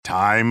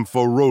Time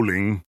for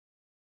rolling.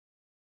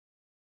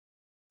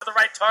 The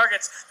right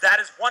targets. That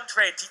is one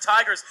trade.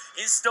 T-Tigers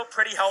is still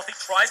pretty healthy.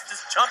 Tries to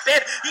jump in.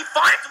 He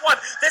finds one.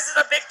 This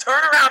is a big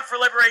turnaround for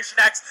Liberation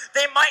X.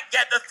 They might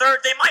get the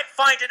third. They might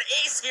find an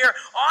ace here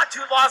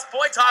onto Lost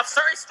Boytov.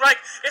 Surrey strike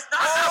is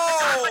not enough. The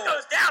Godwin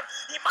goes down.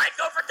 He might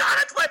go for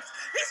Donna Clips.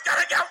 He's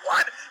gonna get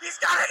one. He's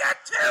gonna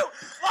get two.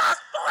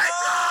 Lost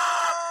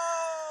Boytov.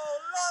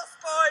 Lost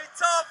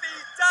Boytov. He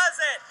does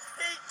it.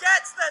 He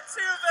gets the 2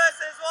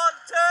 versus 1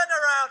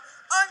 turnaround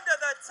under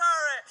the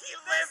turret. He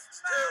lives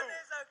too.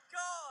 Is a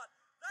god.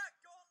 That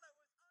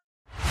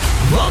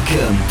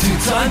Welcome to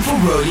Time for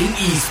Rolling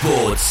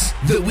Esports,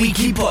 the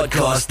weekly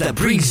podcast that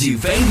brings you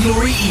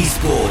Vainglory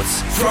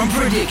Esports. From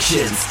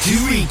predictions to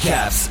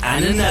recaps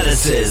and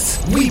analysis,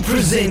 we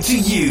present to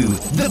you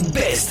the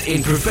best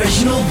in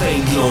professional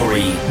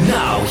Vainglory.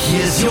 Now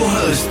here's your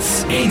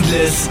hosts,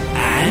 Endless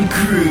and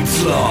Crude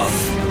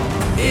Sloth.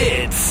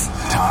 It's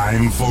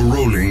Time for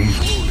rolling.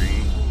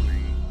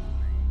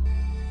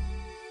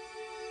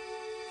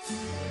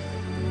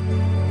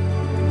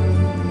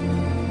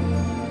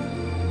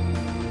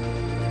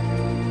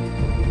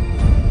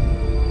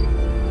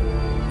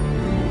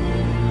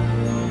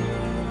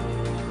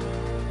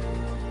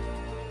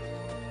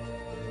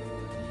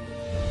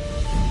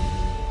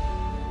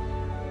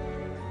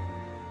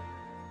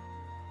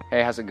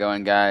 Hey, how's it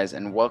going, guys?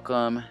 And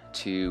welcome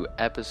to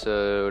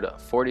episode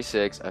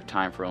 46 of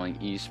Time for Rolling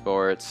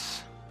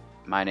Esports.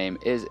 My name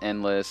is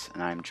Endless,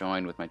 and I'm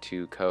joined with my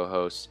two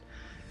co-hosts,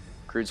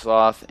 Crude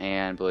Sloth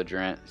and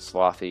Belligerent.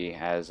 Slothy,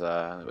 as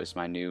was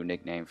my new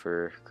nickname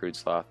for Crude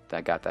Sloth.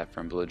 I got that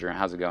from Belligerent.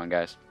 How's it going,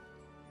 guys?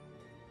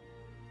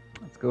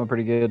 It's going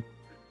pretty good.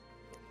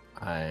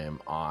 I am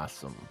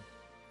awesome.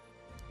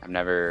 I've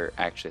never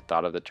actually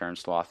thought of the term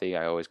Slothy.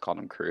 I always called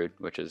him Crude,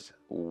 which is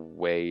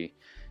way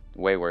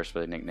worse for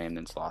the nickname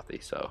than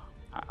Slothy, so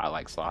I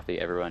like Slothy.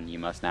 Everyone, you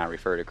must now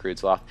refer to Crude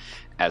Sloth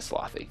as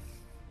Slothy.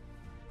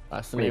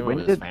 That's the name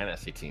of his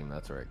fantasy team.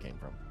 That's where it came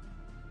from.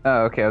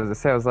 Oh, okay. I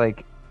was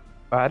like,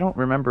 I don't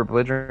remember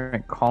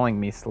Belligerent calling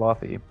me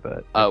Slothy,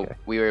 but okay.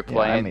 We were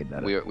playing. Yeah, I made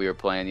that we were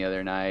playing the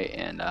other night,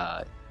 and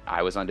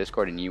I was on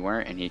Discord and you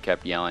weren't, and he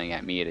kept yelling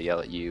at me to yell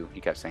at you. He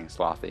kept saying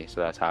Slothy,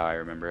 so that's how I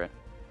remember it.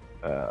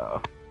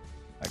 Oh,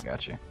 I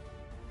got you.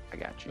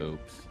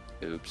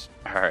 Oops.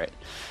 All right.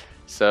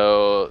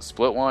 So,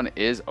 Split 1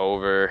 is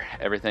over.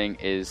 Everything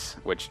is,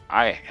 which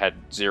I had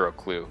zero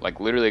clue. Like,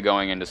 literally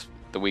going into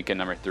the weekend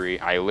number 3,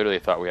 I literally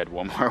thought we had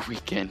one more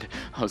weekend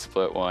of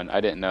Split 1.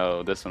 I didn't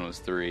know this one was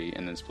 3,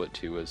 and then Split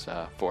 2 was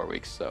 4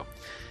 weeks. So,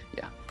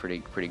 yeah, pretty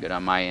good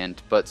on my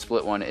end. But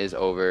Split 1 is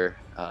over.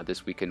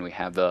 This weekend we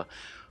have the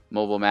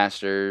Mobile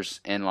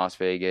Masters in Las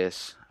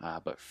Vegas.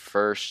 But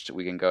first,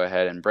 we can go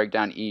ahead and break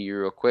down EU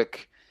real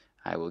quick.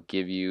 I will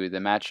give you the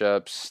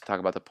matchups, talk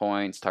about the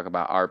points, talk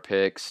about our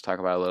picks, talk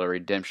about a little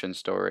redemption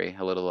story,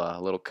 a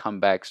little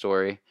comeback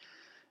story.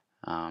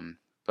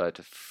 But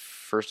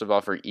first of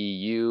all, for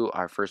EU,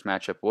 our first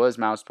matchup was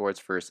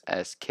Mousesports versus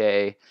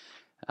SK.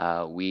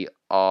 We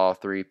all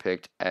three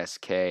picked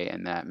SK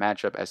in that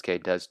matchup.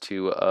 SK does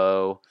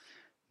 2-0.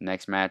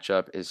 Next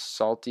matchup is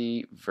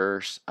Salty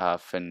versus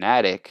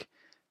Fnatic.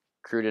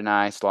 Crude and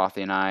I,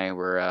 Slothy and I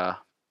were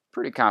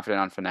pretty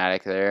confident on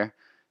Fnatic there.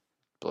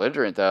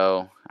 Belligerent,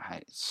 though,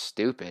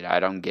 stupid.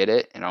 I don't get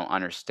it. I don't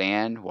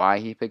understand why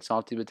he picked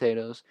Salty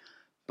Potatoes,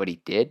 but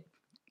he did.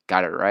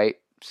 Got it right,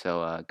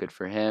 so good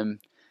for him.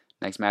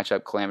 Next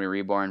matchup, Calamity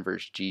Reborn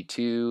versus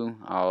G2.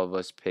 All of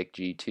us picked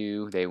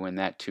G2. They win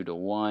that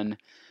 2-1.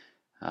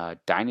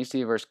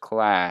 Dynasty versus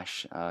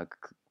Clash.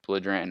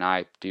 Belligerent and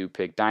I do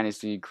pick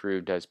Dynasty.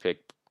 Crew does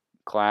pick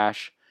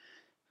Clash.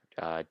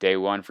 Day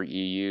 1 for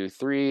EU.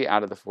 3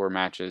 out of the 4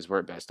 matches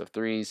were best of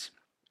 3s.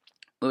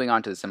 Moving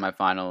on to the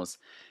semifinals.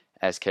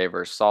 SK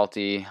versus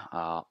Salty.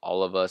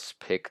 All of us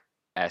pick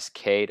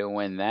SK to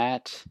win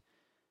that,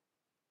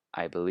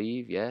 I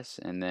believe, yes.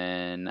 And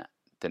then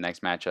the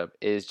next matchup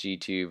is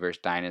G2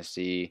 versus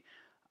Dynasty.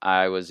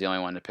 I was the only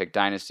one to pick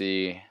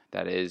Dynasty.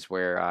 That is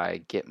where I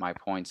get my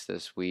points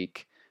this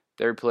week.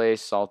 Third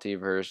place, Salty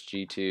versus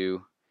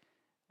G2.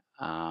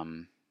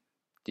 Do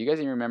you guys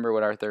even remember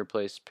what our third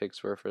place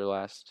picks were for the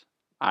last?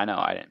 I know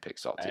I didn't pick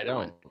Salty.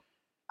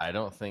 I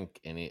don't think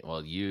any.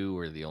 Well, you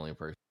were the only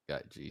person who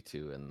got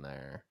G2 in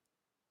there.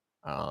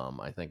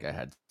 I think I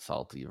had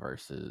Salty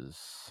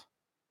versus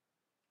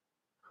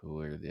who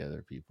were the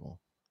other people?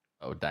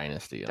 Oh,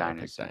 Dynasty. And I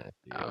picked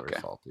Dynasty over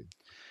Salty.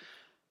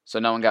 So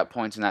no one got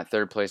points in that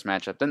third place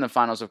matchup. Then the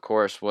finals, of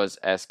course, was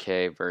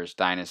SK versus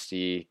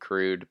Dynasty.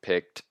 Crude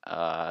picked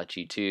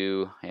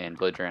G2, and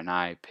Belligerent and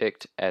I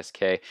picked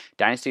SK.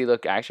 Dynasty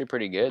looked actually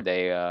pretty good.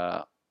 They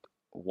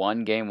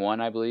won game 1,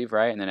 I believe,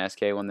 right? And then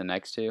SK won the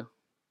next 2.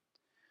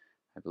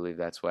 I believe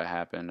that's what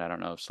happened. I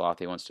don't know if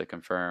Slothy wants to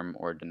confirm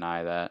or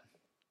deny that.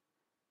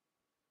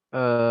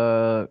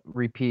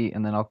 Repeat,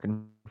 and then I'll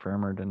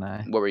confirm or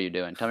deny. What were you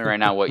doing? Tell me right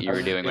now what you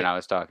were doing when I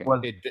was talking.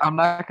 I'm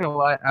not gonna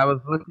lie. I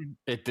was looking.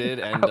 It did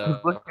end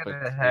up.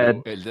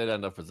 Ahead. It did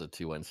end up as a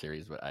 2-1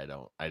 series, but I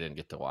didn't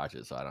get to watch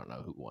it, so I don't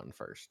know who won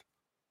first.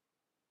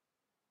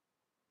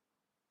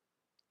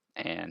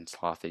 And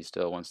Slothy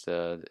still wants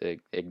to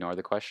ignore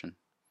the question.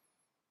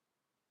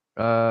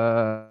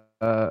 Yeah.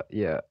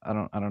 I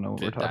don't know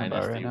what we're Did talking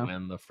about right Dynasty now.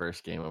 win the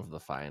first game of the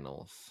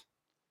finals?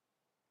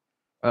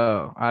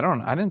 Oh, I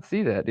didn't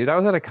see that, dude. I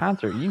was at a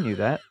concert. You knew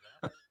that.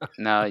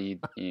 No,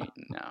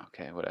 no.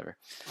 Okay, whatever.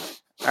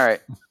 All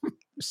right.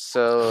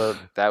 So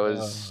that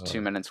was 2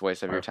 minutes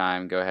waste of your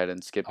time. Go ahead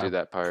and skip through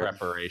that part.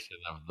 Preparation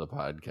of the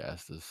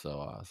podcast is so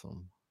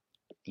awesome.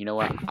 You know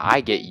what?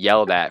 I get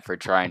yelled at for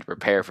trying to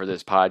prepare for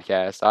this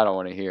podcast. I don't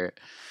want to hear it.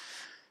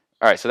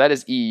 All right, so that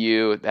is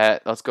EU.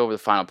 Let's go over the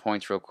final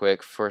points real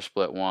quick. First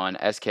split one,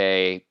 SK,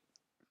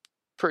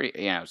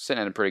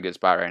 sitting in a pretty good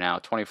spot right now.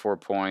 24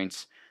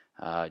 points.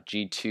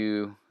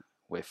 G2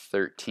 with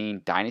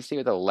 13. Dynasty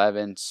with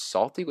 11.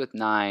 Salty with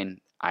 9.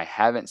 I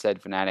haven't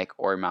said Fnatic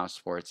or Mouse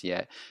Sports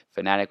yet.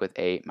 Fnatic with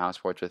 8. Mouse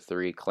Sports with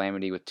 3.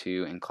 Calamity with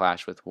 2. And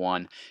Clash with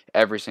 1.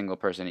 Every single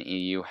person in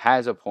EU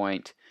has a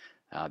point.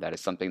 That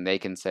is something they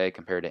can say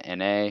compared to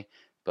NA.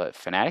 But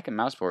Fnatic and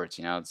Mouse Sports,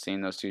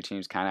 seeing those two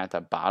teams kind of at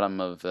the bottom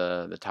of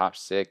the top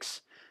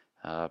 6,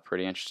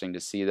 pretty interesting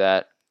to see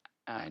that.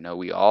 I know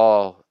we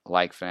all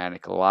like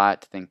Fnatic a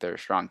lot, think they're a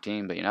strong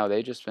team, but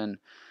they've just been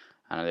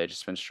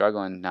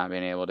struggling, not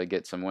being able to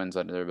get some wins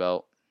under their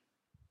belt.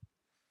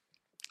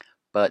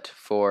 But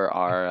for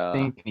our, I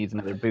think it needs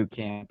another boot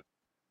camp.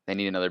 They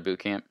need another boot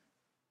camp.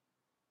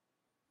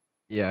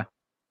 Yeah,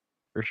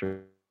 for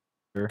sure.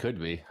 Could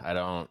be. I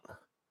don't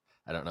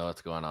know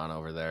what's going on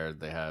over there.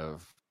 They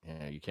have,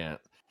 you can't,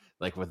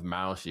 like with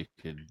Mouse, you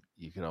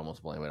could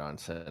almost blame it on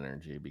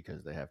Synergy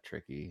because they have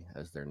Tricky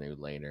as their new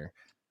laner.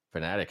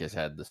 Fnatic has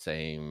had the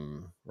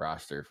same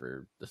roster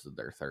for, this is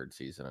their 3rd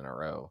season in a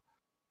row.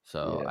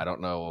 So Yeah. I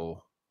don't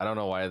know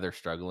why they're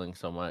struggling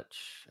so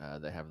much.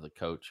 They have the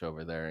coach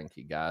over there in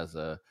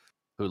Kigaza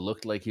who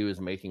looked like he was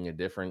making a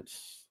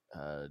difference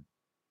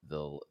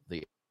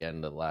the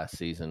end of last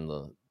season,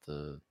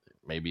 the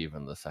maybe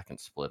even the second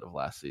split of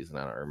last season.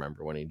 I don't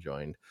remember when he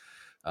joined.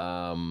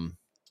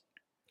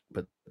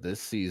 But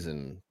this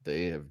season,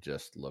 they have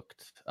just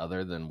looked,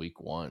 other than week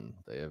 1,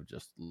 they have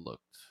just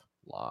looked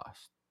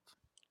lost.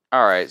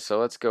 All right, so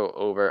let's go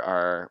over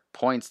our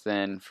points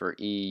then for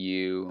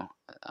EU.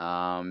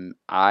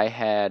 I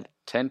had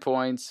 10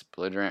 points,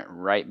 Belligerent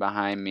right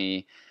behind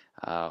me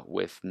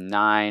with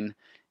 9,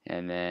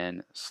 and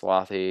then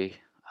Slothy,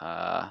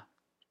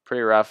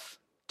 pretty rough,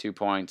 2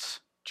 points.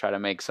 Try to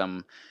make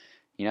some,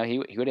 he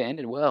would have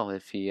ended well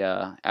if he,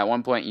 at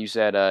one point you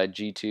said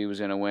G2 was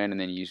going to win,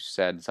 and then you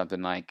said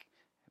something like,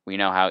 we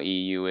know how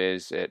EU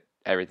is,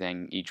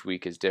 everything each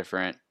week is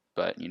different,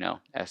 but,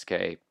 SK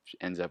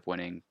ends up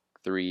winning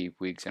 3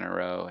 weeks in a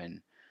row,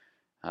 and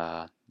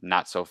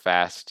not so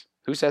fast.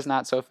 Who says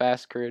not so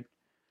fast, Crude?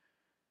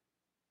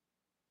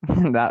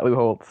 Not Lou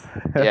Holtz.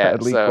 Yeah,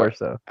 Lee so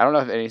Corso. I don't know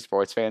if any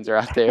sports fans are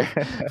out there,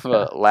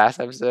 but last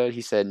episode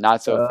he said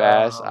not so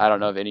fast. I don't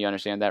know if any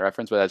understand that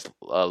reference, but that's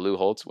Lou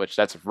Holtz, which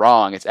that's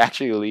wrong. It's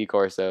actually Lee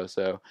Corso.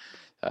 So,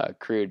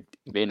 Crude,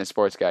 being a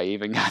sports guy, you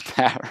even got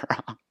that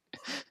wrong.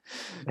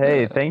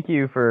 Hey, thank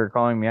you for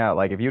calling me out.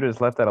 Like, if you'd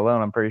just left that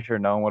alone, I'm pretty sure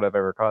no one would have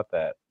ever caught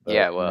that. But,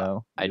 Yeah,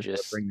 well, I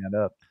just bring that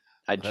up.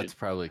 That's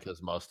probably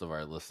because most of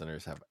our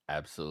listeners have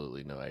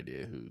absolutely no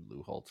idea who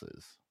Lou Holtz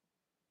is.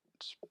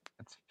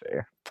 That's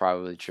fair.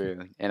 Probably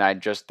true. And I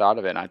just thought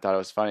of it, and I thought it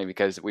was funny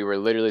because we were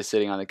literally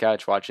sitting on the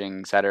couch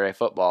watching Saturday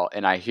football,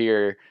 and I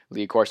hear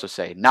Lee Corso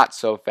say, not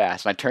so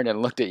fast. And I turned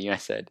and looked at you, and I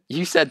said,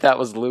 you said that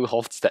was Lou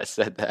Holtz that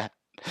said that.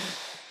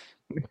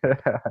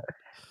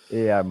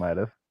 Yeah, I might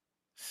have.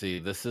 See,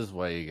 this is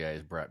why you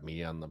guys brought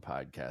me on the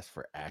podcast,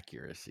 for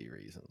accuracy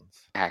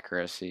reasons.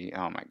 Accuracy.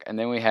 Oh, my God. And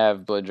then we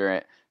have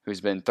Belligerent, who's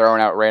been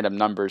throwing out random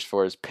numbers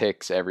for his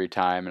picks every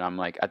time. And I'm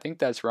like, I think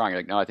that's wrong. You're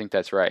like, no, I think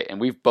that's right.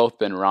 And we've both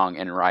been wrong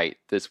and right.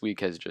 This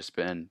week has just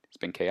been, it's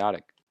been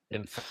chaotic.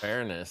 In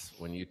fairness,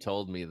 when you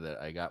told me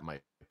that I got my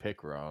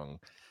pick wrong,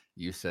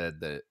 you said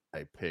that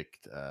I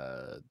picked,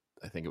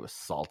 I think it was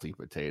Salty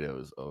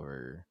Potatoes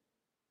over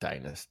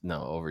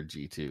over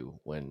G2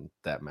 when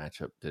that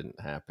matchup didn't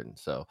happen.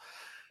 So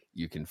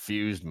you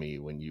confused me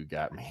when you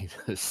got me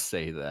to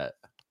say that.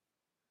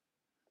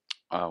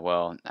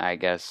 Well, I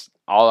guess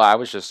I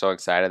was just so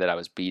excited that I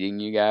was beating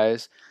you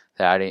guys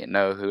that I didn't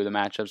know who the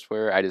matchups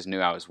were. I just knew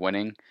I was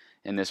winning,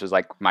 and this was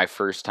like my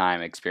first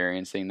time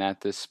experiencing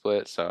this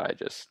split, so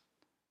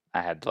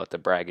I had to let the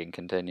bragging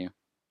continue.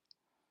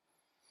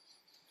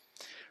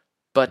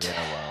 But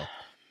yeah,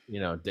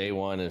 well, day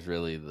one is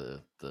really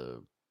the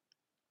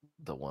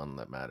one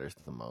that matters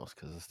the most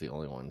because it's the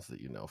only ones that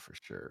you know for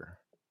sure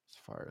as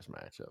far as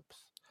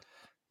matchups,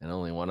 and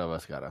only one of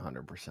us got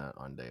 100%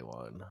 on day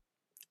one.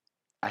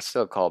 I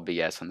still call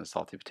BS on the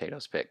Salty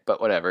Potatoes pick,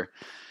 but whatever.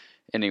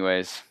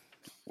 Anyways,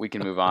 we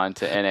can move on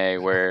to NA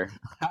where...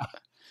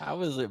 How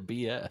is it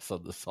BS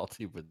on the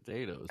Salty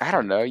Potatoes? I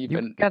don't know.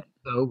 You got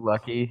so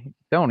lucky.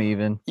 Don't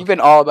even. You've been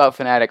all about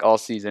Fnatic all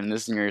season, and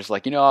this year is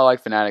like, I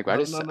like Fnatic,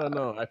 but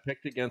No. I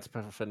picked against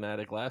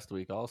Fnatic last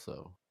week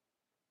also.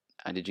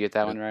 Did you get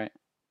that one right?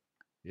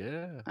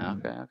 Yeah.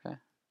 Okay.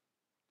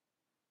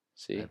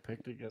 See? I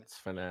picked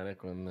against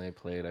Fnatic when they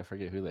played. I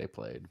forget who they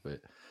played,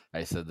 but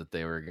I said that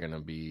they were going to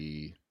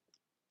be.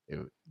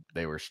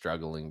 They were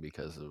struggling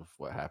because of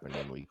what happened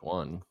in week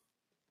 1.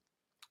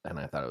 And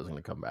I thought it was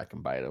going to come back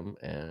and bite them.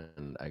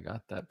 And I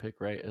got that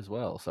pick right as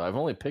well. So I've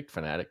only picked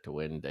Fnatic to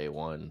win day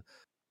 1,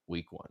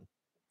 week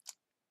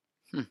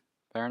 1.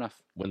 Fair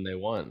enough. When they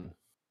won.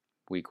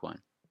 Week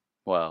 1.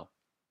 Well,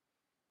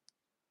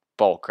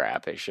 bull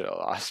crap. They should have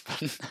lost.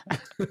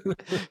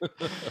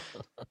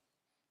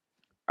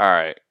 All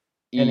right.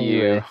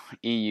 Anyway.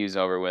 EU's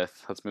over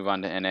with. Let's move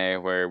on to NA,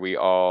 where we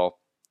all,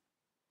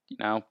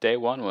 day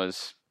 1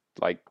 was,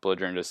 like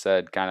Belligerent just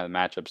said, kind of the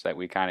matchups that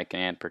we kind of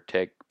can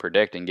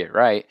predict and get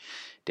right.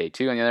 Day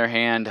 2, on the other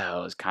hand,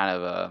 was kind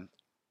of a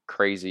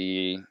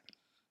crazy,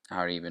 I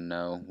don't even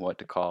know what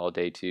to call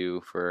day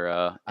 2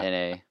 for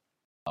NA.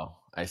 Oh,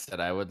 I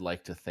said I would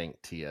like to thank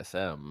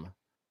TSM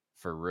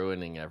for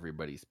ruining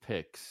everybody's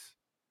picks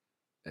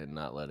and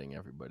not letting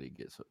everybody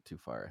get too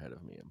far ahead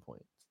of me in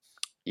points.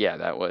 Yeah,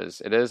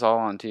 it is all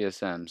on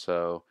TSM,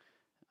 so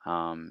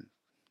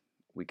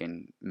we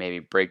can maybe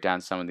break down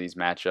some of these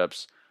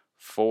matchups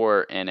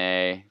for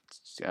NA,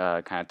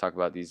 kind of talk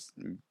about these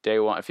day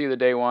 1, a few of the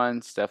day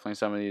 1s, definitely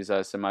some of these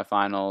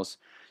semifinals.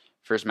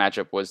 First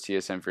matchup was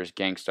TSM versus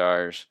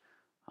Gangstars.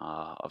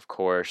 Of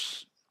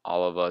course,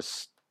 all of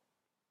us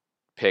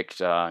picked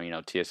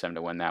TSM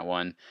to win that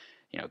one.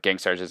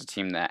 Gangstars is a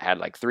team that had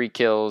like 3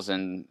 kills,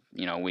 and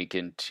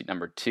weekend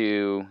number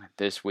 2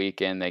 this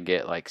weekend they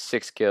get like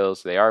 6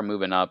 kills. So they are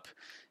moving up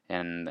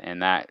in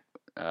that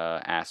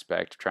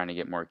aspect, trying to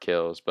get more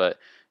kills. But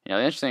the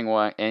interesting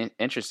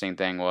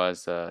thing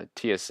was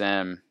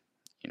TSM,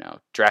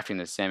 drafting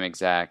the same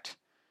exact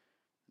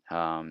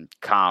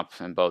comp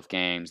in both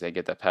games. They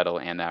get the pedal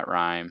and that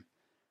rhyme.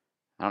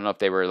 I don't know if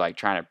they were like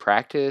trying to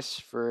practice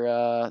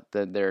for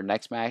their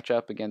next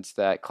matchup against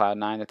that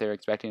Cloud9 that they were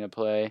expecting to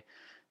play.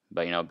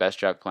 But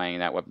Bestchuck playing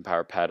that weapon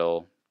power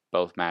pedal,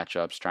 both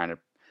matchups, trying to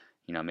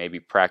maybe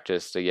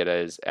practice to get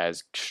as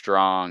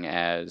strong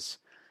as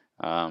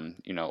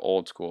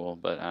old school.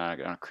 But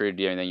Crude,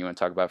 do you have anything you want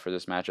to talk about for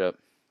this matchup?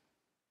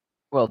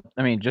 Well,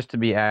 I mean, just to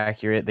be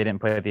accurate, they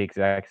didn't play the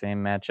exact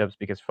same matchups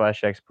because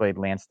FlashX played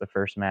Lance the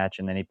first match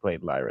and then he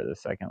played Lyra the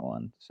second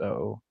one.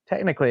 So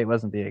technically, it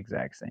wasn't the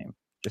exact same.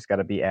 Just got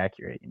to be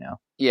accurate,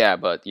 Yeah,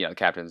 but the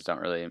captains don't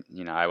really.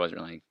 I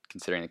wasn't really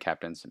considering the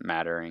captains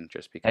mattering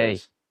just because. Hey,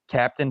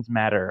 captains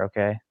matter,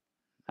 okay?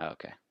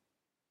 Okay.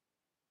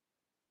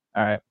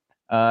 All right.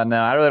 No,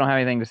 I really don't have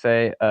anything to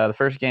say. The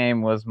first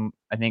game was,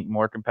 I think,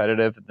 more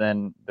competitive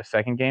than the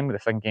second game. The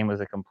second game was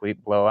a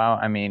complete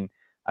blowout. I mean,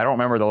 I don't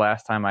remember the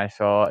last time I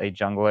saw a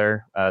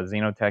jungler,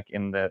 Xenotech,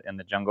 in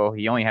the jungle.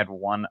 He only had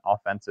one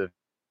offensive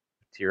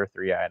tier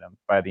 3 item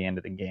by the end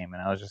of the game,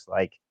 and I was just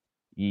like,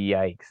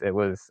 yikes! It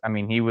was. I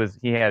mean,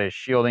 he had his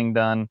shielding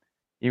done.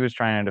 He was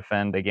trying to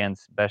defend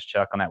against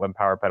Bestchuck on that when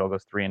power pedal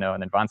goes 3-0,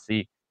 and then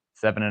Vansi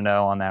 7-0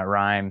 on that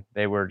rhyme.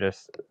 They were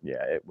just,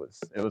 it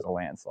was a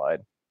landslide.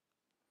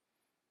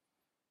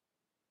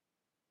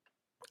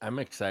 I'm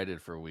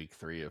excited for week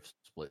 3 of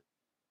Split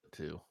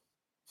 2.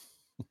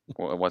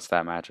 What's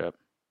that matchup?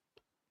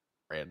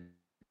 Random.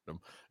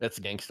 That's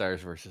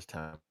Gangstars versus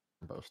Tempo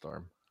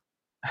Storm.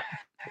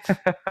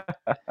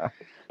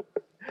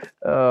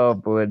 Oh,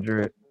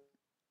 Belligerent.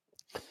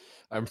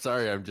 I'm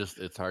sorry.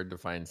 It's hard to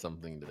find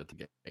something to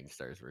get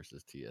Gangstars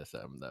versus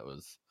TSM. That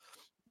was,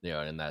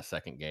 in that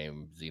second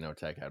game,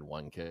 Xenotech had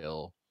 1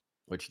 kill,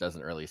 which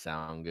doesn't really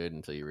sound good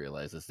until you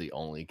realize it's the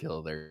only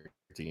kill their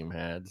team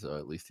had. So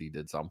at least he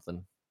did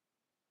something.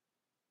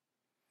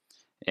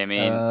 I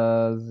mean,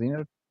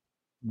 Xenotech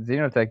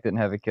didn't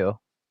have a kill.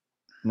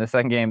 In the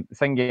second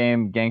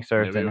game,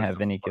 Gangstars didn't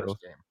have any kills.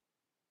 Game.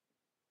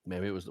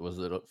 Maybe was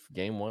it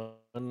game 1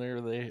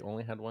 there they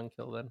only had 1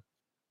 kill then?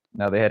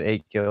 No, they had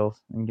 8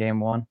 kills in game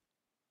 1.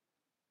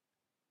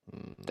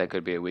 That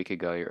could be a week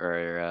ago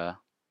or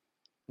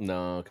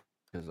No,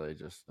 because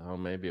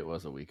maybe it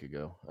was a week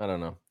ago. I don't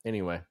know.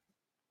 Anyway,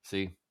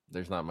 see,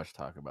 there's not much to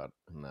talk about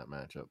in that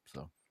matchup.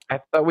 So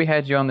I thought we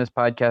had you on this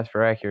podcast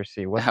for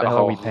accuracy. What the hell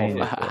are we paying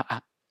you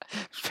for?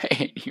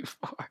 Paying you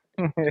for?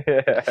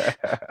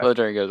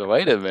 Belligerent goes,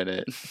 wait a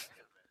minute.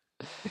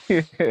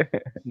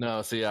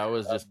 No, see, I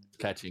was just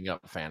catching up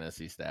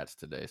fantasy stats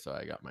today, so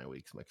I got my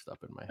weeks mixed up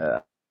in my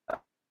head.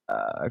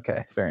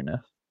 Okay, fair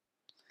enough.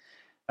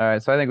 All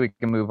right, so I think we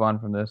can move on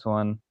from this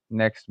one.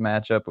 Next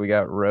matchup, we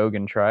got Rogue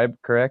and Tribe,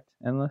 correct,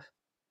 Endless?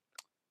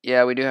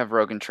 Yeah, we do have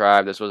Rogue and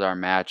Tribe. This was our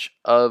match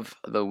of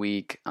the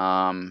week.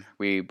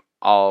 We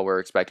all were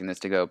expecting this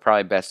to go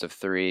probably best of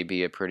 3,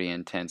 be a pretty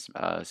intense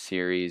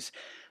series.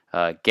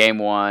 Game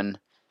 1,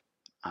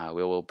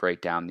 we will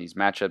break down these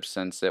matchups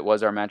since it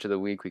was our match of the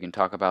week. We can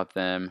talk about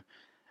them.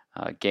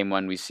 Game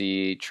 1, we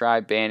see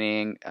Tribe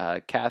banning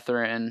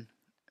Catherine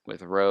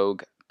with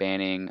Rogue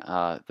banning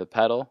the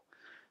pedal.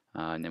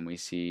 And then we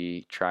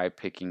see Tribe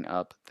picking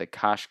up the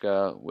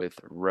Kashka with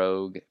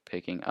Rogue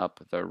picking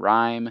up the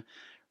rhyme.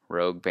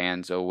 Rogue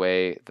bans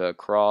away the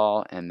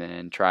crawl, and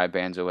then Tribe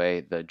bans away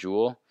the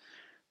jewel,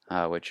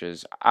 which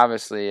is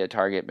obviously a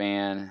target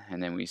ban.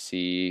 And then we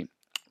see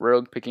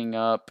Rogue picking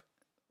up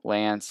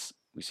Lance.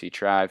 We see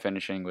Tribe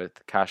finishing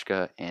with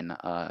Kashka and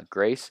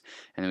Grace,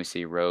 and then we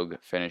see Rogue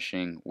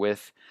finishing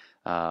with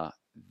the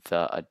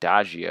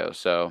Adagio.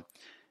 So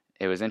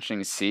it was interesting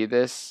to see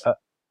this Uh,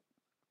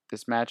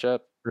 this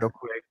matchup. real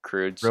quick,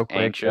 Crude's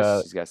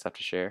anxious. He's got stuff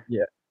to share.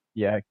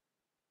 yeah.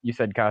 You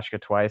said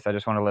Kashka twice. I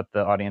just want to let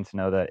the audience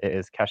know that it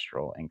is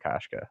Kestrel and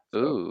Kashka. So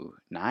Ooh,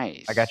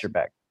 nice. I got your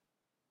back.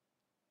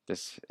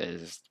 This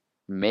is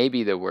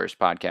maybe the worst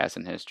podcast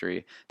in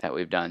history that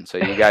we've done. So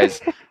you guys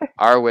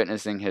are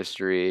witnessing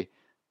history.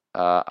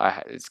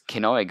 It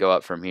can only go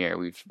up from here.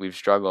 We've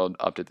struggled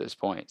up to this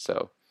point.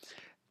 So,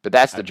 but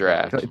that's the I bet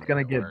draft. It's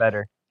gonna get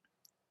better.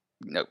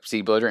 No,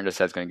 see, Belligerent just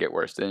said it's gonna get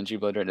worse, didn't you,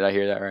 Belligerent? Did I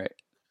hear that right?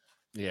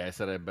 Yeah, I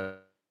said I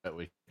bet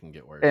we can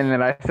get worse. And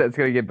then I said it's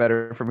gonna get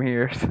better from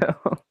here. So.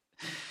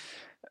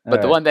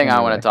 But the one thing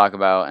I want anyway. to talk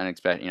about and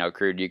expect,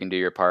 Crude, you can do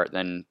your part,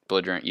 then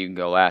Belligerent, you can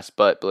go last.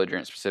 But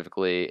Belligerent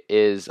specifically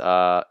is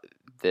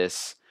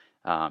this,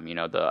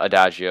 the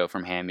Adagio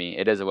from Hammy.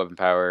 It is a weapon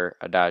power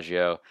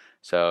Adagio.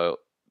 So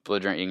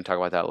Belligerent, you can talk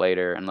about that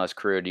later. Unless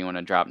Crude, you want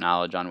to drop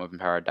knowledge on weapon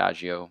power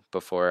Adagio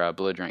before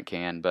Belligerent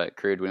can. But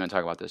Crude, we want to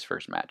talk about this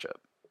first matchup.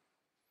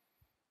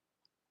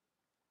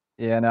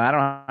 Yeah, no, I don't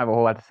have a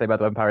whole lot to say about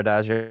the weapon power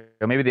Adagio.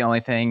 Maybe the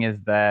only thing is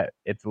that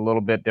it's a little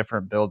bit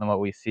different build than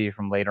what we see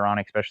from later on,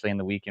 especially in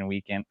the weekend.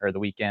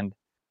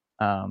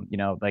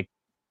 Like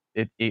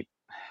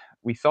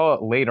we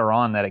saw later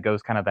on that it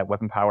goes kind of that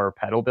weapon power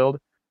pedal build,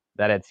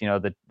 that it's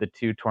the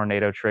two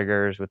tornado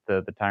triggers with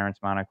the Tyrant's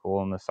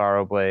Monocle and the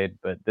Sorrow Blade,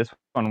 but this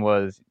one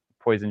was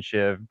Poison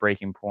Shiv,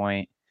 Breaking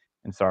Point,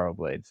 and Sorrow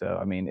Blade. So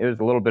I mean, it was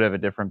a little bit of a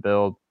different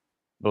build,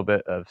 a little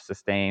bit of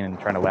sustain and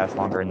trying to last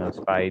longer in those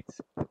fights.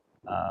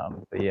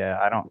 But yeah,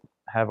 I don't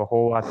have a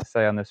whole lot to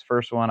say on this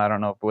first one. I don't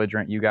know if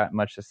Belligerent, you got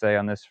much to say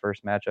on this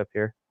first matchup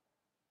here.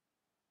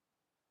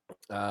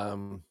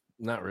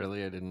 Not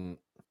really. I didn't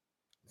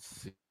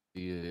see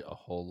a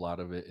whole lot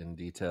of it in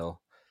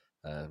detail.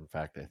 In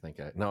fact, I think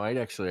I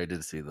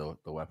did see the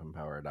weapon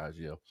power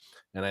Adagio,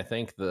 and I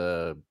think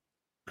I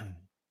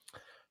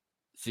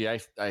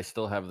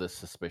still have this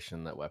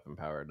suspicion that weapon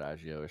power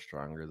Adagio is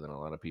stronger than a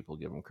lot of people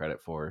give him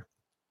credit for,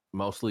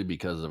 mostly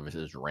because of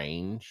his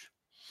range.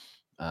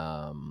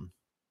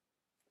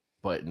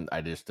 But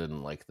I just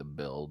didn't like the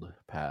build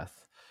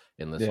path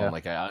in this one.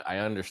 Like I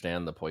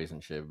understand the Poison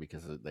Shiv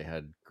because they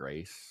had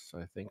Grace,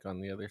 I think, on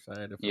the other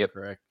side, if I'm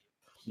correct.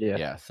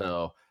 Yeah.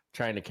 So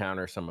trying to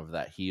counter some of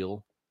that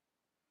heal.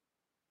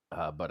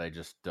 But I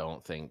just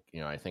don't think,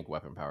 I think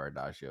weapon power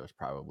Adagio is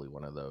probably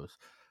one of those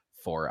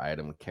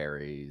 4-item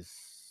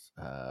carries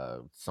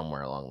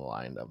somewhere along the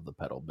line of the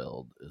pedal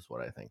build is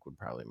what I think would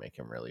probably make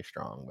him really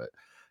strong. But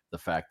the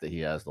fact that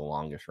he has the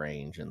longest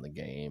range in the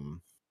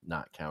game,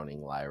 not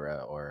counting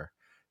Lyra or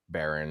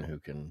Baron, who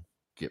can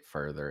get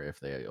further if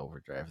they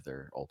overdrive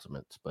their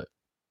ultimates. But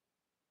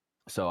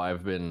so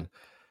I've been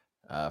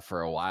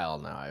for a while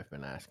now, I've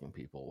been asking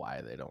people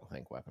why they don't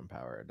think weapon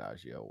power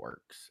Adagio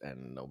works,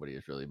 and nobody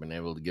has really been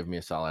able to give me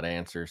a solid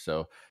answer.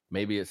 So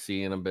maybe it's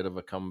seeing a bit of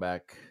a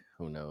comeback.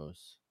 Who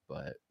knows?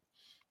 But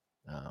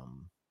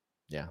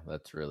yeah,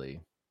 that's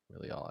really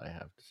all I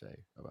have to say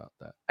about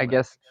that. I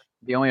guess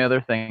the only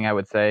other thing I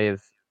would say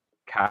is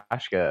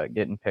Kashka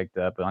getting picked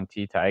up on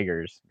T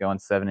Tigers going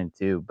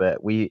 7-2, but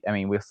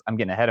I'm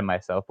getting ahead of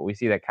myself, but we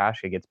see that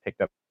Kashka gets picked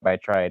up by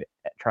Tribe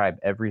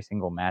every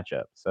single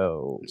matchup.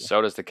 So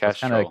does the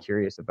Kestrel. I was kind of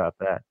curious about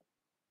that.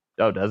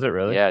 Oh, does it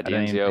really? Yeah,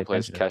 DNZO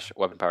plays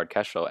weapon-powered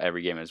Kestrel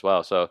every game as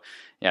well. So,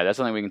 yeah, that's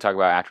something we can talk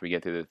about after we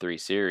get through the 3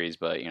 series.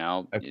 But,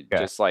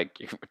 just like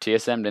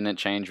TSM didn't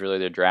change really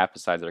their draft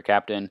besides their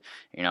captain,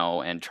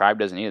 and Tribe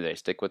doesn't either. They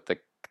stick with the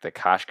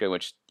Kashka,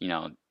 which,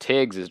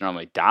 Tiggs is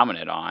normally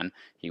dominant on.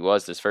 He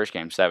was this first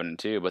game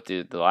 7-2, but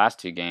the last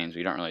 2 games,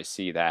 we don't really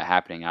see that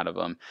happening out of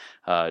him.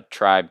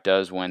 Tribe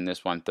does win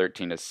this one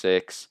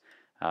 13-6.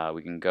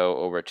 We can go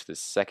over to the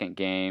second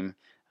game.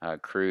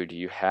 Crew, do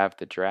you have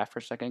the draft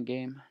for second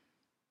game?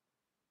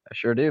 I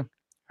sure do.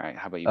 All right,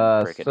 how about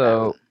you break it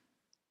down?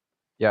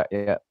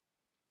 Yeah.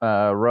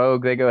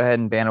 Rogue, they go ahead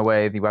and ban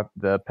away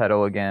the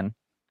pedal again.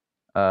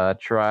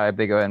 Tribe,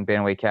 they go ahead and ban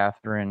away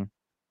Catherine.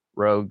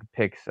 Rogue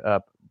picks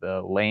up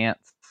the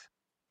Lance.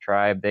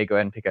 Tribe, they go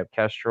ahead and pick up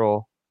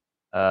Kestrel.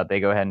 They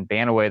go ahead and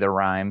ban away the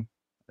Rhyme.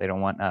 They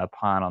don't want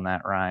Pawn on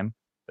that Rhyme,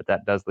 but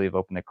that does leave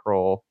open the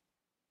Kroll.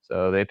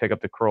 So they pick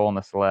up the Kroll and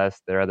the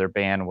Celeste. Their other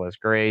ban was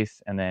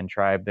Grace, and then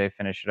Tribe, they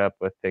finish it up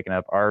with picking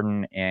up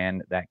Arden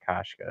and that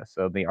Kashka.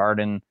 So the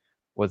Arden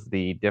was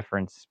the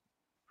difference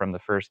from the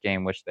first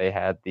game, which they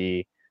had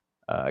the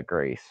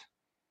Grace.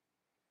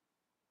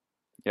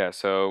 Yeah,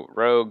 so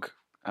Rogue,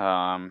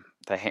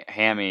 the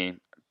Hammy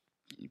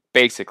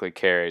basically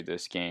carried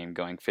this game,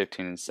 going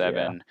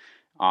 15-7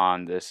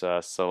 on this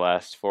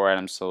Celeste,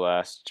 4-item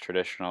Celeste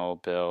traditional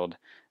build.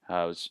 It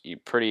was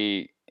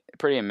pretty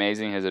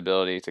amazing his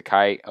ability to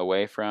kite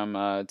away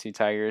from T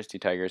Tigers. T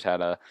Tigers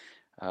had a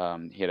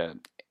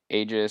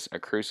Aegis, a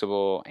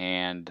Crucible,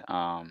 and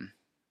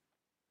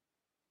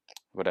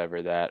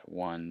whatever that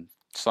one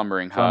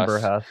Slumbering Slumber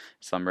Husk. Husk.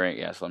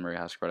 Slumbering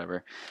Husk,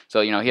 whatever.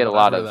 So, he had a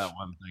lot Whatever of... that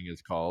one thing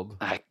is called.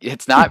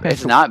 It's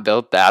not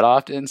built that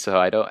often, so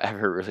I don't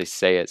ever really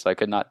say it, so I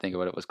could not think of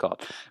what it was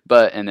called.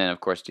 But, and then, of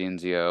course,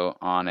 Dienzio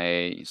on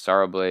a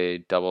Sorrow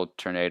Blade, double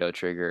Tornado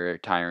Trigger,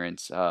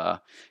 Tyrants,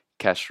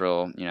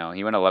 Kestrel,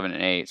 he went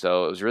 11-8,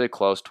 so it was really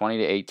close,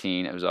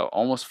 20-18. It was an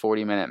almost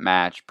 40-minute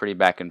match, pretty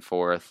back and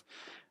forth.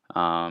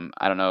 I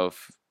don't know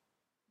if,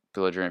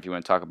 Belligerent, if you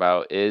want to talk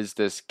about, is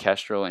this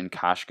Kestrel and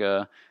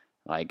Koshka,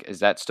 is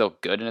that still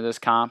good into this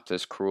comp,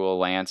 this Cruel,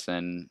 Lance,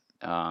 and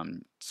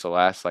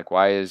Celeste?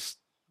 Why is,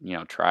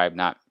 Tribe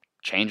not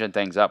changing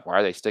things up? Why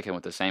are they sticking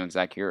with the same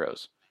exact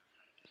heroes?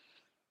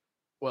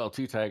 Well,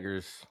 Two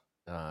Tigers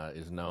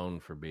is known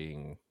for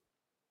being,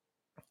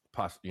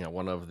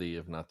 one of the,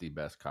 if not the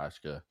best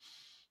Koshka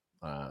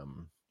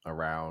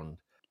around.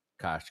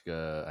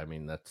 Koshka, I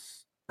mean,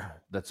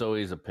 that's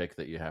always a pick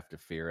that you have to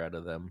fear out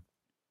of them.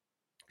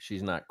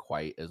 She's not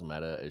quite as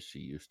meta as she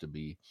used to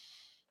be,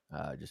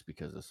 just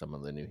because of some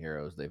of the new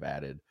heroes they've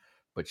added.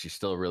 But she's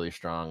still really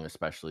strong,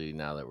 especially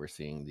now that we're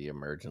seeing the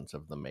emergence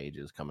of the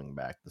mages coming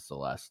back, the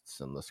Celestes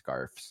and the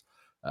Scarfs.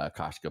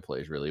 Koshka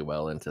plays really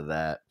well into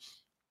that.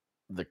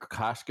 The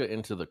Koshka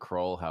into the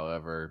Kroll,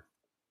 however,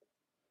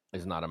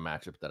 is not a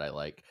matchup that I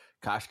like.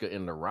 Koshka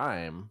into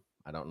Rhyme,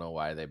 I don't know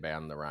why they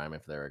banned the Rhyme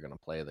if they were going to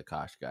play the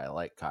Koshka. I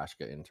like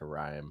Koshka into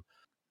Rhyme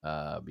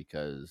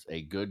because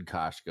a good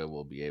Koshka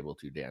will be able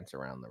to dance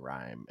around the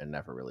Rhyme and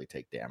never really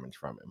take damage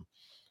from him.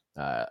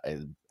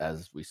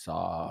 As we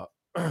saw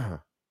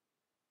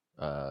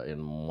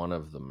in one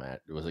of the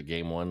match, was it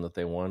game one that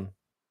they won?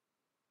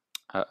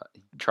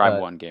 Tribe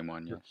won game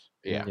one, yes.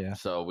 Yeah.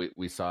 So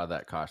we saw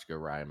that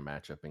Koshka Rhyme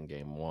matchup in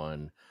game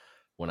one.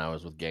 When I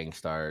was with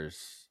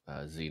Gangstars,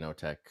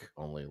 Xenotech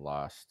only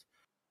lost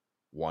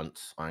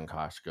once on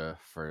Koshka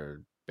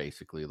for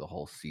basically the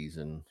whole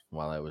season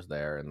while I was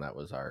there, and that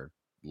was our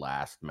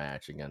last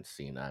match against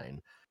C9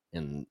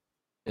 in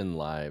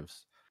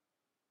lives.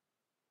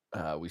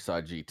 We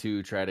saw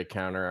G2 try to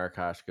counter our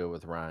Koshka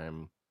with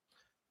Rhyme.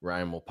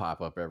 Rhyme will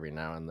pop up every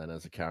now and then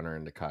as a counter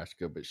into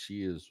Koshka, but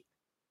she is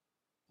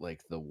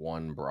the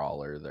one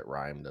brawler that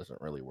Rhyme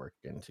doesn't really work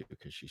into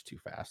because she's too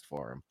fast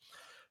for him.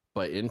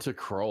 But into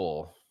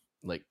Kroll,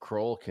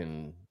 Kroll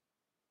can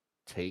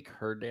take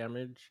her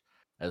damage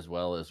as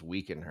well as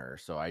weaken her.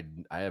 So I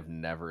have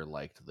never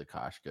liked the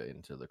Koshka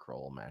into the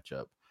Kroll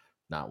matchup.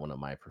 Not one of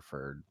my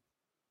preferred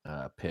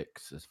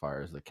picks as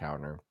far as the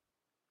counter.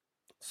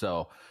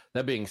 So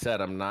that being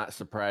said, I'm not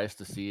surprised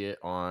to see it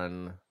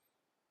on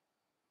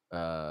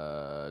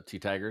T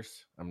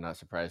Tigers. I'm not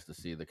surprised to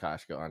see the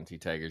Koshka on T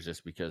Tigers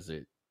just because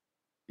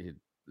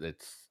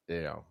it's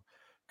a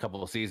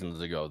couple of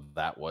seasons ago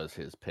that was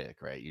his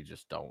pick, right? You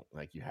just don't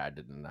you had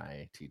to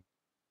deny T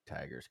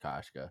Tigers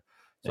Koshka.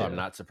 So I'm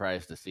not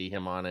surprised to see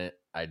him on it.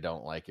 I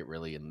don't like it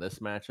really in this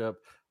matchup.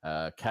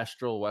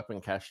 Kestrel, Weapon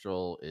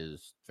Kestrel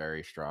is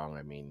very strong.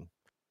 I mean,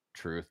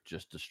 Truth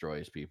just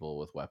destroys people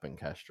with Weapon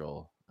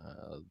Kestrel.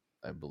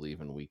 I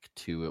believe in week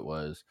 2 it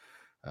was.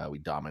 We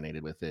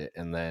dominated with it.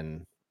 And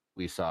then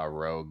we saw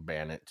Rogue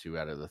ban it 2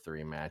 out of the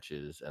 3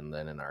 matches. And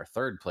then in our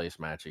third place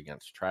match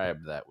against Tribe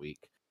that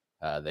week,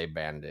 they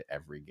banned it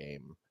every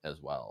game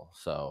as well.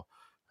 So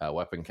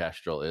Weapon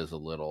Kestrel is a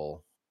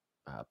little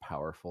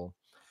powerful.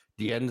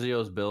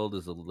 Dienzio's build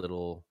is a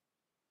little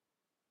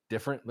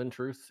different than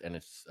Truth, and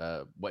it's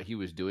what he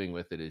was doing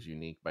with it is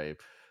unique. By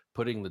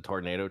putting the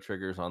tornado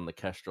triggers on the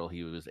Kestrel,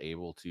 he was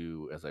able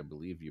to, as I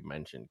believe you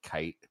mentioned,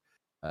 kite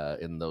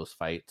in those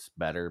fights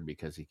better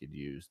because he could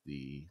use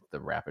the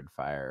rapid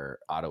fire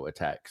auto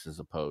attacks as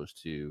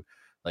opposed to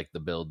the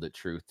build that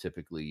Truth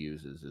typically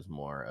uses is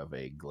more of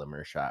a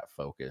glimmer shot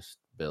focused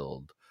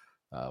build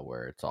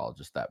where it's all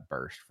just that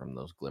burst from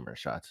those glimmer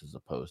shots as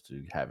opposed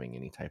to having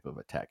any type of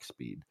attack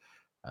speed.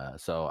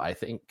 So I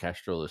think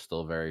Kestrel is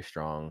still very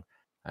strong.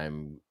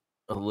 I'm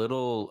a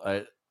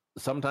little.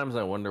 Sometimes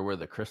I wonder where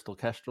the Crystal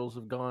Kestrels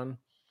have gone,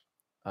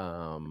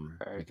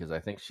 because I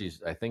think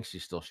she's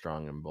still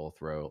strong in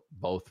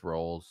both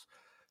roles.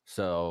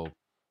 So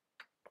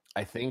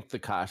I think the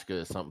Koshka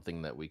is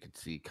something that we could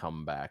see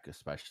come back,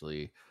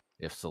 especially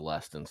if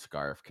Celeste and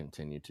Scarf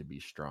continue to be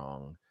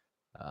strong.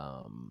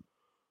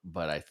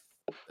 But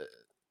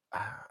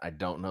I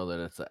don't know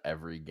that it's an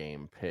every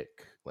game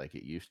pick like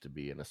it used to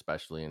be, and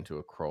especially into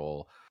a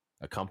Kroll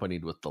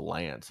accompanied with the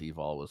Lance.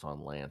 Evol was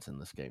on Lance in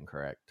this game,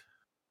 correct?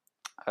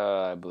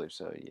 I believe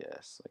so,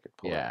 yes. I could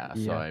pull up.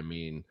 So I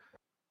mean,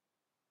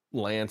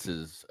 Lance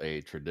is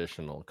a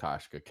traditional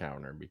Koshka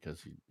counter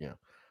because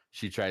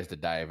she tries to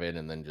dive in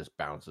and then just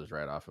bounces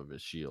right off of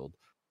his shield.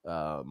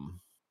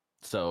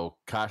 So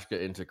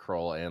Koshka into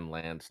Kroll and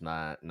Lance,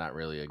 not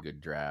really a good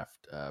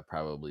draft.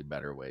 Probably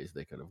better ways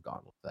they could have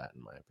gone with that,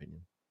 in my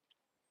opinion.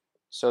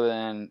 So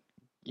then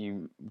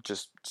you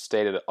just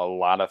stated a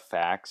lot of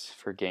facts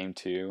for game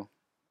 2,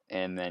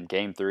 and then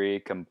game 3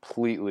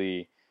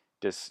 completely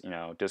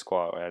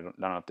disqualify. I don't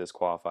know if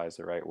disqualify is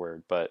the right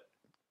word, but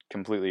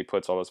completely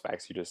puts all those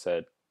facts you just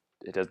said.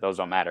 Those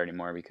don't matter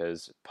anymore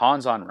because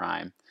Pawn's on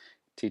Rhyme,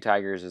 T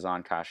Tigers is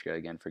on Koshka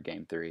again for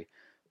game 3.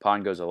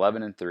 Pawn goes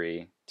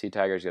 11-3.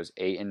 T-Tigers goes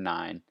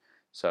 8-9.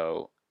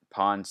 So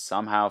Pawn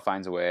somehow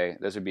finds a way.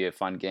 This would be a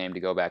fun game to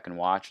go back and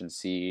watch and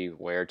see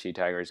where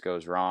T-Tigers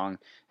goes wrong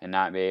and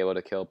not be able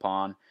to kill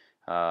Pawn.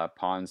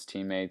 Pawn's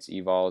teammates,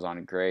 Evol is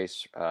on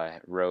Grace,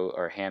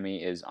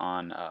 Hammy is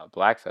on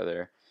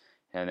Blackfeather.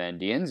 And then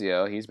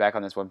Dienzio, he's back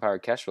on this one-power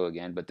Kestrel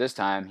again, but this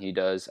time he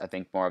does, I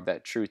think, more of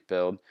that Truth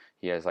build.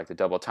 He has like the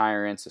double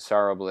Tyrants, the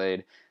Sorrow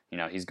Blade.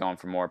 He's going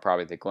for more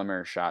probably the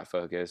Glimmer Shot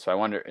focus. So I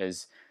wonder,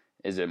 is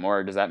it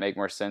more, does that make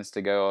more sense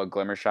to go a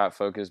Glimmer Shot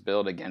focus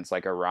build against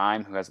like a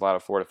Rhyme who has a lot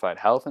of fortified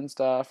health and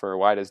stuff? Or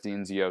why does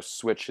Dienzio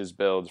switch his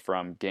builds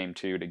from game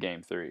 2 to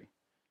game 3?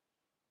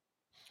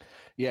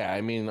 Yeah,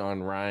 I mean,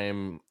 on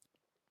Rhyme,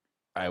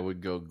 I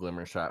would go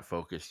Glimmer Shot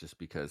focus just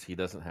because he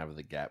doesn't have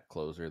the gap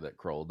closer that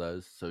Kroll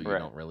does. So you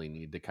don't really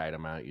need to kite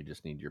him out. You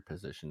just need your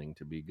positioning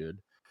to be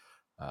good.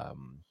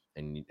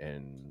 And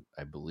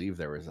I believe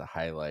there was a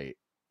highlight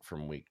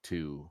from week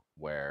 2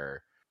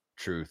 where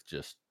Truth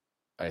just,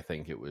 I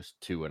think it was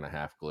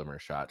 2.5 Glimmer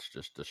Shots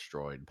just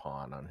destroyed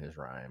Pawn on his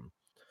Rhyme.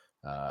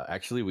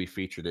 Actually, we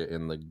featured it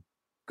in the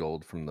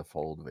Gold from the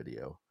Fold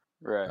video.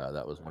 Right.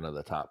 That was one of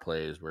the top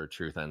plays where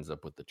Truth ends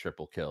up with the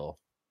triple kill.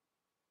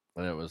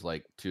 And it was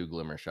like 2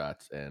 Glimmer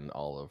Shots and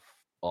all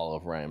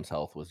of Rhyme's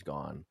health was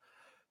gone.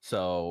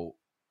 So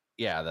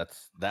yeah,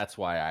 that's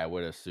why I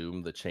would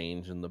assume the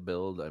change in the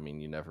build. I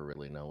mean, you never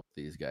really know with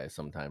these guys.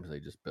 Sometimes they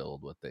just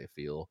build what they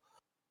feel.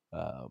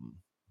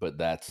 But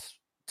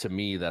to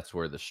me, that's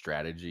where the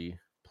strategy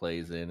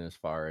plays in as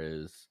far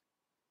as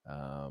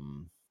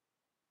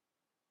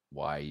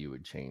why you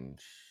would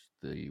change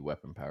the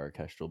weapon power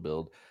Kestrel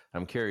build.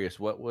 I'm curious,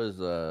 what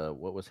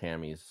was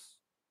Hammy's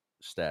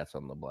stats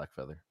on the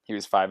Blackfeather? He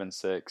was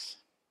 5-6.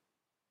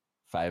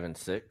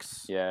 5-6.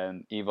 Yeah,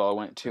 and Evol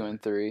went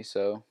 2-3.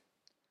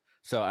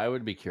 So I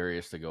would be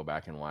curious to go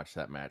back and watch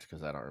that match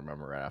because I don't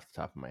remember right off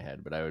the top of my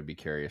head. But I would be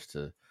curious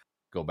to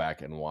go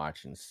back and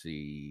watch and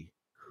see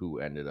who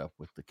ended up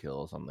with the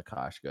kills on the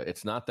Koshka.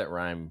 It's not that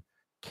Rhyme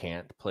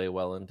can't play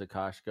well into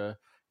Koshka.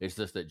 It's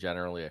just that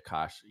generally a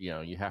Koshka,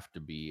 you have to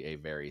be a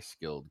very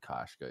skilled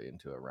Koshka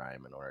into a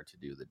Rhyme in order to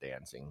do the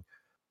dancing.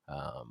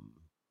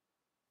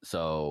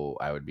 So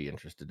I would be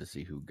interested to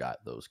see who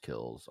got those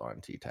kills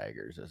on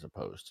T-Tigers as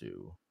opposed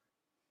to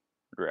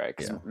right,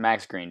 because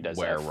Max Green does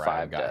where have Rhyme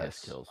 5 got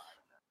deaths. his kills.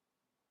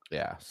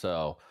 Yeah,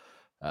 so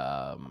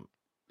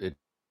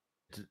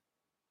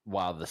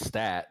while the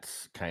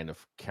stats kind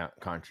of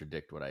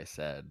contradict what I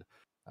said,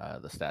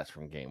 the stats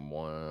from game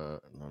 1,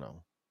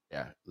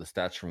 the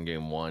stats from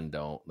game 1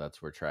 don't.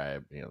 That's where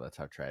Tribe, that's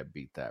how Tribe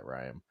beat that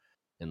Rhyme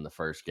in the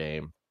first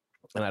game.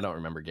 And I don't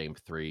remember game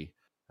 3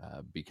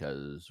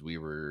 because we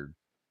were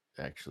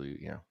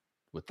actually,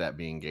 with that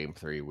being game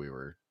 3, we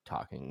were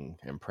talking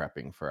and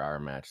prepping for our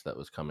match that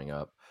was coming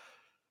up.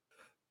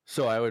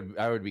 So I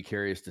would be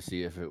curious to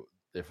see if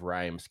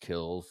Rhyme's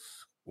kills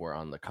were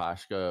on the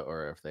Koshka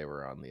or if they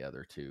were on the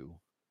other 2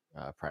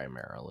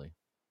 primarily.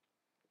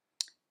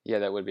 Yeah,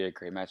 that would be a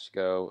great match to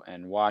go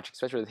and watch,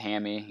 especially with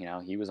Hammy.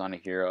 He was on a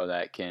hero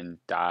that can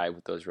die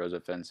with those Rosa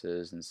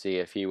fences, and see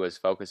if he was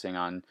focusing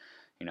on,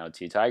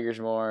 T-Tigers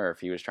more, or if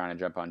he was trying to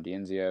jump on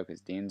Dienzio,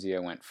 because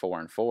Dienzio went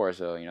 4-4,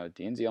 so,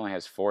 Dienzio only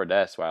has 4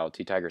 deaths while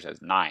T-Tigers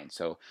has 9,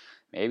 so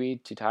maybe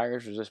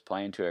T-Tigers was just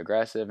playing too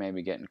aggressive,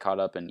 maybe getting caught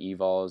up in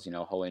Evols,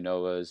 Holy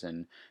Novas,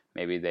 and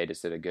maybe they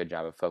just did a good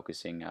job of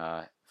focusing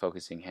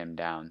him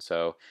down.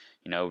 So,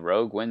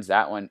 Rogue wins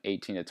that one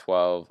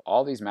 18-12.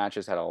 All these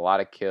matches had a lot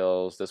of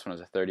kills. This one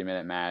was a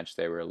 30-minute match.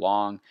 They were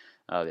long.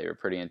 They were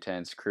pretty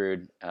intense.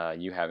 Crude,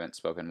 you haven't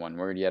spoken one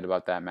word yet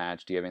about that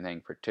match. Do you have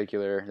anything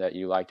particular that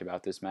you liked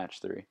about this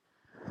match 3?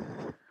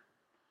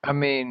 I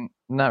mean,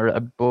 not really.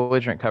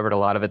 Belligerent covered a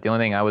lot of it. The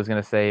only thing I was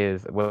going to say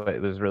is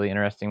what was really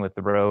interesting with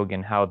the Rogue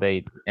and how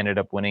they ended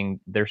up winning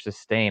their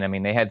sustain. I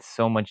mean, they had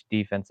so much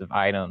defensive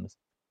items.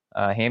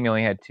 Hammy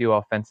only had 2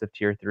 offensive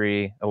tier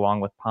 3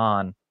 along with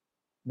Pawn.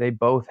 They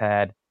both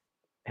had.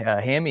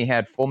 Hammy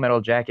had Full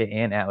Metal Jacket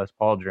and Atlas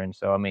Pauldron.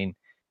 So, I mean,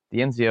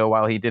 Dienzio,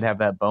 while he did have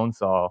that bone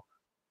saw,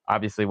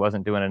 obviously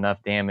wasn't doing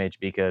enough damage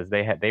because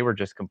they were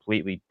just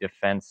completely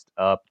defensed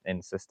up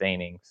and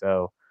sustaining.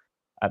 So,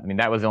 I mean,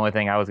 that was the only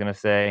thing I was going to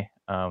say.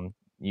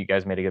 You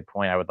guys made a good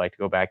point. I would like to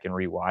go back and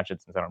rewatch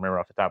it since I don't remember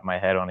off the top of my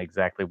head on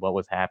exactly what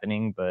was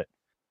happening. But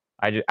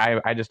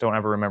I just don't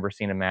ever remember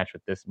seeing a match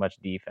with this much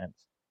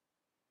defense.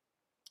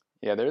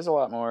 Yeah, there's a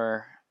lot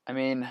more. I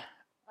mean,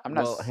 I'm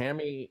not. Well,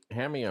 Hammy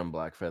on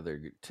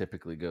Blackfeather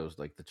typically goes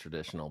like the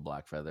traditional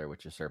Blackfeather,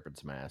 which is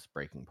Serpent's Mask,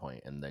 Breaking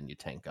Point, and then you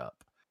tank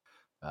up.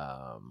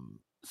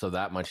 So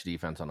that much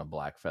defense on a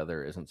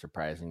Blackfeather isn't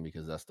surprising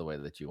because that's the way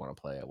that you want to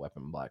play a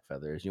weapon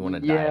Blackfeather. Is you want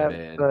to dive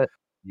in,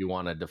 you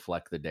want to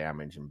deflect the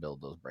damage and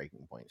build those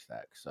Breaking Point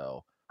stacks.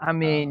 So I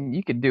mean,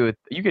 you could do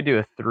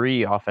a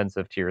 3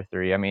 offensive tier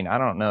 3. I mean, I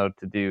don't know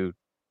to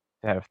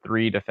have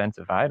 3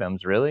 defensive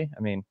items really. I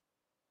mean,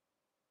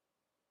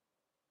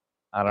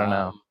 I don't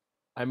know.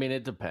 I mean,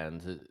 it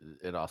depends.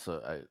 It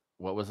also,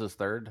 what was his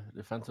 3rd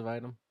defensive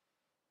item?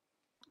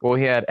 Well,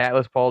 he had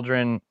Atlas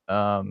Pauldron,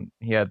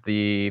 he had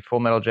the Full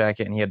Metal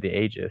Jacket, and he had the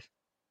Aegis.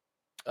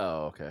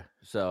 Oh, okay.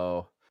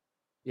 So,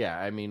 yeah,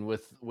 I mean,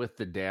 with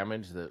the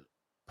damage that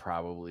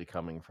probably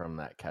coming from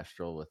that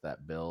Kestrel with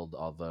that build,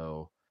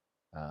 although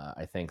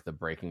I think the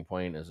Breaking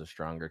Point is a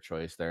stronger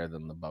choice there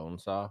than the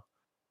Bonesaw.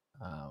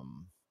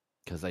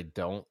 Because I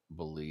don't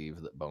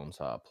believe that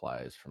Bonesaw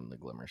applies from the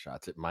Glimmer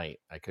shots. It might.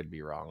 I could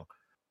be wrong.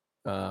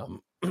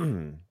 Um,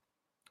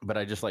 but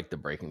I just like the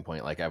Breaking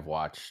Point. Like I've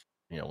watched,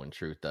 when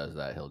Truth does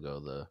that, he'll go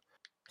the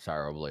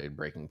Sorrow Blade,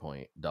 Breaking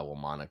Point, double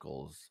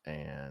monocles,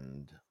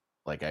 and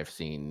like I've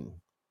seen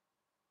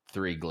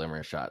 3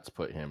 Glimmer shots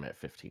put him at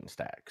 15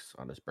 stacks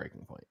on his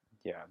Breaking Point.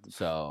 Yeah.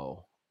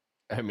 So,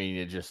 I mean,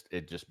 it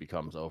just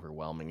becomes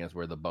overwhelming. As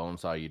where the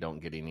Bonesaw, you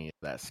don't get any of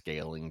that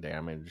scaling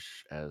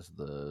damage as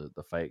the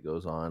fight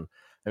goes on.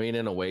 I mean,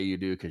 in a way you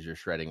do because you're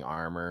shredding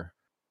armor,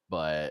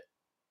 but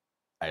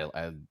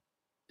I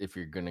if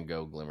you're gonna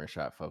go Glimmer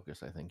shot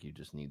focus, I think you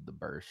just need the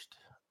burst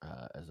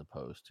as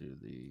opposed to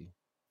the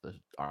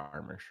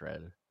armor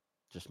shred.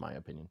 Just my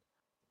opinion.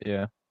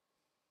 Yeah.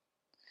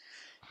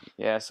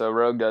 Yeah, so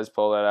Rogue does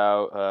pull that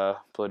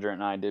out.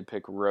 Belligerent and I did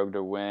pick Rogue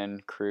to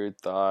win. Crude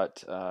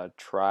thought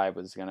Tribe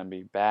was going to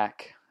be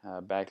back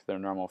to their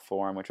normal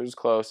form, which was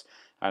close.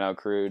 I know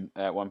Crude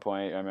at one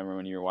point, I remember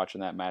when you were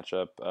watching that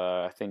matchup,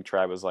 I think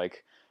Tribe was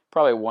like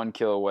probably 1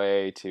 kill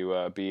away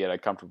to be at a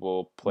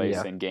comfortable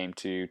place in game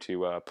 2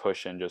 to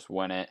push and just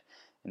win it.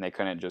 And they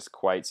couldn't just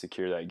quite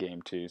secure that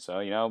game 2.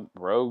 So,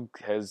 Rogue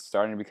has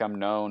started to become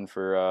known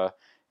for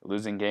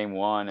losing game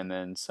 1 and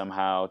then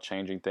somehow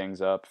changing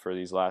things up for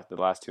the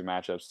last 2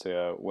 matchups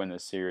to win the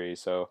series.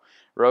 So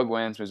Rogue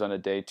wins, moves on to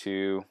day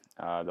 2.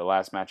 The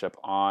last matchup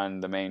on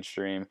the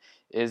mainstream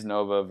is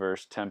Nova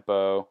versus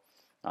Tempo.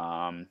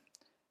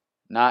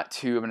 Not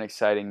too of an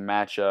exciting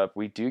matchup.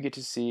 We do get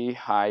to see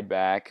Hyde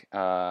back,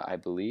 I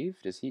believe.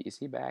 Is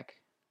he back?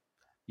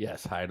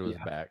 Yes, Hyde was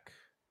back.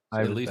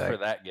 Hyde At was least back. for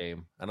that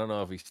game. I don't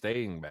know if he's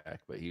staying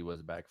back, but he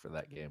was back for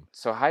that game.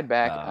 So Hyde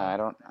back.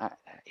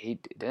 He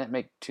didn't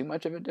make too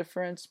much of a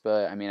difference,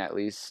 but I mean, at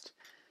least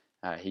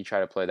he tried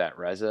to play that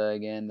Reza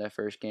again the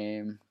first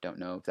game. Don't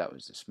know if that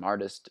was the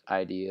smartest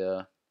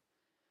idea.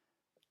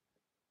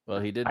 Well,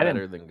 he did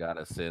better than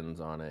Goddess Sins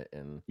on it,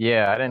 and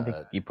yeah, I didn't think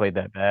he played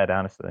that bad,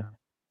 honestly.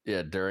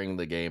 Yeah, during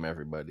the game,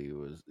 everybody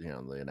was,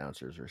 the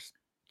announcers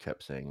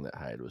kept saying that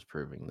Hyde was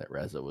proving that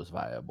Reza was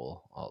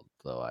viable,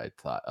 although I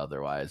thought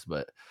otherwise.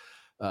 But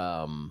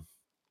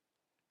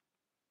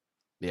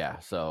yeah,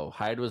 so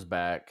Hyde was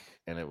back,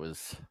 and it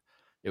was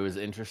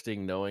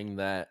interesting knowing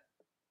that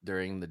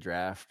during the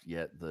draft,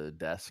 yet the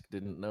desk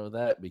didn't know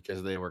that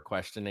because they were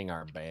questioning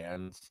our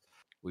bans.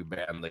 We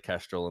banned the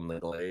Kestrel and the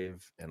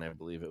Glaive, and I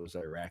believe it was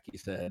Iraqi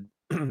said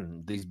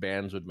these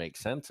bans would make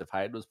sense if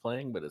Hyde was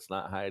playing, but it's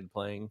not Hyde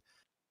playing.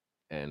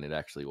 And it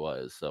actually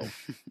was. So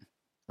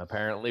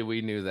apparently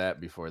we knew that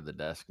before the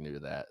desk knew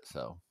that.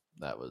 So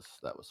that was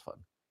fun.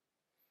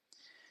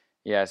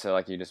 Yeah, so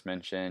like you just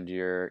mentioned,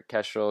 your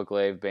Kestrel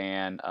Glaive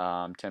ban,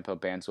 Tempo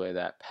bans away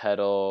that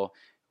pedal,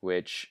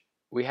 which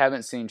we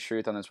haven't seen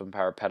Truth on this Weapon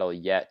Power pedal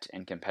yet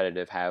in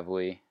competitive, have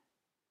we?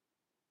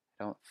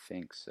 I don't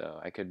think so.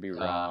 I could be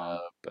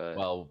wrong, but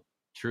well,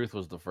 Truth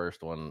was the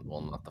first one.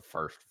 Well, not the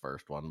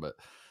first one, but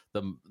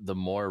the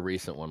more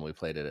recent one we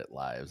played it at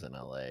Lives in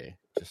LA.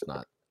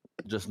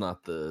 Just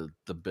not the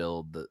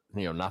build that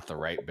not the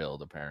right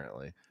build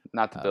apparently.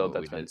 Not the build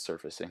that's been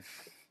surfacing.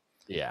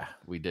 Yeah,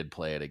 we did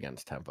play it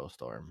against Tempo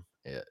Storm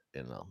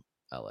in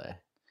LA.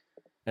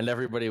 And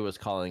everybody was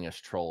calling us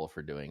troll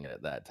for doing it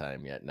at that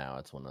time, yet now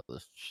it's one of the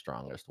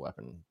strongest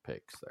weapon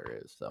picks there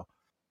is. So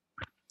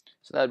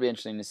that'd be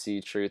interesting to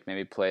see Truth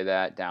maybe play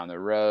that down the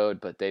road,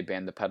 but they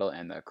banned the pedal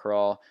and the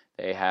crawl.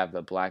 They have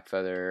the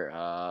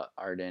Blackfeather,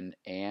 Arden,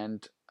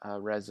 and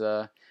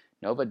Reza.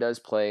 Nova does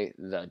play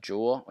the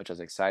Jewel, which I was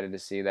excited to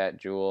see that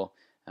Jewel.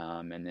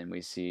 And then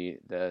we see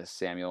the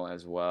Samuel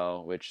as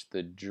well, which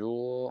the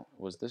Jewel,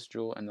 was this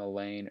Jewel in the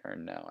lane or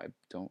no? I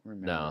don't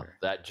remember. No,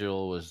 that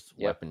Jewel was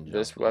weapon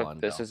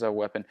jump. This is a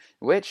weapon,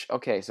 which,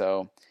 okay,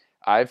 so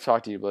I've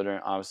talked to you,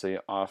 Blitter, obviously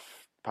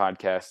off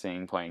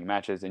podcasting, playing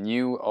matches, and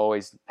you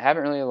always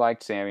haven't really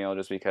liked Samuel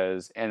just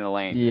because in the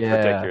lane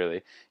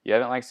particularly. You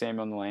haven't liked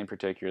Samuel in the lane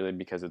particularly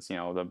because it's,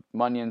 the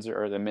minions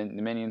or the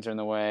minions are in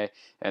the way,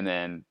 and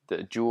then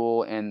the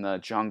Jewel in the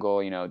jungle,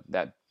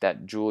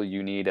 that Jewel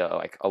you need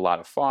a lot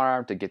of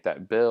farm to get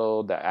that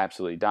build that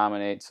absolutely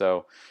dominates.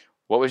 So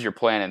what was your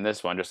plan in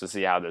this one, just to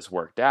see how this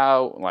worked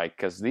out?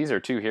 Because these are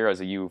 2 heroes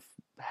that you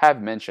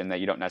have mentioned that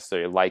you don't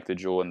necessarily like the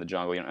Jewel in the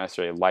jungle, you don't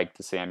necessarily like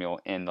the Samuel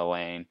in the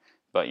lane.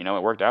 But,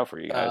 it worked out for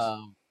you guys.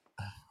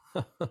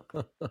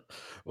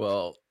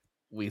 Well,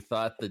 we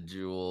thought the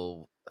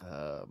Jewel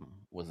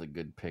was a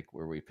good pick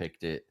where we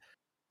picked it.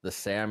 The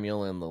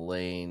Samuel in the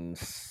lane,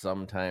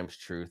 sometimes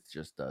Truth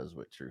just does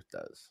what Truth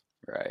does.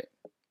 Right.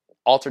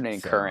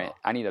 Alternating current.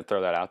 I need to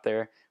throw that out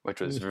there, which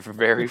was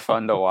very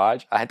fun to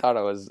watch. I thought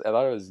it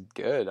was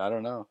good. I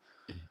don't know.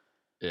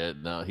 Yeah,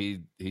 no,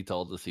 he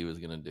told us he was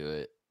going to do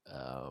it.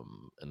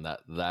 And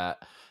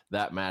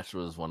that match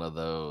was one of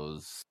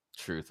those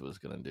Truth was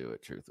going to do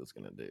what Truth was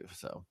going to do.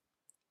 So,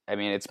 I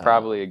mean, it's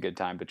probably a good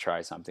time to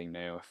try something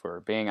new. If we're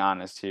being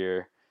honest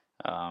here,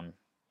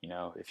 You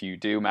know, if you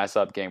do mess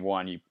up game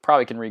one, you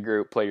probably can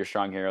regroup, play your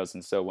strong heroes,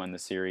 and still win the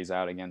series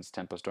out against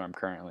Tempo Storm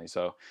currently.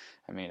 So,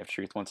 I mean, if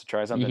Truth wants to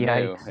try something new,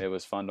 Yikes. it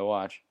was fun to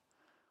watch.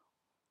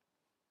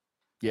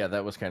 Yeah,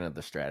 that was kind of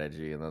the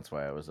strategy, and that's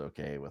why I was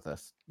okay with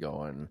us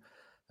going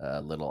a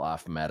little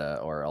off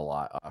meta or a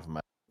lot off meta,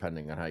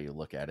 depending on how you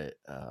look at it.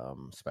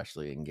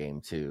 Especially in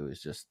game two,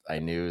 it's just I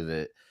knew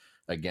that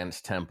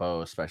against Tempo,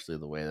 especially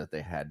the way that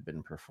they had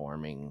been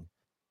performing,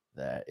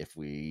 that if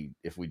we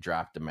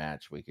dropped a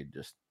match, we could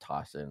just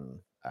toss in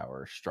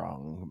our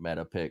strong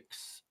meta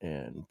picks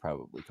and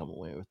probably come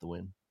away with the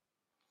win.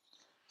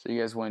 So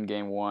you guys win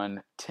game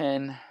one,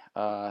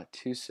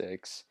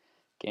 10-2-6.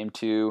 Game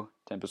two,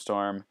 Tempo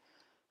Storm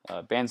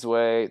bans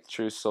away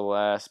True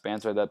Celeste,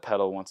 bans away that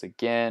pedal once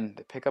again.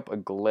 They pick up a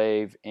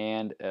Glaive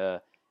and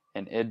an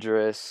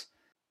Idris.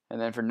 And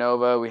then for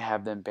Nova, we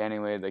have them banning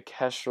away the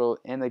Kestrel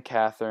and the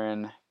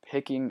Catherine,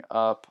 picking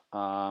up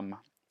the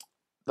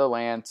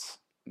Lance,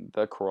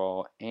 the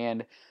Crawl,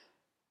 and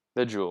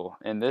the Jewel.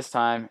 And this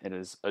time, it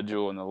is a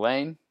Jewel in the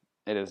lane.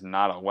 It is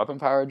not a weapon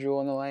power Jewel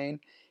in the lane.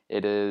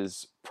 It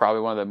is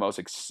probably one of the most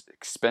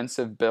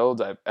expensive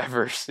builds I've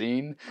ever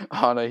seen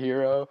on a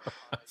hero.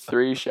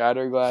 3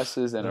 Shatter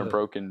Glasses and a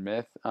Broken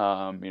Myth.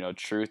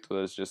 Truth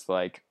was just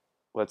like,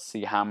 let's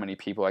see how many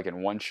people I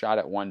can one-shot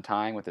at one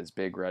time with this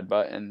big red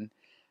button.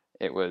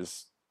 It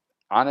was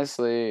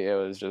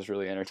just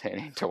really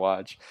entertaining to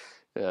watch.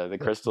 The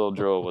Crystal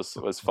Jewel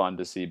was fun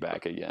to see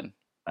back again.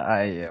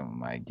 Oh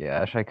my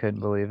gosh, I couldn't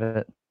believe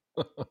it.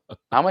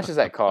 How much does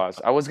that cost?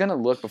 I was gonna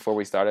look before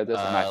we started this,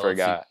 and I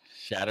forgot.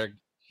 Shatter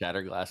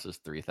Glasses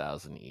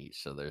 3,000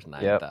 each, so there's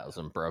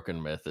 9,000. Yep.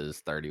 Broken Myth is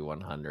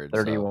 3,100.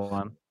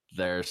 31. So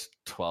there's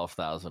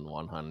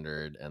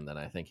 12,100, and then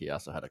I think he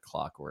also had a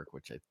Clockwork,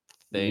 which I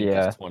think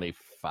is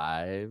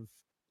 25.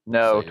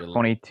 No, so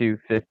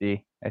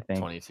 2250. I think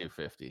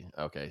 2250.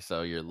 Okay,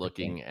 so you're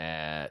looking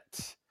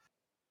at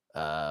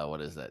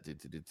what is that?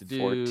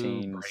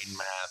 14 brain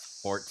math.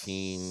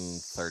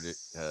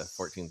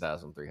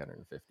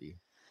 14,350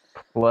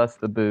 plus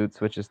the boots,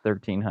 which is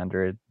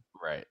 1,300.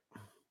 Right.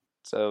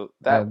 So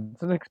that's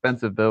an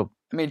expensive build.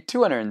 I mean,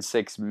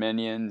 206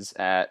 minions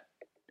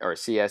or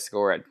CS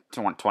score at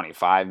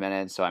 25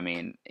 minutes. So I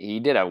mean,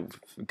 he did a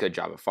good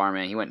job of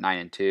farming. He went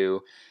 9-2.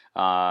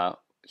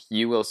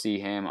 You will see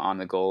him on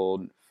the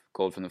gold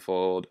from the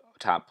fold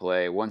top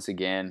play once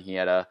again. He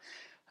had a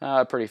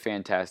pretty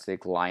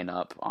fantastic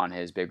lineup on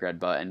his big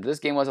red button. This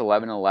game was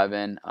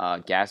 11-11.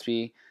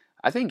 Gatsby,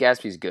 I think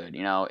Gatsby's good.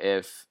 You know,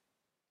 if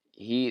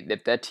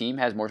that team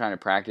has more time to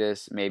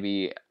practice,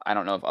 maybe, I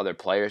don't know if other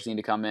players need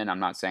to come in. I'm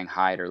not saying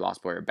Hyde or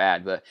Lost Boy are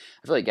bad, but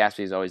I feel like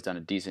Gatsby's always done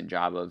a decent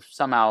job of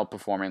somehow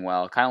performing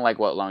well, kind of like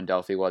what Lone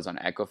Delphi was on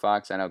Echo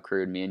Fox. I know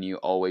Crude, me and you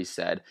always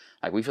said,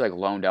 like, we feel like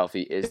Lone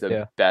Delphi is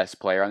the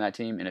best player on that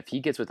team, and if he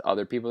gets with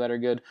other people that are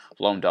good,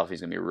 Lone Delphi's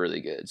going to be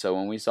really good. So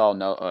when we saw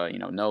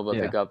Nova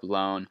pick up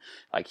Lone,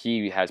 like,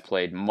 he has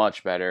played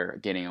much better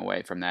getting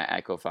away from that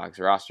Echo Fox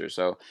roster.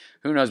 So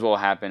who knows what will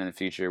happen in the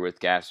future with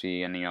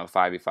Gatsby and,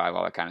 5v5,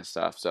 all that kind of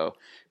stuff. So,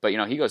 but,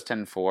 he goes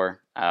 10-4.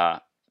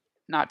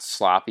 Not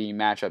sloppy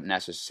matchup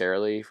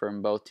necessarily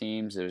from both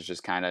teams. It was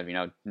just kind of,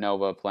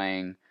 Nova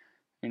playing,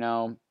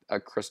 a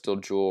Crystal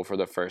Jewel for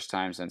the first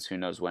time since who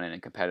knows when in a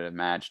competitive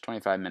match.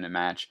 25-minute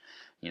match.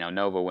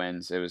 Nova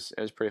wins. It was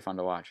pretty fun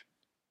to watch.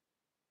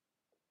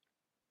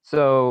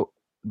 So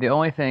the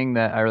only thing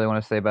that I really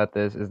want to say about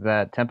this is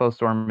that Tempo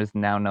Storm is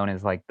now known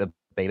as like the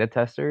beta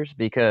testers,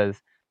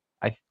 because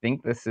I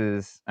think this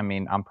is,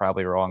 I'm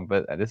probably wrong,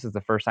 but this is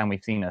the first time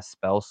we've seen a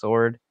spell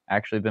sword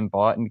actually been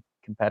bought in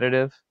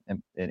competitive.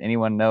 And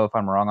anyone know if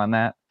I'm wrong on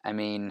that?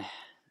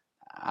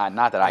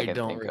 Not that I can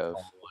think of.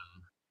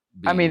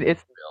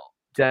 It's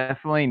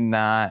definitely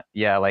not,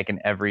 like an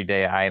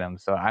everyday item.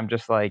 So I'm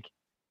just like,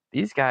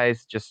 these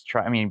guys just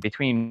try.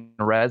 Between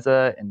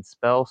Reza and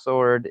spell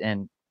sword,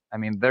 and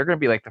they're going to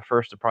be like the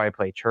first to probably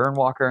play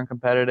Churnwalker in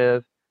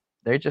competitive.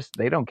 They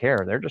don't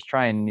care. They're just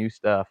trying new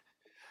stuff.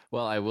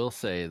 Well, I will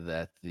say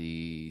that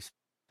the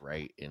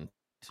right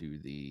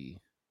into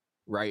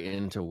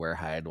where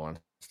Hyde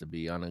wants to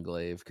be on a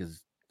glaive,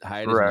 because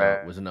Hyde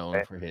was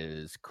known for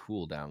his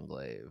cooldown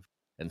glaive,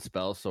 and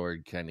Spell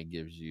Sword kind of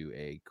gives you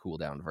a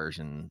cooldown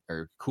version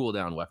or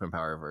cooldown weapon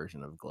power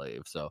version of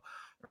glaive. So,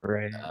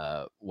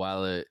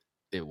 while it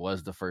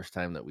was the first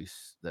time that we've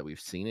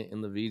seen it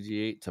in the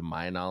VG8, to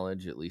my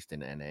knowledge, at least in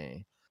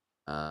NA,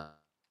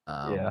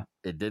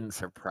 it didn't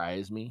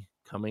surprise me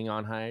coming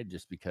on Hyde,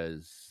 just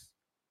because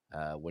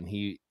when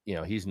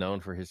he's known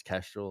for his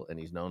Kestrel and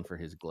he's known for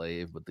his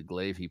glaive, but the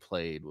glaive he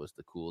played was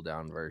the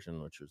cooldown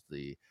version, which was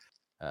the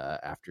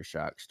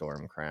Aftershock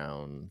Storm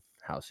Crown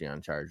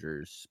Halcyon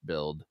Chargers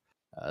build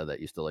that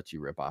used to let you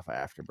rip off an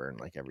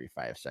Afterburn like every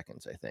 5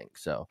 seconds, I think.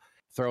 So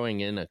throwing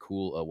in a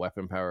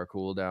weapon power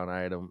cooldown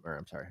item,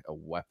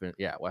 weapon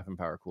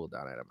power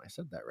cooldown item. I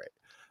said that right.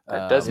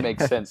 That does make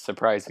sense,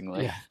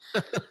 surprisingly. Yeah.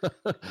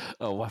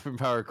 A weapon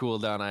power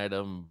cooldown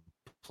item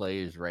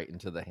plays right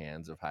into the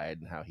hands of Hyde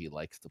and how he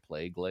likes to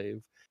play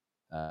glaive.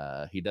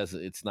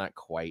 It's not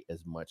quite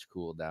as much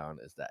cooldown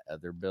as that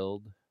other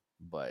build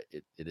but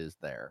it is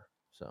there.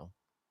 So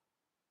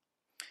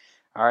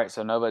All right,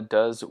 so Nova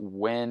does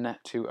win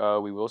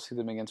 2-0. We will see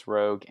them against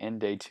Rogue in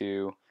day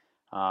 2.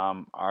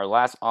 Our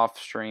last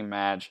off-stream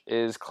match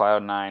is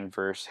Cloud9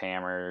 versus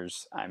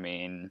Hammers.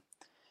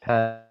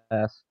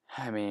 Pass.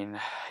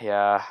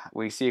 Yeah,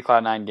 we see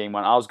Cloud9 game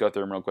 1. I'll just go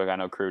through them real quick. I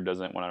know Crew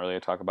doesn't want to really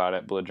talk about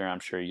it. Belligerent, I'm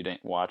sure you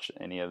didn't watch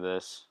any of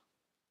this.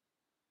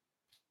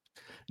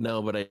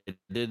 no, but I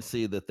did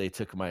see that they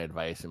took my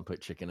advice and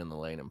put Chicken in the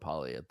lane and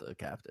Polly at the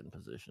captain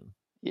position.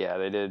 Yeah,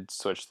 they did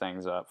switch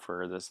things up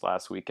for this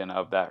last weekend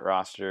of that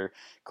roster.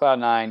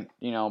 Cloud9,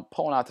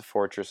 pulling out the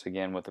Fortress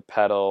again with the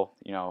pedal,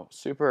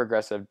 super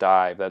aggressive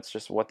dive. That's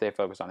just what they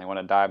focus on. They want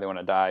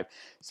to dive.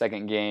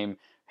 Second game,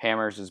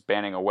 Hammers is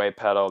banning away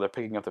pedal. They're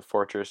picking up the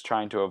Fortress,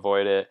 trying to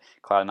avoid it.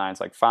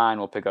 Cloud9's like, fine,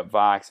 we'll pick up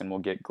Vox and we'll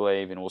get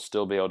Glaive and we'll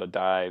still be able to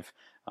dive.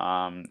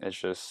 It's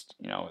just,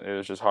 it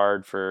was just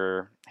hard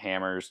for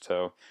Hammers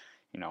to,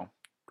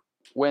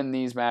 win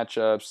these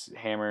matchups.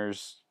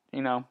 Hammers,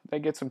 they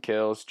get some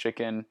kills.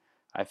 Chicken,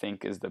 I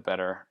think, is the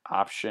better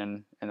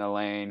option in the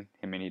lane.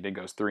 He did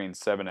goes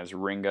 3-7 as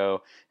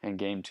Ringo in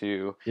game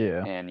 2.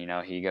 Yeah. And,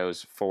 he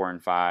goes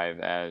 4-5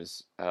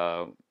 as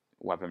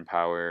weapon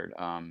powered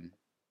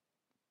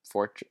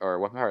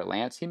weapon powered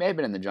Lance. He may have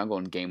been in the jungle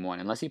in game 1,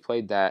 unless he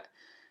played that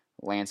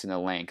Lance in the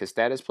lane. Because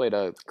Status played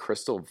a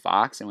Crystal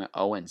Vox and went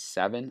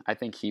 0-7. I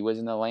think he was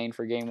in the lane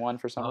for game 1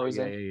 for some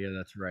reason. Yeah,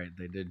 that's right.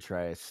 They did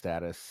try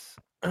Status.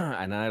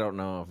 And I don't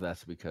know if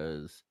that's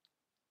because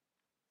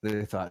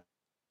they thought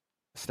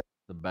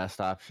the best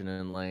option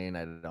in lane.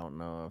 I don't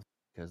know if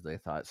because they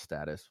thought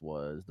Status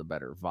was the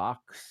better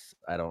Vox.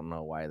 I don't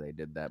know why they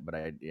did that, but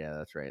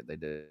that's right. They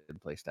did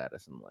play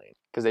Status in lane.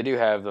 Because they do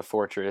have the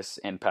Fortress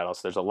and pedal, so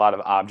there's a lot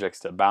of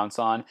objects to bounce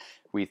on.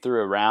 We threw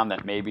around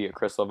that maybe a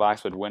Crystal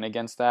Vox would win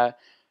against that.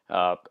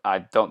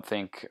 I don't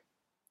think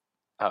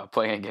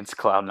playing against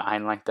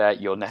Cloud9 like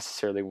that, you'll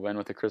necessarily win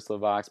with the Crystal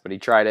Vox, but he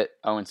tried it.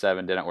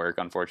 0-7 didn't work,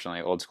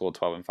 unfortunately. Old school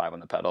 12-5 on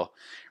the pedal.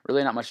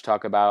 Really not much to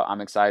talk about.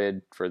 I'm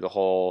excited for the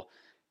whole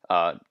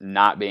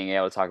not being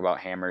able to talk about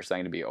Hammers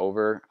thing to be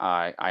over.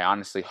 I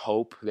honestly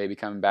hope they be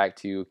coming back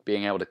to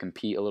being able to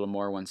compete a little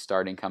more when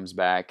starting comes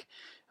back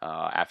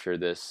after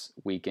this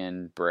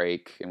weekend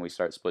break and we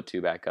start Split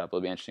 2 back up. It'll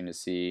be interesting to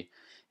see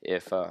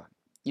if they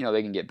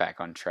can get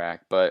back on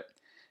track. But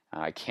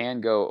I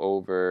can go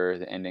over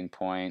the ending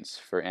points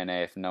for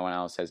NA if no one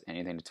else has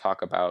anything to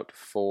talk about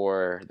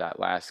for that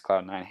last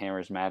Cloud9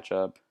 Hammers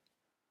matchup.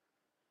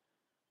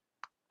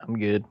 I'm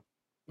good.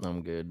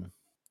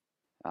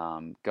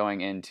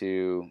 Going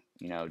into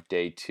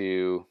day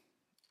 2,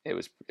 it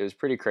was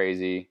pretty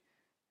crazy.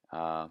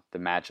 The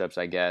matchups,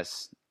 I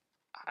guess.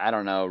 I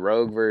don't know.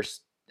 Rogue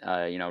versus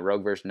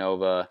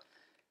Nova.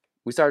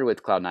 We started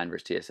with Cloud9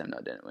 versus TSM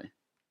though, didn't we?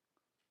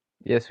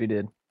 Yes, we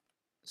did.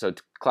 So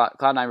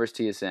Cloud9 versus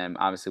TSM.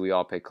 Obviously, we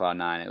all picked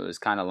Cloud9. It was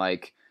kind of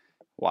like,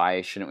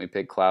 why shouldn't we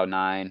pick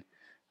Cloud9?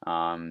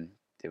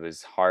 It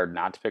was hard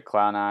not to pick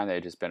Cloud9.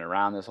 They've just been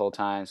around this whole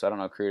time. So I don't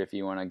know, Crude, if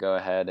you want to go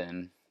ahead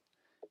and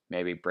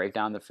maybe break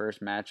down the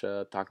first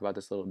matchup, talk about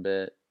this a little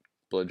bit.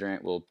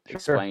 Belligerent will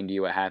explain to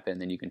you what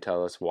happened, then you can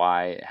tell us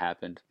why it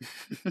happened.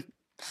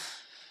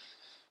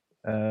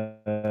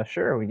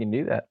 Sure, we can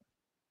do that.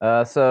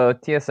 So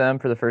TSM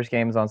for the first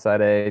game is on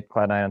side A,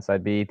 Cloud9 on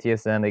side B.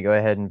 TSM, they go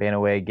ahead and ban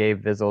away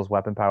Gabe Vizzle's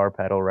weapon power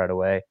pedal right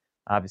away.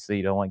 Obviously,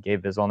 you don't want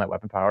Gabe Vizzle on that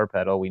weapon power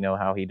pedal. We know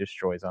how he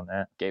destroys on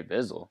that. Gabe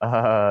Vizzle?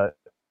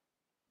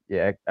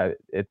 Yeah,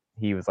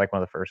 he was like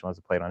one of the first ones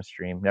to play it on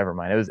stream. Never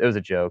mind. It was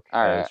a joke.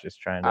 All right. I was just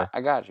trying to.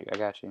 I got you.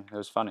 It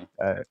was funny.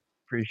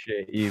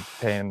 Appreciate you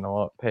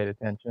paid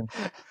attention.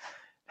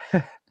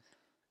 All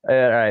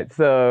right,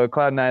 so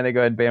Cloud9, they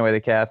go ahead and ban away the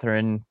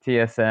Catherine.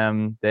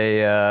 TSM,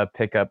 they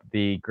pick up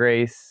the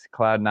Grace.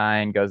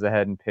 Cloud9 goes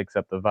ahead and picks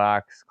up the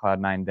Vox.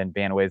 Cloud9 then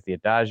ban aways the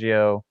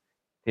Adagio.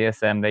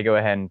 TSM, they go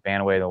ahead and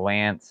ban away the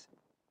Lance.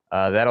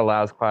 That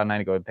allows Cloud9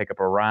 to go and pick up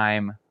a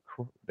Rhyme.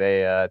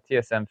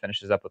 TSM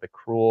finishes up with a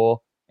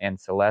Cruel and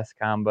Celeste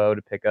combo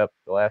to pick up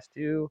the last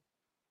 2.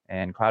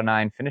 And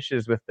Cloud9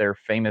 finishes with their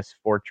famous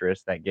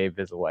Fortress that Gabe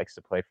Vizzle likes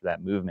to play for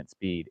that movement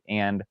speed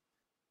and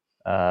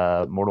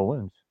Mortal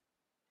Wounds.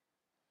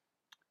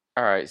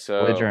 All right,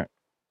 so Belligerent,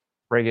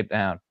 break it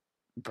down.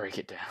 Break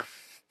it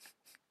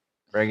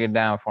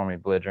down for me,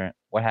 Belligerent.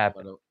 What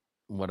happened?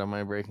 What am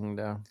I breaking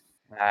down?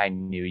 I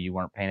knew you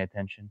weren't paying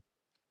attention.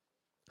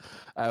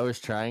 I was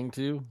trying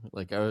to.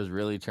 I was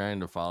really trying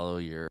to follow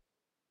your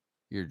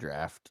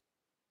draft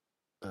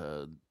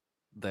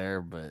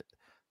there, but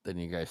then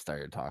you guys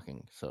started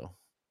talking, so.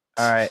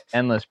 All right,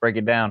 Endless, break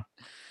it down.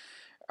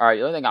 All right,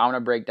 the only thing I want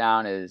to break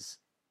down is,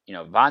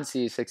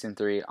 Vonsi is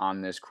 6-3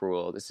 on this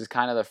Cruel. This is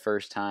kind of the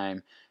first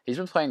time. He's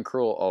been playing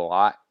Cruel a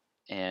lot,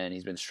 and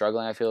he's been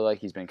struggling, I feel like.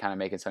 He's been kind of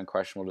making some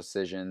questionable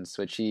decisions,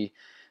 which he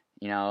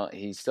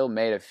still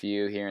made a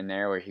few here and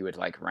there where he would,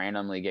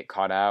 randomly get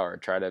caught out or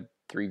try to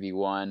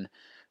 3v1.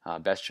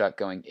 Best Chuck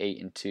going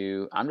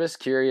 8-2. I'm just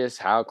curious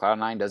how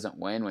Cloud9 doesn't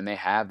win when they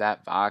have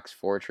that Vox,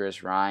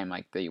 Fortress, Rhyme.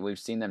 We've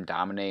seen them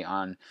dominate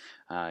on,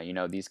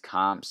 these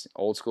comps.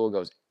 Old School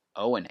goes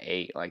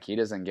 0-8. Like, he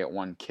doesn't get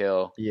one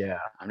kill. Yeah.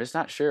 I'm just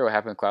not sure what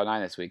happened with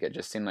Cloud9 this week. It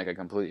just seemed like a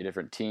completely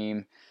different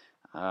team.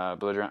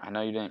 Belligerent, I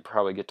know you didn't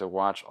probably get to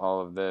watch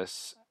all of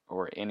this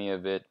or any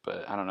of it,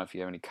 but I don't know if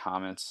you have any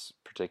comments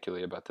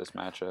particularly about this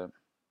matchup.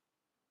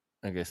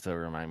 I guess they'll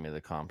remind me of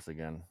the comps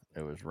again.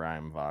 It was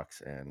Rhyme,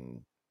 Vox,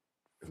 and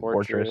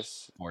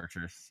Fortress.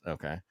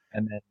 Okay.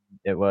 And then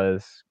it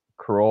was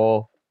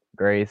Kroll,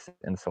 Grace,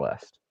 and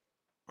Celeste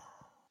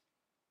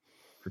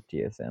for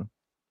TSM.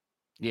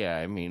 Yeah,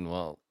 I mean,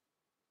 well,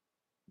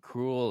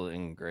 Cruel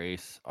and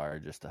Grace are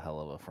just a hell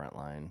of a front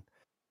line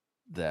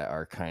that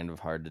are kind of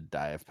hard to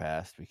dive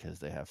past because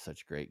they have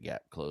such great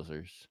gap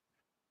closers.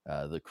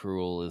 The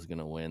Cruel is going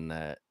to win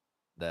that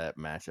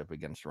matchup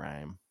against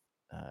Rhyme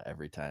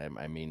every time.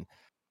 I mean,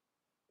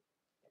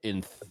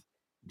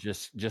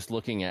 just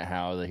looking at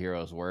how the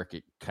heroes work,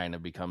 it kind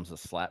of becomes a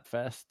slap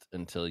fest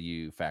until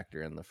you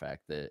factor in the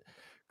fact that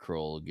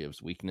Kroll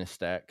gives weakness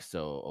stack.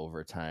 So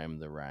over time,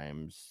 the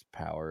Rhyme's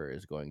power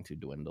is going to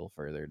dwindle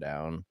further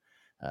down.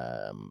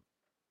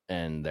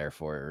 And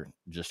therefore,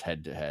 just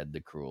head to head, the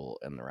Cruel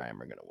and the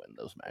Rhyme are going to win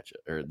those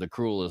matchups. Or the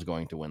Cruel is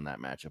going to win that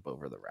matchup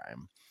over the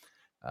Rhyme,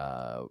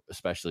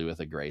 especially with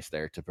a Grace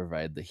there to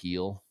provide the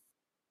heal.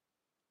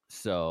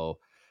 So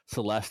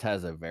Celeste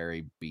has a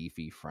very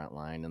beefy front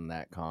line in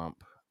that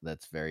comp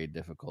that's very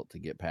difficult to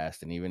get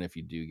past. And even if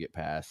you do get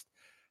past,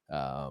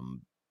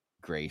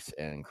 Grace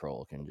and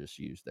Kroll can just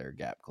use their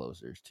gap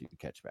closers to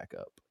catch back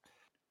up.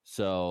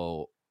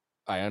 So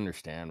I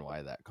understand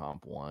why that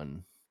comp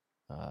won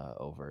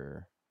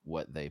over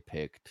what they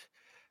picked.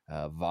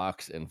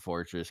 Vox and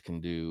Fortress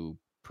can do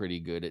pretty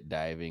good at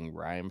diving.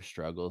 Rhyme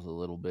struggles a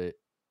little bit.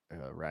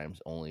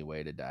 Rhyme's only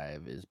way to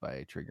dive is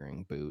by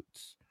triggering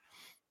boots.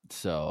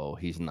 So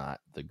he's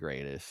not the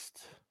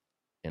greatest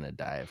in a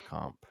dive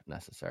comp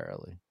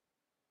necessarily.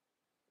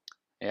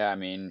 Yeah, I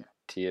mean,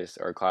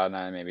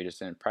 Cloud9 maybe just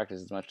didn't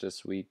practice as much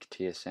this week.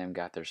 TSM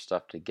got their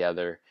stuff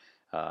together.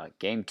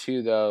 Game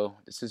 2, though,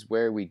 this is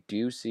where we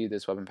do see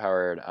this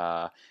weapon-powered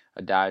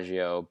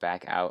Adagio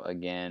back out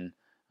again.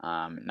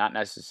 Not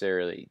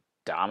necessarily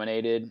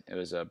dominated. It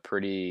was a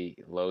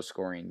pretty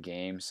low-scoring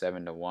game,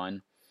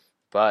 7-1.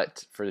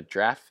 But for the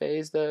draft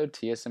phase, though,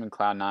 TSM and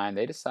Cloud9,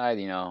 they decide,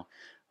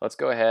 let's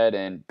go ahead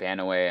and ban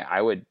away,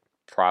 I would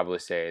probably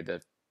say,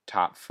 the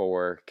top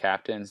 4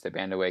 captains. They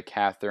banned away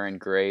Catherine,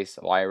 Grace,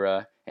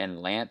 Lyra,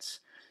 and Lance.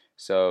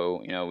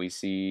 So, we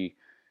see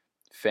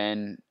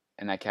Finn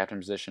in that captain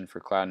position for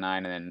Cloud9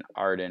 and then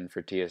Arden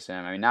for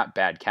TSM. I mean, not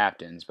bad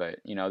captains, but,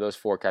 those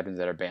 4 captains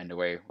that are banned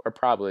away are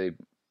probably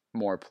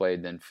more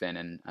played than Finn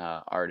and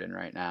Arden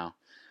right now.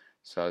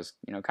 So I was,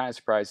 kind of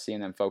surprised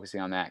seeing them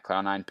focusing on that.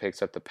 Cloud9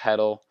 picks up the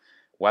pedal,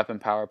 weapon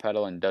power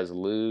pedal, and does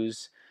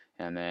lose.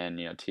 And then,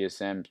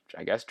 TSM,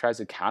 I guess, tries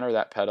to counter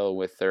that pedal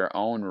with their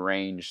own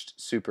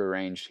super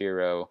ranged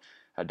hero,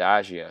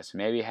 Adagio. So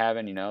maybe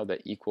having, the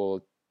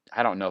equal,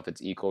 I don't know if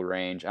it's equal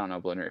range. I don't know,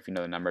 Blender, if you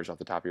know the numbers off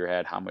the top of your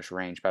head, how much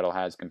range pedal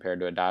has compared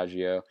to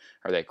Adagio.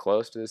 Are they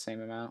close to the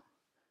same amount?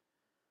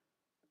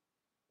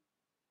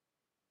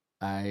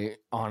 I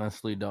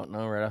honestly don't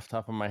know right off the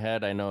top of my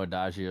head. I know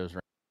Adagio's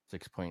range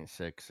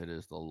 6.6. It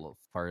is the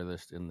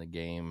farthest in the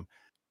game,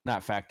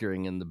 not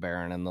factoring in the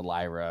Baron and the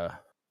Lyra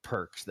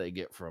perks they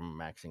get from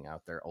maxing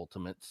out their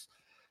ultimates.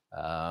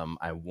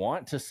 I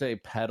want to say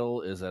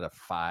pedal is at a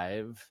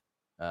 5,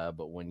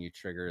 but when you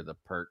trigger the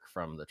perk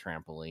from the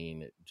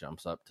trampoline, it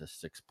jumps up to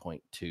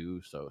 6.2,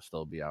 so it'll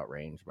still be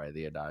outranged by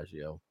the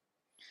Adagio.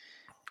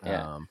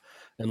 Yeah.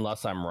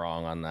 Unless I'm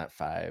wrong on that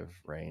 5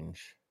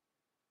 range.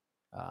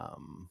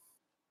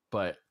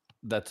 But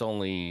that's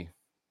only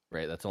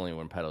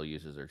when pedal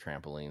uses their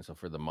trampoline. So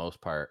for the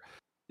most part,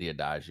 the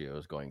Adagio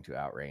is going to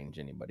outrange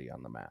anybody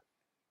on the map.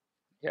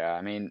 Yeah,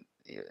 I mean,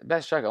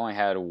 Best Chuck only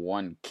had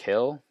 1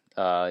 kill.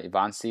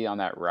 Ivancy on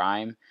that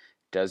Rhyme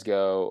does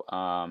go,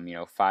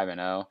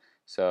 5-0.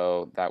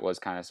 So that was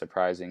kind of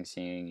surprising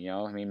seeing,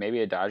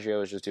 maybe Adagio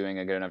is just doing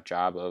a good enough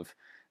job of,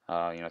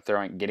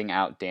 getting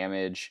out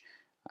damage,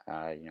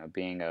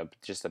 being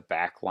just a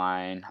back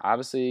line.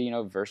 Obviously,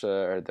 Versa,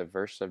 or the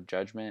Verse of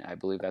Judgment, I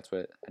believe that's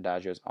what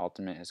Adagio's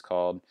ultimate is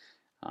called.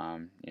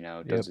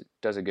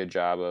 Does a good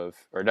job of,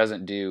 or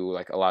doesn't do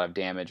like a lot of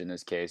damage in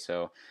this case.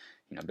 So,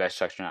 Best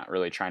Chuck's not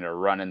really trying to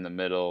run in the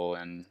middle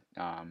and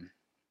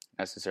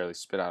necessarily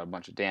spit out a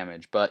bunch of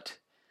damage. But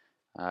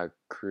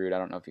Crude, I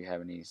don't know if you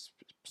have any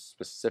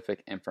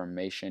specific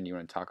information you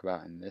want to talk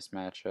about in this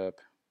matchup.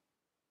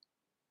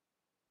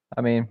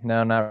 I mean,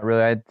 no, not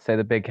really. I'd say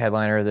the big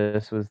headliner of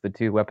this was the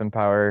 2 weapon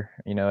power,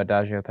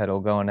 Adagio pedal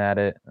going at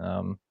it.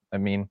 I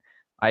mean,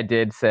 I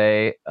did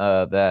say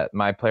that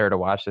my player to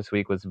watch this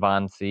week was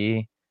Von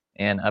C.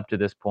 And up to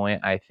this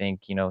point, I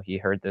think, he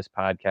heard this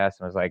podcast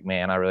and was like,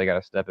 man, I really got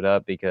to step it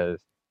up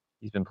because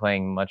he's been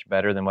playing much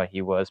better than what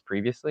he was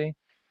previously.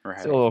 Right.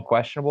 Still a little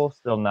questionable,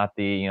 still not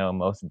the,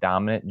 most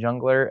dominant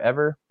jungler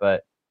ever,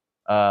 but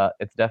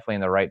it's definitely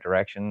in the right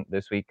direction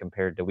this week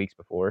compared to weeks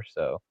before.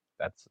 So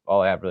that's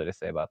all I have really to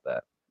say about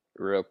that.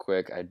 Real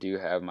quick, I do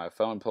have my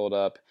phone pulled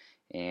up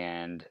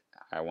and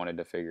I wanted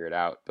to figure it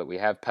out, but we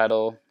have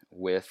pedal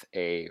with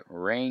a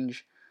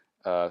range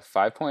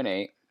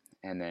 5.8,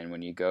 and then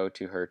when you go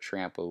to her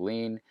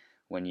trampoline,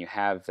 when you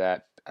have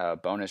that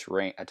bonus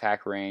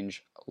attack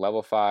range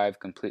level 5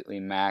 completely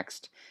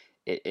maxed,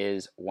 it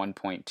is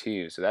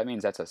 1.2. So that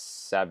means that's a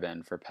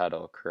 7 for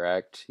Petal,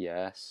 correct?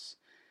 Yes.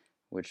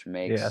 Which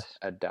makes Yes.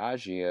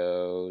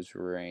 Adagio's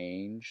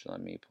range. Let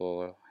me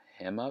pull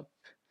him up.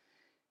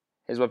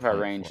 His weapon power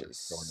range is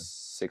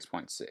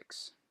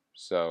 6.6.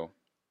 So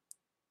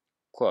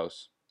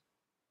close.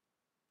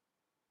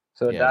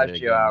 So Yeah, but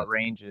Adagio again,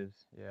 outranges.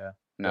 Yeah.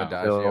 No.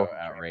 Adagio Still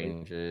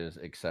outranges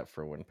except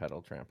for when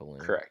Petal trampoline.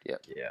 Correct.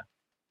 Yep. Yeah.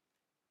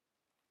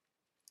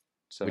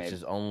 So Which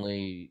is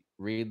only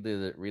read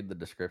the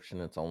description.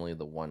 It's only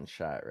the one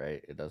shot,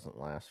 right? It doesn't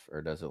last,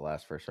 or does it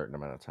last for a certain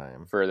amount of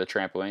time? for the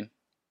trampoline.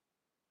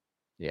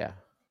 Yeah,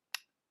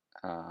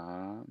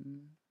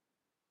 Um,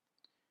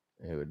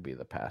 it would be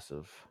the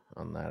passive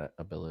on that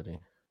ability.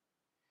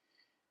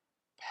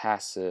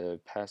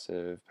 passive.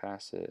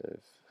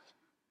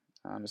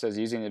 It says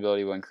using the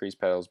ability will increase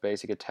Petal's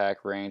basic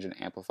attack range and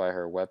amplify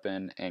her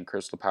weapon and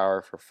crystal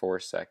power for 4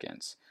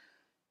 seconds.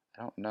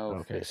 I don't know.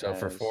 Okay, if it so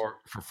has...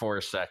 for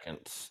 4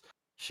 seconds,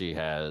 she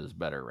has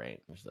better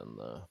range than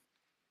the.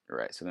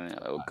 Right, so then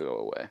it'll go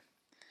away.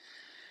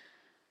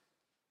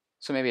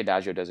 So maybe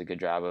Adagio does a good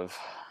job of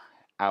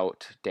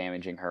out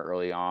damaging her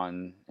early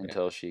on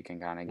until she can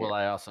kind of get. Well,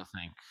 I also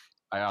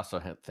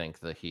think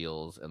the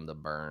heals and the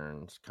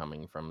burns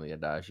coming from the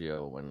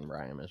Adagio when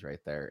Rhyme is right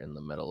there in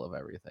the middle of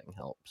everything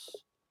helps.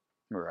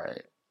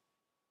 Right.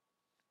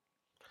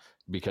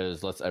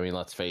 Because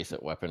let's face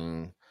it,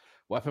 weapon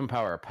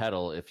power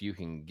Petal, if you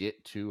can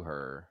get to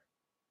her,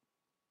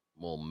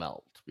 will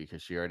melt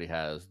because she already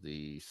has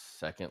the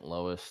second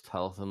lowest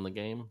health in the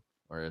game,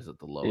 or is it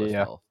the lowest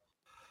health?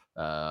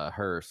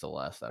 Her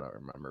Celeste, I don't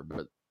remember,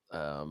 but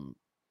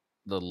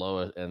the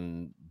lowest,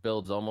 and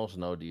builds almost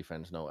no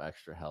defense, no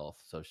extra health,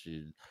 so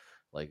she's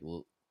like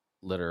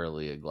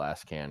literally a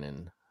glass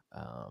cannon.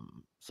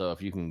 So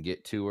if you can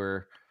get to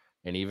her,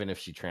 and even if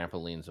she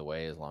trampolines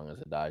away, as long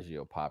as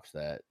Adagio pops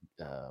that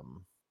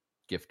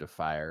gift of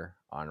fire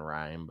on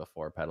Rhyme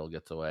before Petal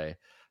gets away,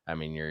 I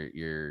mean,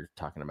 you're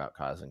talking about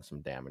causing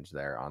some damage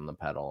there on the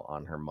Petal,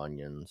 on her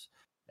munions,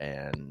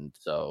 and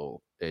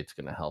so it's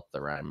going to help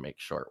the Rhyme make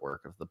short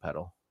work of the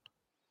Petal.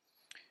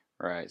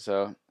 Right.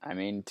 So I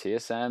mean,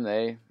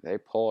 TSM they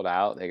pulled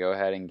out. They go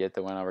ahead and get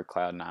the win over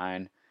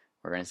Cloud9.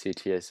 We're going to see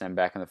TSM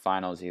back in the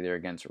finals, either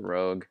against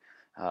Rogue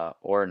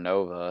or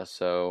Nova.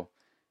 So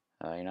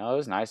it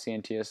was nice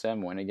seeing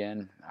TSM win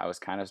again. I was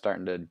kind of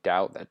starting to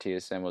doubt that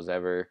TSM was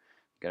ever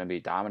going to be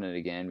dominant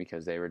again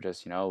because they were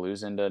just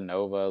losing to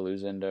Nova,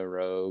 losing to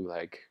Rogue,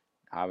 like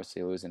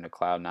obviously losing to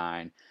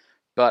Cloud9.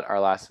 But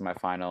our last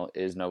semifinal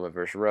is Nova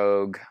versus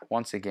Rogue.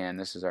 Once again,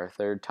 this is our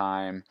third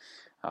time.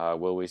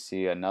 Will we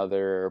see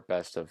another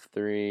best of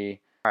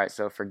 3? All right,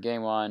 so for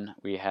game 1,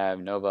 we have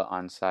Nova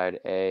on side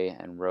A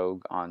and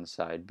Rogue on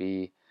side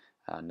B.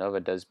 Nova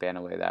does ban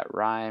away that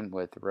Rhyme,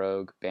 with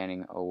Rogue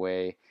banning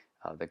away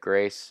the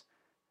Grace.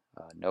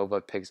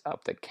 Nova picks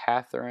up the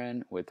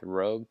Catherine, with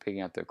Rogue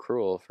picking up the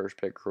Cruel. First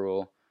pick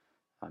Cruel.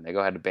 They go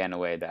ahead to ban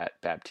away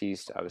that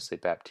Baptiste. Obviously,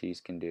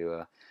 Baptiste can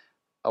do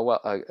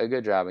a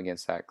good job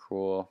against that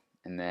Cruel.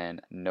 And then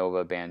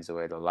Nova bans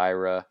away the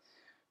Lyra.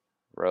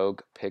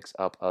 Rogue picks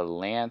up a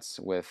Lance,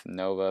 with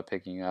Nova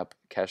picking up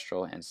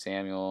Kestrel and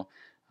Samuel.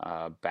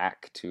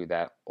 Back to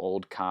that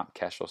old comp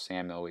Kestrel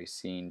Samuel. We've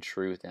seen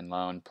Truth and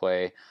Lone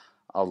play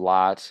a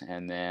lot.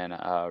 And then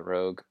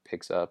Rogue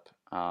picks up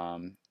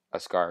a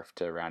Scarf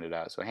to round it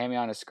out. So hand me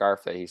on a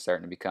Scarf that he's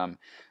starting to become,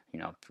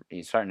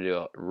 he's starting to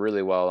do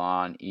really well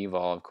on.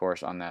 Evol, of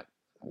course, on that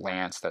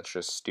Lance. That's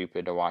just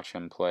stupid to watch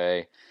him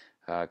play.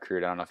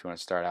 Crude, I don't know if you want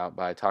to start out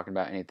by talking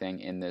about anything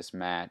in this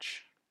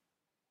match.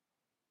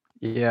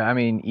 Yeah, I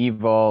mean,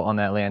 Evol on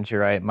that Lance, you're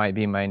right, might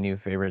be my new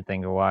favorite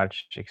thing to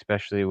watch,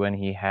 especially when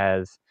he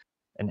has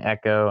an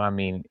Echo. I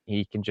mean,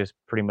 he can just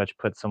pretty much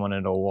put someone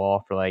into a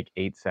wall for like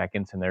 8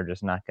 seconds and they're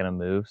just not going to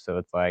move. So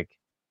it's like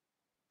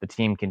the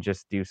team can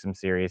just do some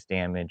serious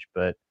damage.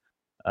 But,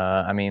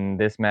 I mean,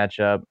 this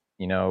matchup,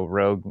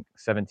 Rogue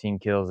 17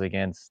 kills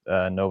against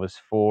Nova's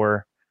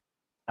 4.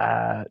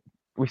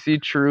 We see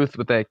Truth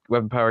with that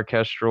weapon power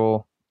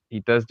Kestrel. He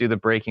does do the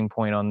breaking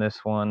point on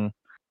this one.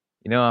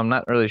 I'm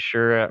not really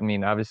sure. I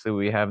mean, obviously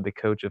we have the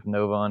coach of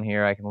Nova on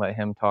here. I can let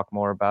him talk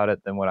more about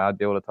it than what I'd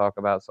be able to talk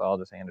about, so I'll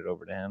just hand it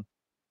over to him.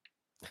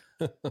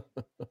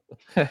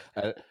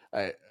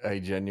 I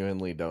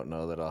genuinely don't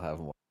know that I'll have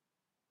more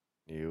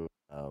than you.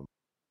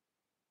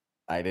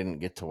 I didn't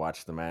get to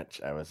watch the match.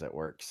 I was at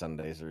work.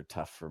 Sundays are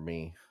tough for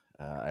me.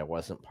 I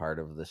wasn't part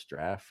of this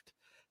draft.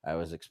 I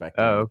was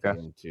expecting the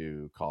team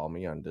to call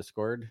me on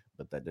Discord,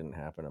 but that didn't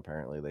happen.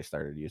 Apparently, they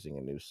started using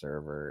a new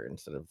server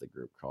instead of the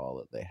group call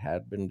that they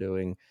had been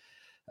doing.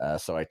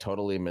 So I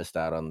totally missed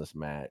out on this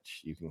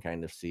match. You can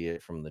kind of see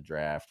it from the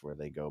draft where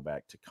they go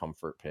back to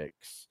comfort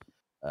picks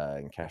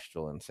and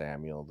Kestrel and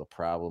Samuel. The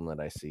problem that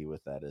I see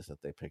with that is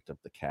that they picked up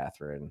the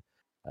Catherine.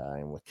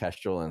 And with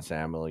Kestrel and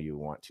Samuel, you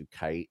want to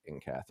kite,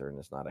 and Catherine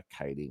is not a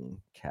kiting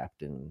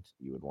captain.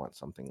 You would want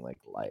something like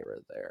Lyra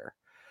there.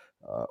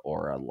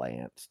 or a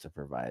Lance to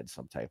provide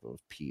some type of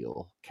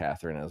peel.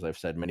 Catherine, as I've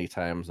said many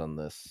times on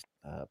this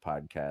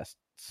podcast,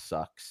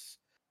 sucks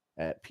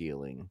at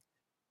peeling.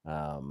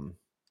 And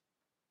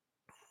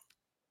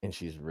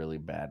she's really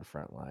bad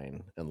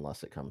frontline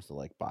unless it comes to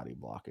like body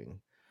blocking.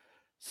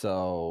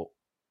 So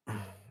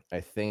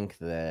I think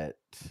that,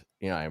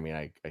 I mean,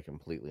 I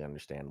completely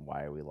understand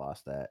why we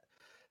lost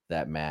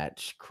that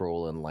match.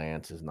 Cruel and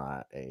Lance is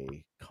not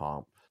a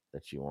comp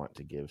that you want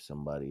to give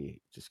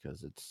somebody just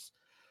because it's,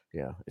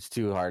 it's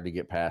too hard to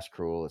get past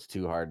Cruel. It's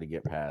too hard to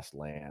get past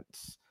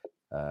Lance.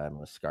 And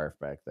with Scarf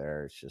back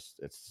there, it's just,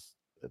 it's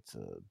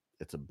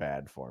a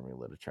bad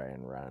formula to try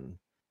and run.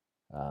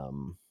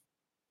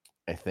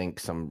 I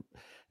think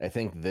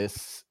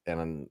this,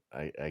 and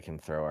I can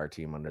throw our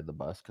team under the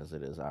bus because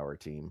it is our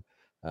team.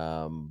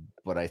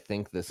 But I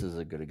think this is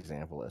a good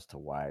example as to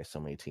why so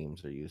many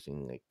teams are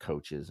using like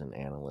coaches and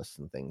analysts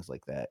and things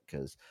like that,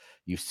 because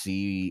you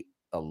see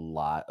a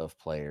lot of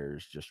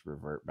players just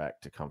revert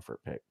back to comfort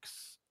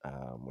picks,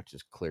 which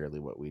is clearly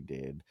what we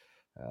did.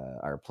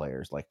 Our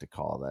players like to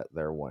call that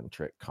their one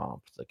trick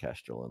comp, the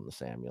Kestrel and the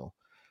Samuel.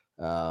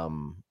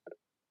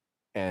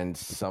 And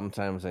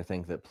sometimes I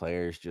think that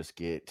players just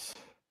get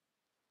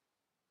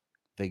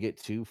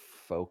too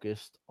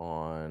focused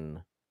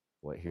on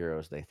what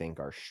heroes they think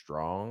are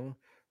strong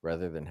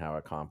rather than how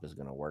a comp is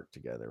going to work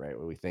together, right?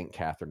 We think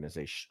Catherine is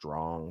a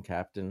strong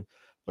captain,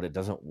 but it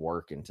doesn't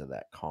work into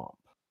that comp.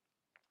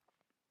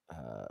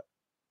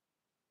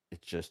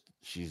 It's just,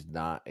 she's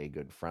not a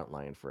good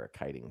frontline for a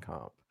kiting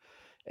comp.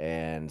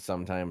 And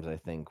sometimes I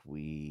think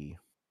we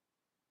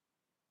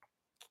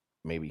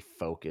maybe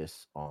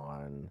focus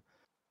on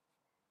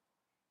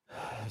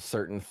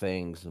certain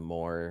things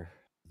more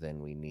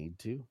than we need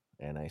to,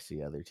 and I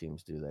see other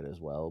teams do that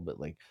as well. But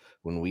like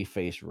when we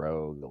face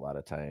Rogue, a lot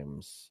of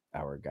times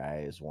our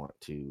guys want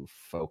to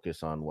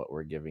focus on what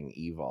we're giving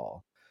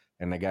Evol.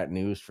 And I got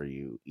news for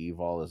you.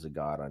 Evol is a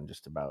god on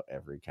just about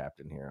every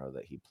captain hero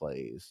that he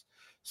plays.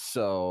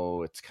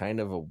 So it's kind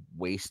of a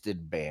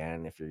wasted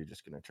ban if you're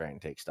just going to try and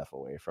take stuff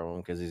away from him,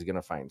 because he's going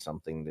to find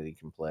something that he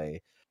can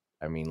play.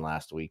 I mean,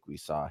 last week we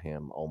saw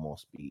him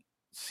almost beat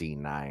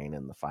C9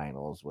 in the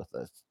finals with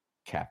a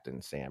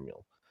Captain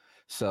Samuel.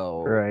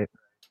 So, Right.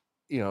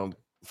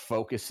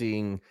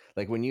 Focusing,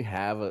 like when you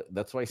have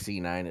that's why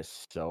C9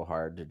 is so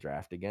hard to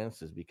draft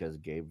against, is because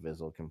Gabe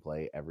Vizzle can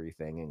play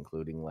everything,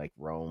 including like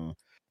Rome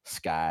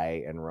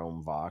Sky and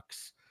Rome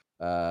Vox.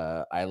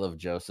 I Love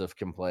Joseph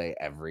can play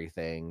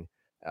everything.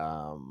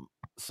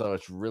 So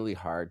it's really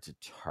hard to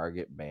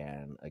target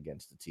ban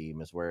against the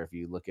team, is where if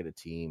you look at a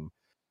team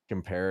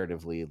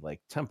comparatively like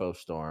Tempo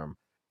Storm,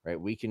 right,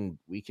 we can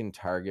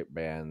target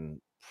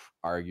ban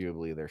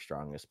arguably their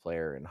strongest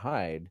player in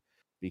Hyde,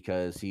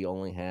 because he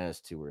only has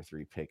 2 or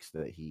 3 picks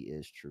that he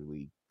is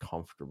truly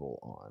comfortable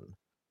on.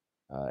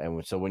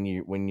 And so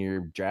when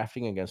you're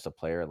drafting against a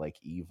player like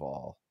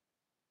Evol,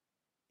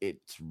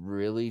 it's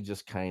really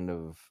just kind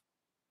of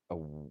a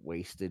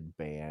wasted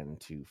ban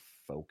to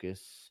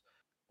focus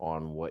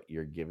on what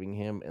you're giving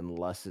him,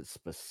 unless it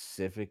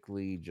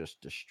specifically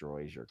just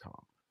destroys your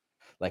comp.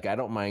 Like, I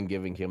don't mind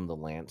giving him the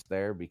Lance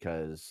there,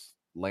 because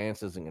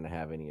Lance isn't going to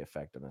have any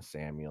effect on a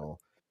Samuel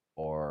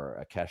or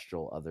a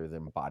Kestrel other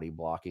than body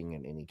blocking,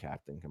 and any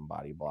captain can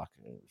body block.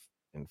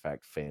 In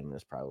fact, Finn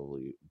is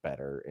probably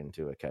better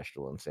into a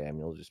Kestrel and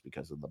Samuel just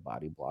because of the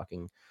body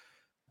blocking.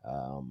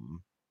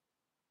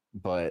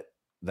 But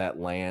that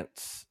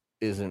Lance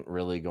isn't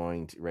really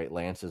going to, right?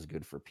 Lance is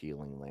good for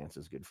peeling. Lance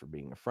is good for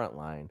being a front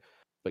line,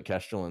 but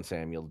Kestrel and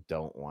Samuel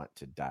don't want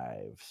to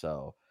dive.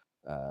 So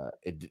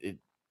it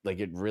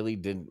really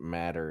didn't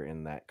matter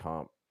in that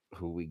comp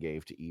who we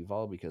gave to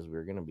Evol, because we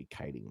were going to be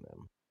kiting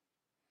them.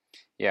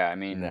 Yeah, I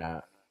mean,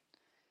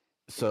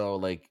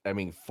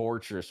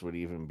 Fortress would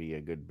even be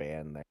a good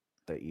ban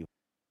that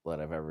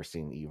I've ever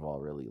seen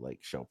Evol really like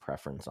show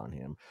preference on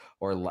him.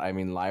 Or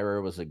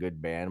Lyra was a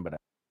good ban, but I've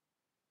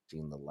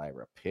seen the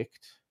Lyra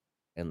picked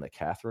and the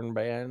Catherine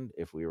banned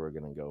if we were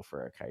going to go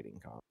for a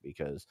kiting comp,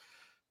 because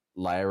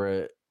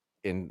Lyra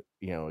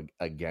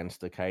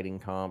against a kiting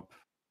comp,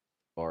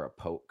 or a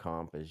poke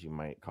comp as you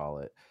might call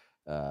it,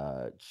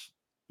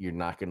 you're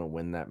not going to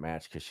win that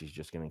match, because she's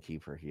just going to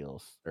keep her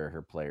heals or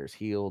her players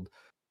healed.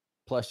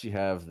 Plus you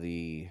have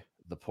the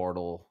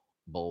portal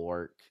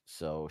bulwark,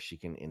 so she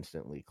can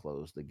instantly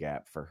close the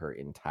gap for her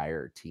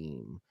entire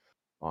team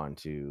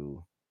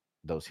onto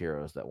those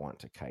heroes that want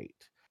to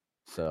kite.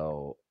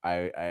 So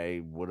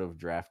I would have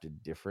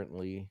drafted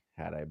differently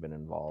had I been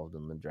involved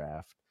in the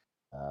draft,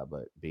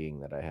 but being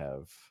that I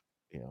have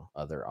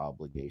other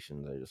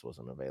obligations, I just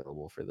wasn't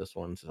available for this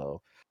one.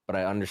 So, but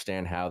I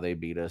understand how they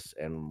beat us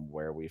and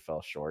where we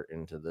fell short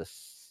in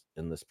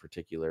this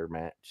particular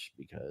match,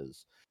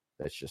 because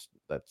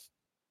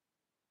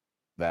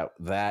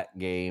that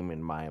game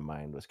in my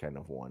mind was kind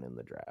of won in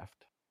the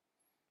draft.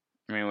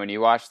 I mean, when you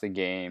watch the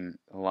game,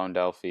 Lone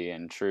Delphi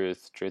and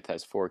Truth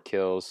has 4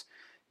 kills.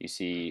 You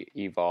see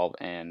Evolve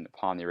and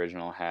Pawn the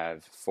Original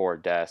have 4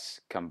 deaths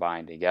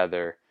combined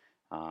together.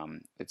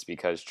 It's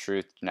because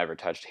Truth never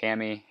touched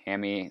Hammy.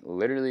 Hammy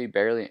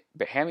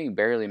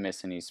barely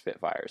missed any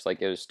Spitfires.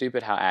 Like, it was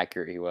stupid how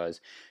accurate he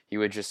was. He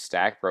would just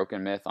stack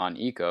Broken Myth on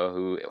Eco,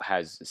 who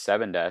has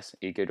 7 deaths.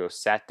 Eco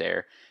just sat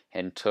there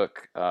and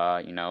took,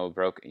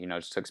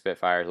 just took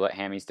Spitfires, let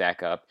Hammy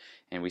stack up,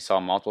 and we saw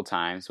multiple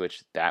times,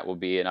 which that will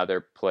be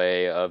another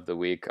play of the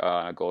week.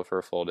 Gold for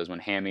a fold is when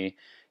Hammy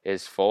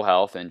is full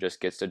health and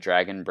just gets the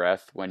Dragon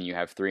Breath when you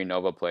have 3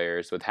 Nova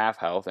players with half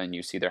health, and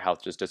you see their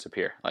health just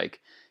disappear.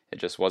 Like, it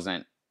just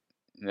wasn't.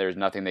 There's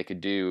nothing they could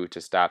do to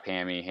stop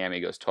Hammy. Hammy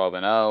goes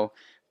 12-0.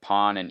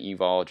 Pawn and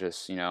Evol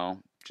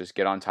just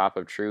get on top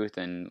of Truth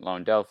and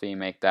Lone Delphi,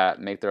 make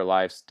their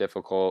lives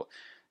difficult.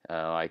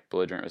 Like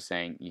Belligerent was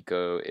saying,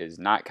 Eco is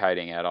not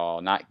kiting at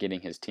all, not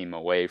getting his team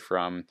away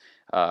from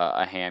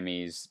a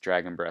Hammy's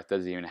Dragon Breath.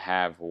 Doesn't even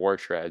have War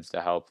Treads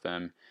to help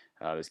them.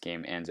 This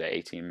game ends at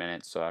 18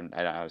 minutes, so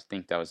I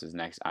think that was his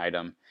next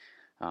item.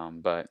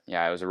 But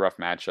yeah, it was a rough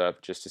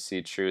matchup just to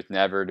see Truth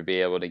never to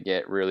be able to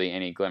get really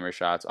any glimmer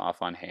shots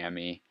off on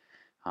Hammy.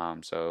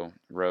 So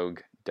Rogue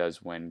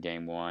does win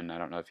game 1. I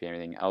don't know if you have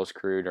anything else,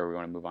 Crude, or we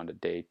want to move on to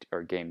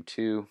game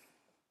 2.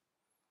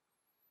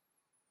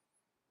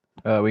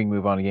 We can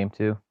move on to game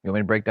 2. You want me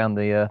to break down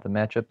the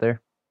matchup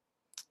there,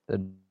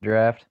 the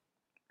draft?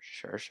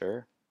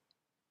 Sure.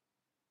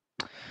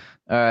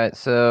 All right,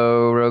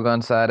 so Rogue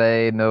on side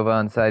A, Nova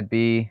on side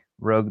B.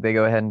 Rogue, they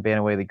go ahead and ban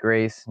away the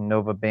Grace.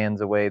 Nova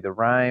bans away the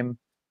Rhyme.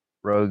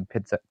 Rogue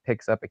picks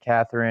up a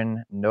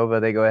Catherine. Nova,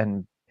 they go ahead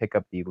and pick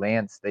up the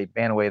Lance. They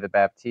ban away the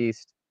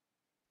Baptiste.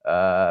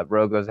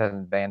 Rogue goes ahead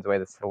and bans away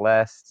the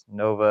Celeste.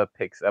 Nova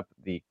picks up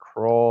the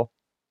Kroll.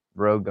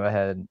 Rogue go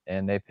ahead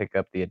and they pick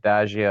up the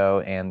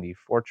Adagio and the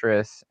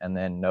Fortress. And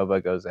then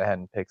Nova goes ahead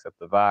and picks up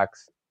the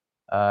Vox.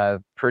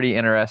 Pretty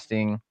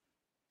interesting.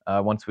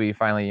 Once we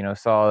finally,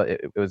 saw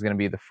it was going to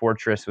be the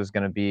Fortress was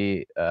going to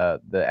be the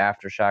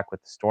Aftershock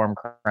with the Storm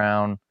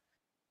Crown.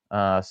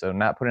 So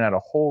not putting out a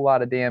whole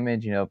lot of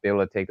damage, be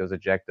able to take those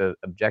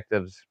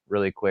objectives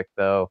really quick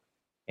though.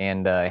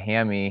 And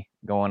Hammy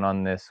going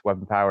on this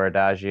weapon power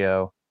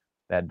Adagio,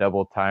 that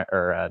double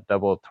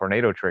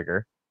tornado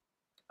trigger,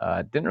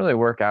 didn't really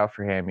work out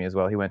for Hammy as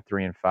well. He went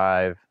 3 and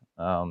 5.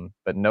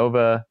 But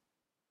Nova,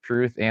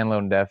 Truth, and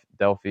Lone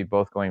Delphi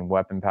both going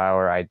weapon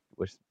power. I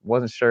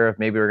wasn't sure if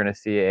maybe we were going to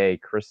see a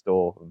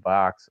Crystal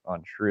Vox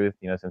on Truth,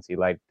 since he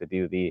liked to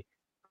do the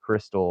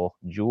Crystal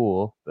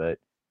Jewel, but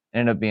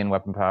ended up being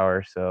weapon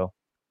power. So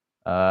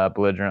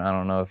Belligerent, I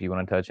don't know if you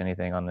want to touch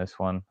anything on this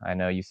one. I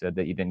know you said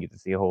that you didn't get to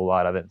see a whole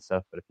lot of it and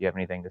stuff, but if you have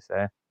anything to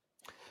say.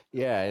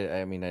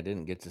 Yeah, I mean, I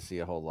didn't get to see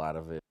a whole lot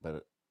of it,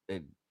 but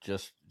it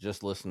just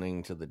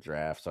listening to the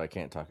draft, so I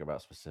can't talk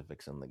about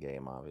specifics in the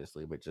game,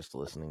 obviously, but just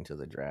listening to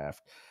the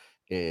draft,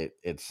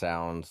 it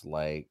sounds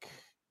like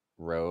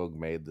Rogue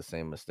made the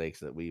same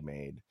mistakes that we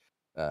made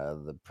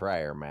the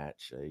prior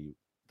match.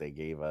 They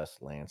gave us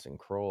Lance and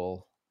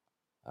Kroll.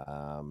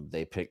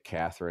 They picked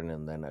Catherine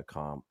and then a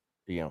comp.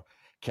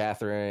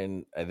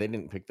 Catherine, they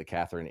didn't pick the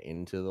Catherine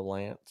into the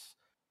Lance,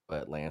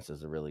 but Lance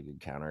is a really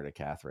good counter to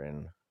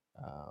Catherine.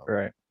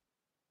 Right.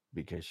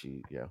 Because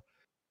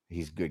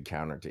he's good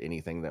counter to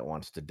anything that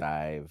wants to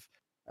dive.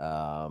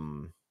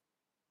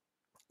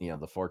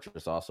 The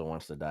Fortress also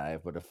wants to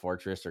dive, but if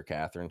Fortress or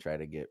Catherine try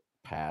to get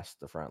past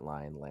the front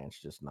line, Lance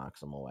just knocks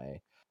them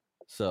away.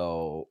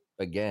 So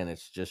again,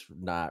 it's just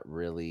not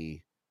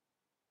really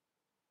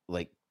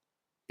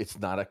it's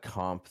not a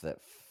comp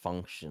that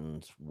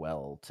functions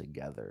well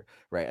together,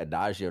 right?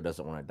 Adagio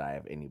doesn't want to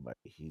dive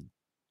anybody.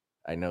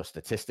 I know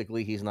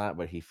statistically he's not,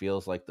 but he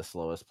feels like the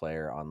slowest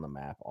player on the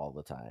map all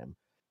the time.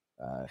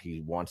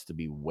 He wants to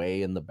be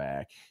way in the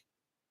back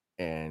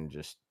and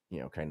just,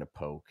 kind of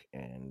poke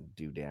and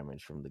do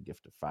damage from the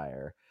Gift of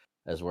Fire,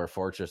 as where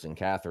Fortress and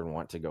Catherine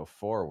want to go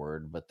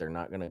forward, but they're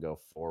not going to go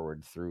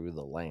forward through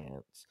the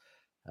Lance.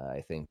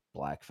 I think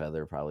Black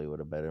Feather probably would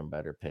have been a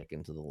better pick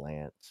into the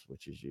Lance,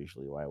 which is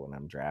usually why when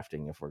I'm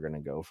drafting, if we're going to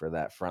go for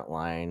that front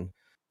line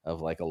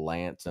of like a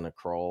Lance and a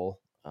Kroll,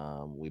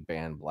 we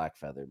ban Black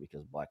Feather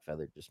because Black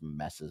Feather just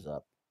messes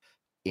up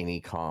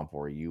any comp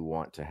where you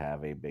want to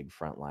have a big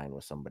front line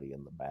with somebody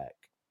in the back.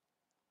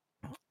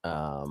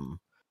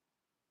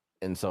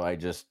 And so I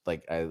just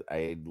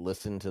I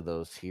listen to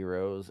those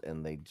heroes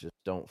and they just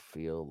don't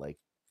feel like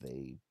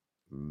they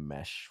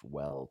mesh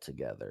well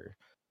together.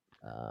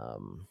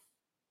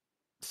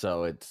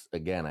 So it's,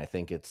 again, I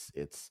think it's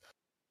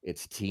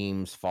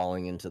teams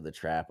falling into the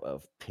trap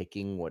of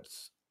picking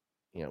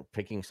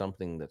picking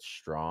something that's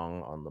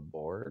strong on the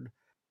board,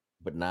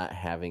 but not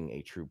having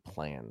a true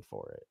plan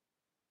for it.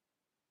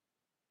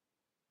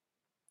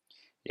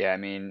 Yeah, I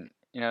mean,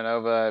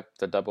 Nova,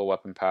 the double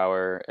weapon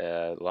power,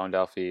 Lone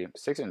Delphi,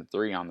 6 and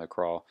 3 on the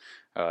crawl,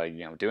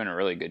 doing a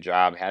really good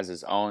job. Has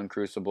his own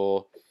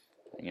Crucible.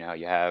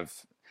 You have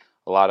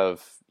a lot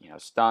of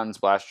stuns,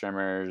 blast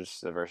trimmers,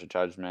 the Versa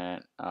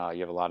Judgment. You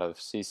have a lot of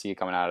CC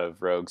coming out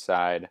of Rogue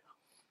side.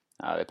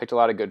 They picked a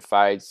lot of good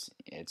fights.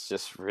 It's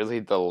just really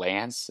the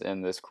Lance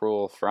and this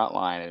cruel front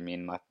line. I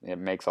mean, it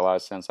makes a lot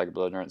of sense, like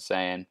Belligerent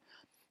saying.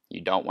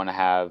 You don't want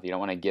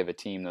to give a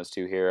team those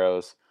two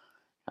heroes.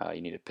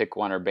 You need to pick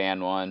one or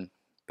ban one.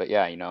 But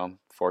yeah,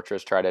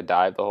 Fortress tried to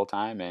dive the whole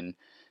time, and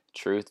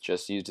Truth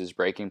just used his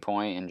breaking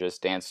point and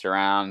just danced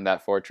around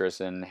that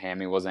Fortress, and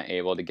Hammy wasn't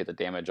able to get the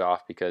damage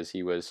off because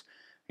he was,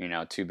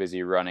 too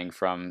busy running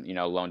from,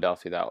 Lone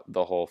Delphi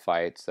the whole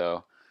fight.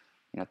 So,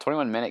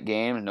 21-minute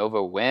game,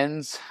 Nova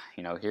wins.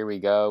 Here we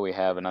go. We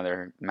have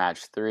another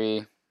match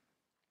 3.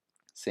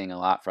 Seeing a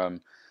lot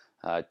from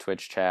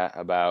Twitch chat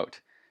about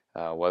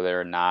whether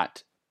or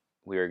not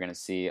we are going to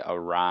see a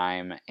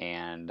Rhyme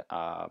and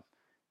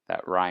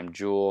that Rhyme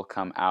Jewel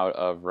come out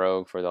of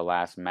Rogue for the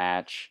last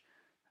match,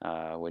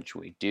 which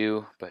we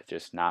do, but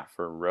just not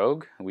for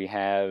Rogue. We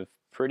have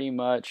pretty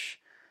much,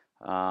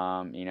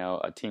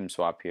 a team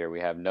swap here.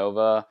 We have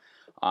Nova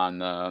on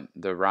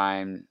the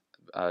Rhyme,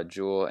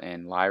 Jewel,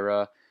 and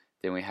Lyra.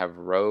 Then we have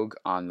Rogue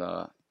on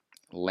the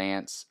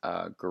Lance,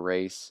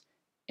 Grace,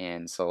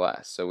 and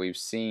Celeste. So we've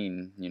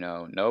seen,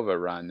 Nova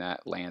run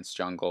that Lance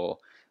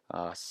jungle,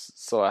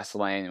 Celeste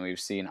lane, and we've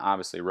seen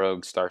obviously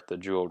Rogue start the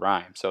Jewel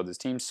Rhyme. So this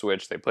team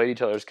switched. They played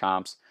each other's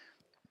comps.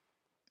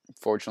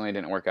 Fortunately, it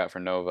didn't work out for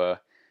Nova.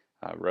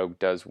 Rogue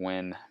does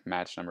win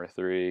match number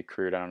 3.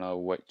 Crude, I don't know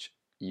what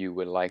you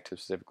would like to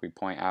specifically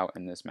point out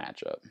in this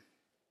matchup.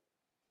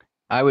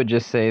 I would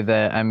just say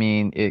that,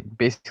 it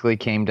basically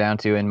came down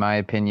to, in my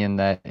opinion,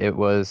 that it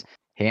was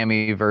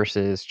Hammy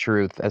versus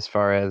Truth as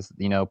far as,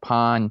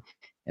 Pawn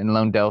and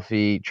Lone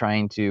Delphi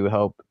trying to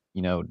help,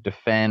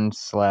 defend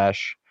 /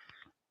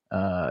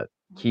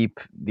 keep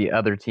the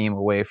other team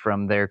away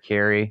from their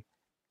carry.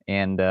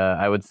 And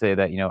I would say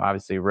that,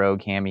 obviously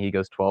Rogue, Hammy, he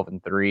goes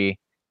 12-3.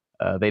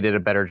 They did a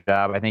better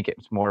job. I think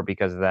it's more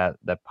because of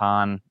that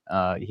Pawn.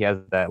 He has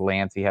that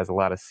Lance. He has a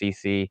lot of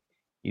CC.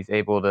 He's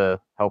able to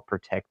help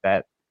protect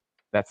that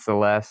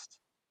Celeste.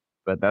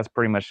 But that's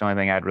pretty much the only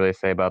thing I'd really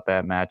say about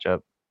that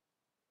matchup.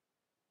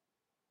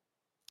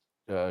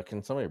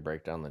 Can somebody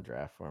break down the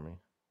draft for me?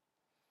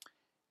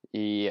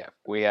 Yeah,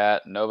 we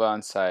got Nova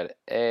on side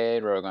A,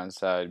 Rogue on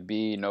side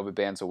B. Nova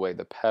bans away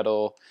the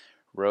Petal.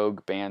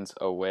 Rogue bans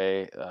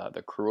away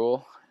the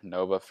Cruel.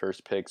 Nova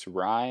first picks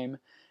Rhyme.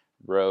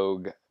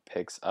 Rogue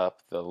picks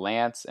up the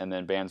Lance and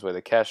then bans away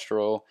the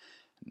Kestrel.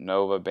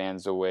 Nova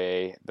bans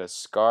away the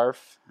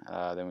Scarf.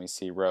 Then we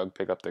see Rogue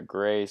pick up the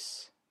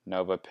Grace.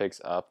 Nova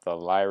picks up the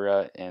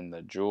Lyra and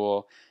the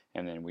Jewel.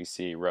 And then we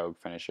see Rogue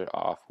finish it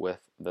off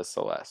with the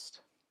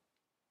Celeste.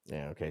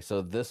 Yeah, okay.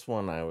 So this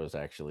one I was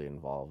actually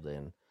involved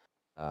in.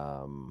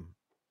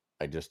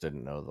 I just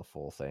didn't know the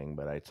full thing,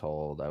 but I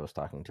was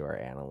talking to our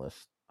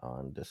analyst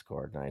on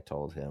Discord, and I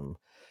told him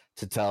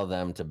to tell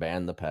them to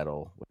ban the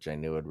Petal, which I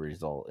knew would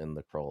result in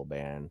the Kroll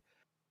ban,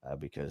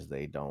 because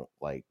they don't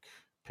like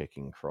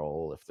picking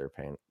Kroll if they're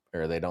paying,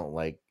 or they don't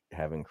like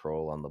having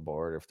Kroll on the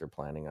board if they're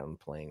planning on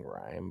playing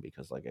Rhyme,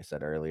 because like I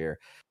said earlier,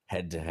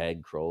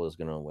 head-to-head, Kroll is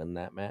going to win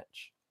that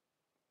match.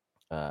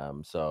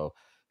 So,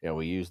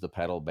 we use the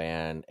Petal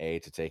ban,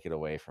 to take it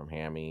away from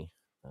Hammy,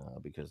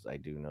 because I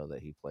do know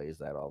that he plays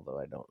that, although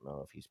I don't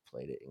know if he's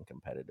played it in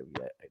competitive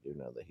yet. I do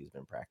know that he's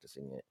been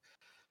practicing it.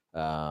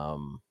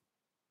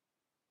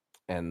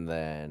 And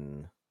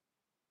then,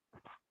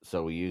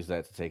 so we use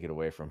that to take it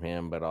away from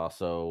him, but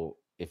also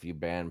if you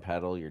ban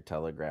Petal, you're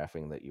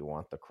telegraphing that you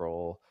want the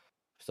Kroll.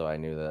 So I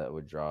knew that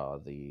would draw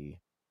the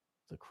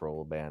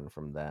Kroll ban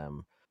from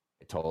them.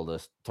 It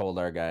told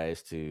our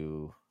guys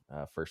to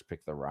first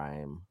pick the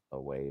Rhyme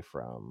away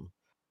from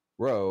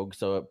Rogue.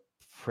 So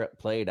it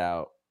played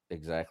out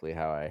exactly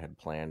how I had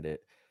planned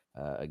it.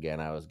 Again,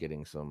 I was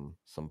getting some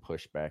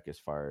pushback as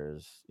far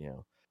as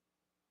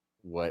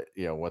what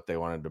they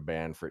wanted to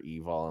ban for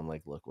Evol. I'm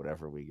like, look,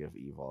 whatever we give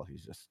Evol,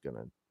 he's just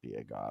gonna be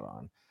a god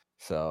on.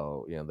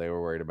 So they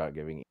were worried about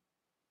giving.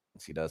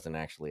 He doesn't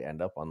actually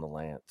end up on the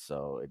Lance,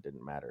 so it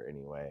didn't matter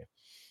anyway.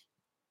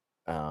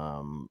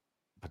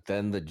 But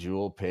then the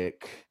Jewel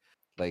pick,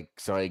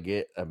 so I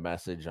get a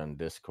message on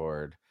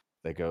Discord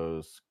that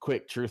goes,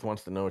 "Quick, Truth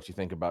wants to know what you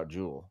think about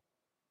Jewel."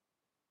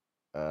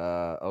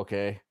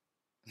 Okay.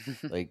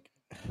 I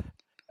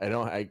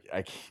don't.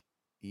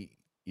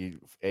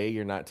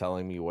 You're not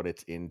telling me what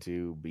it's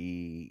into.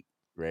 B,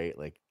 right?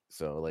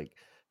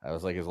 I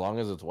was like, as long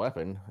as it's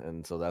weapon,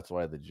 and so that's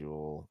why the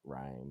Jewel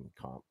Rhyme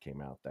comp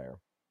came out there.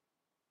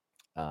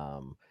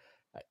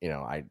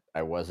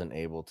 I wasn't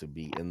able to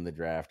be in the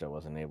draft. I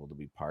wasn't able to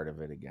be part of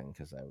it again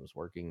because I was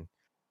working.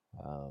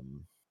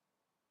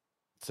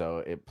 So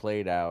it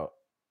played out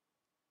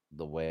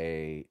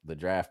the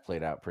draft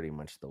played out pretty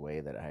much the way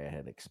that I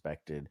had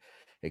expected,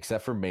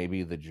 except for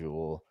maybe the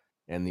Jewel.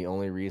 And the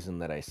only reason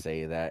that I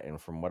say that,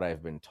 and from what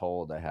I've been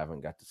told, I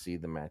haven't got to see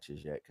the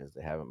matches yet because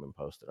they haven't been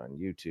posted on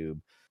YouTube.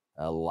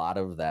 A lot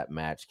of that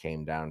match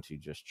came down to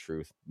just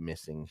Truth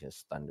missing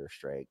his Thunder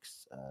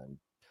Strikes,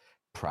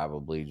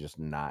 probably just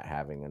not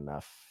having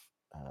enough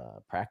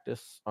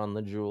practice on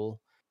the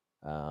Jewel.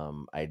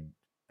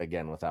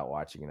 Again, without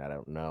watching it, I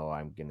don't know.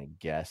 I'm going to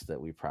guess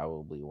that we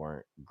probably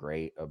weren't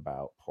great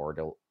about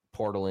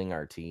portaling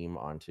our team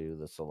onto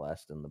the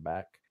Celeste in the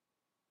back,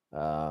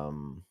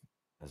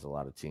 as a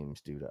lot of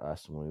teams do to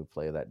us when we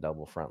play that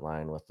double front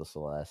line with the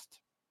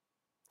Celeste.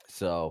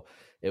 So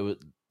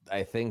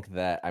I think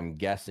that I'm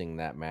guessing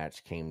that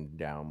match came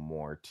down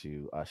more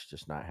to us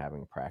just not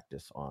having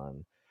practice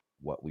on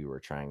what we were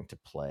trying to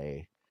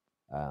play.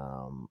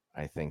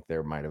 I think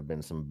there might have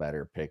been some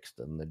better picks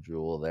than the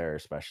Jewel there,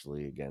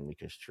 especially again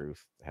because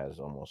Truth has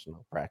almost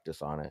no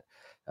practice on it.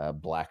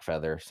 Black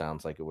Feather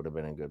sounds like it would have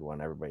been a good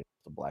one. Everybody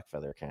knows the Black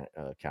Feather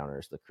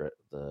counters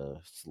the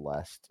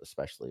Celeste,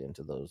 especially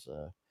into those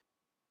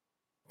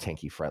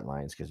tanky front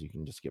lines because you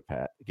can just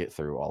get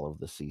through all of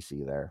the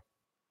CC there.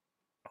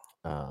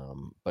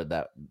 But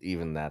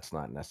that's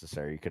not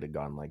necessary. You could have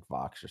gone like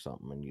Vox or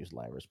something and used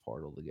Lyra's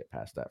portal to get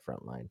past that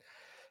front line.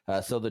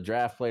 So the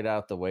draft played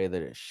out the way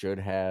that it should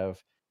have.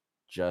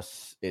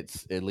 Just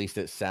it's at least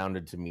it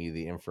sounded to me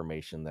the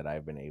information that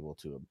I've been able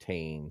to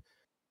obtain,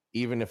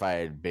 even if I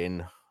had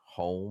been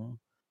home,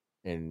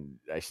 and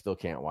I still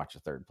can't watch a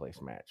third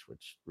place match,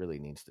 which really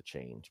needs to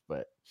change.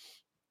 But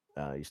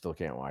you still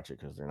can't watch it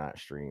because they're not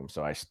streamed.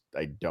 So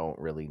I don't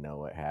really know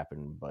what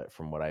happened, but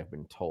from what I've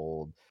been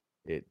told,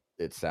 it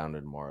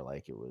sounded more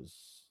like it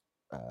was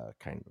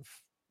kind of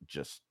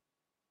just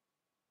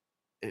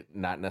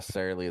not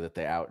necessarily that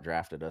they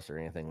outdrafted us or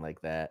anything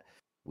like that.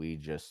 We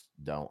just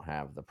don't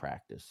have the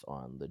practice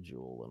on the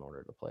Jewel in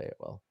order to play it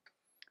well.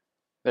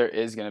 There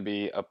is going to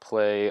be a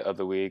play of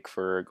the week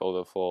for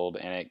Golden Fold,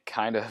 and it's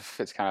kind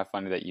of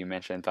funny that you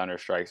mentioned Thunder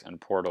Strikes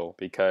and Portal,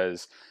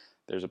 because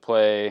there's a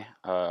play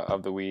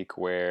of the week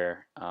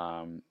where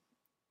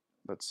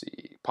let's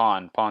see,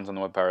 Pawn's on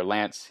the Woodpecker.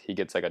 Lance, he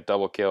gets like a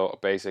double kill,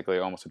 basically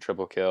almost a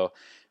triple kill,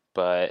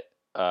 but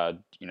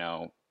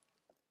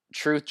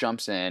Truth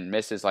jumps in,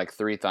 misses like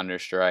 3 Thunder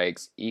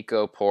Strikes,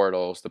 eco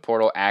portals. The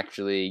portal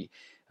actually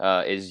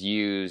is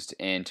used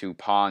into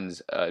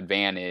Pawn's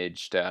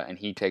advantage, and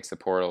he takes the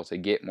portal to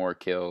get more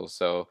kills.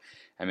 So,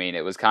 I mean,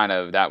 it was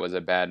that was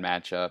a bad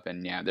matchup.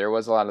 And yeah, there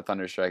was a lot of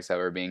Thunder Strikes that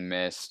were being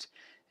missed.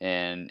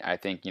 And I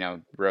think,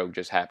 Rogue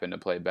just happened to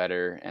play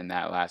better in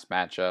that last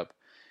matchup.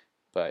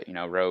 But,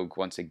 Rogue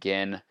once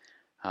again,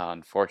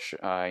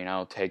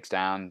 unfortunately, takes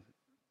down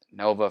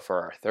Nova for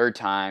our 3rd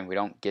time. We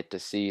don't get to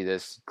see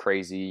this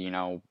crazy,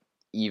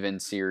 even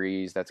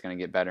series that's going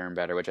to get better and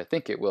better, which I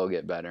think it will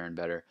get better and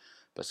better.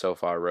 But so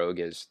far,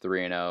 Rogue is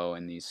 3-0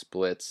 in these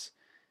splits.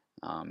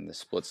 The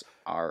splits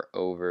are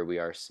over. We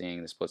are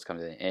seeing the splits come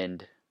to the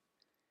end.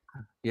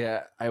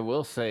 Yeah, I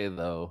will say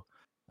though,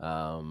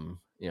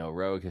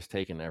 Rogue has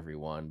taken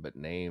everyone, but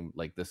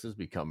this is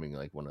becoming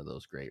like one of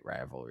those great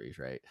rivalries,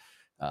 right?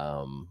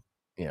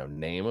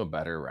 Name a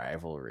better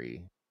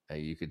rivalry.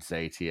 You could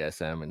say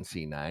TSM and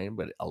C9,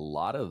 but a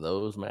lot of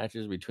those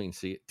matches between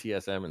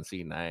TSM and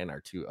C9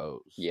 are 2-0s.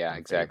 Yeah,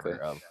 exactly.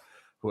 Of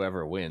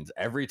whoever wins.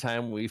 Every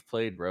time we've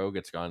played Rogue,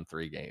 it's gone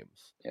 3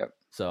 games. Yep.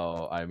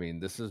 So, I mean,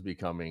 this is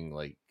becoming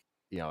like,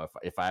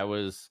 if I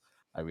was,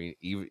 I mean,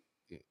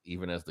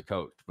 even as the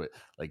coach, but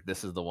like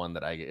this is the one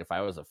that if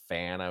I was a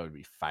fan, I would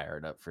be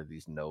fired up for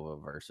these Nova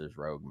versus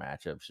Rogue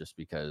matchups, just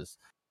because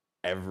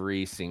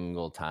every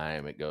single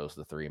time it goes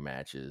to 3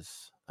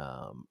 matches,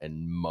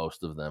 and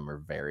most of them are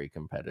very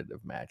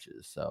competitive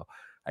matches. So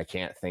I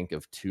can't think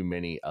of too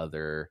many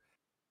other,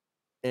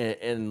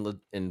 and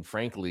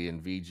frankly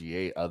in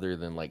VGA, other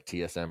than like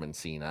TSM and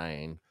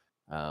C9,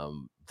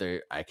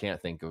 I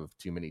can't think of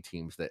too many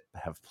teams that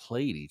have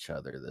played each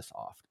other this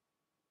often,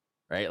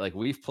 right? Like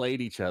we've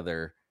played each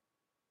other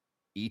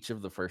each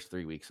of the first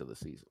 3 weeks of the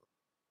season.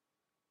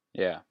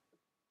 Yeah.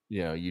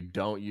 You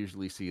don't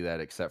usually see that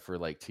except for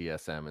like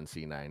TSM and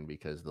C9,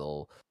 because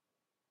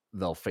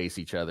they'll face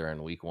each other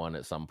in week 1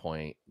 at some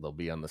point. They'll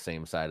be on the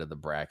same side of the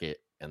bracket,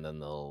 and then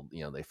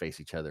they face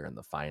each other in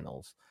the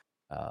finals.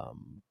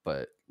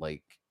 But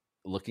like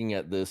looking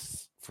at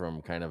this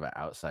from kind of an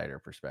outsider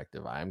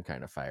perspective, I'm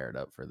kind of fired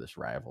up for this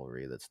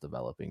rivalry that's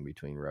developing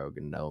between Rogue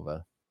and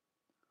Nova.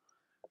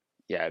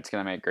 Yeah, it's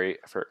gonna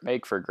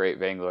make for great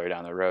Vainglory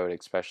down the road,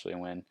 especially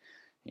when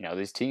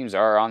these teams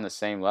are on the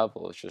same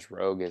level. It's just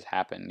Rogue has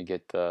happened to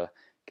get the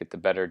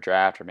better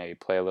draft, or maybe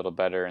play a little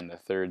better in the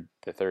third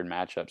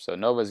matchup. So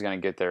Nova's gonna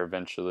get there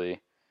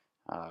eventually.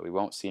 We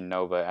won't see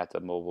Nova at the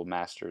Mobile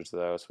Masters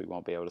though, so we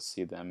won't be able to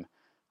see them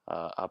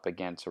up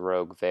against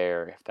Rogue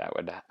there if that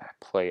would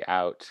play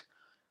out.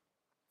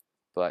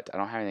 But I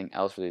don't have anything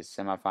else for these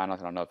semifinals.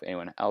 I don't know if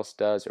anyone else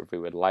does, or if we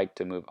would like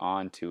to move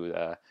on to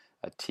a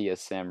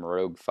TSM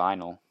Rogue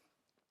final.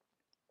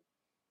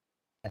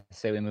 I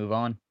say we move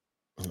on.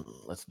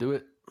 Let's do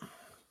it.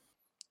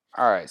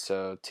 All right,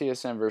 so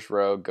TSM versus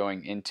Rogue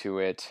going into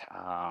it.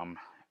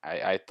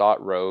 I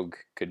thought Rogue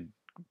could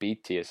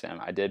beat TSM.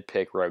 I did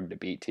pick Rogue to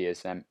beat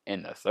TSM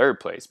in the 3rd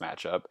place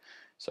matchup.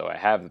 So I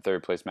have the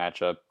 3rd place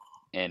matchup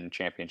in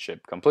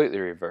championship completely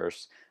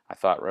reversed. I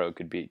thought Rogue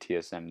could beat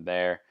TSM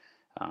there.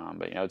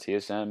 But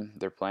TSM,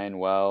 they're playing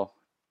well.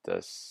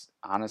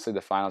 Honestly,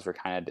 the finals were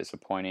kind of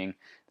disappointing.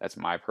 That's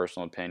my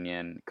personal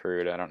opinion.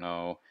 Karud, I don't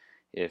know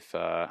if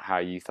how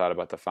you thought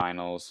about the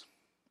finals.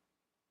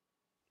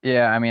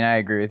 Yeah, I mean, I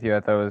agree with you. I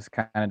thought it was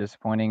kind of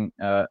disappointing.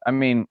 I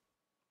mean,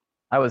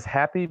 I was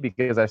happy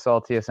because I saw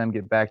TSM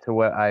get back to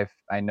what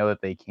I know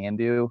that they can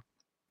do,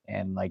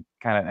 and like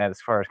kind of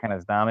as far as kind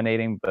of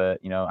dominating. But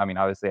I mean,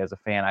 obviously as a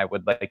fan, I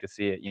would like to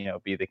see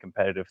it, be the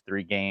competitive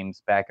 3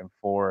 games back and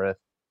forth,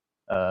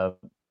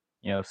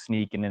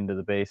 sneaking into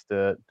the base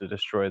to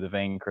destroy the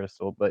Vein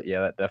Crystal. But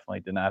yeah, that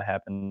definitely did not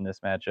happen in this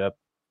matchup.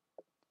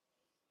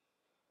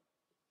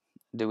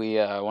 Do we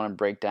want to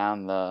break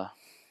down the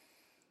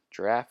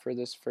draft for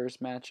this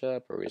first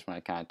matchup, or we just want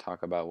to kind of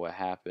talk about what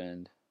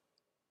happened?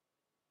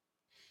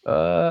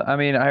 I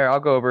mean, I'll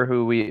go over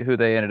who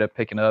they ended up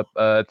picking up.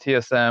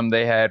 TSM,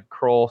 they had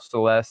Kroll,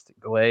 Celeste,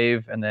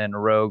 Glaive, and then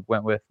Rogue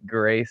went with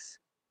Grace,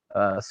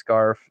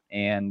 Scarf,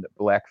 and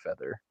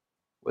Blackfeather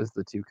was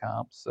the 2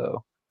 comps.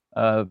 So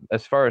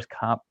as far as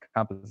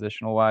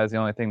compositional wise, the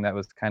only thing that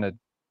was kind of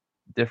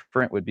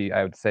different would be,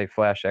 I would say,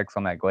 Flash X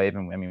on that Glaive.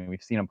 And I mean,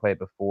 we've seen him play it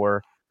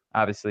before.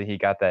 Obviously, he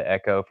got that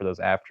Echo for those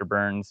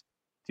afterburns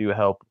to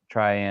help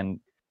try and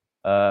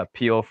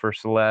peel for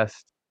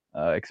Celeste,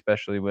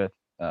 especially with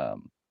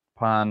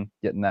Pon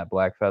getting that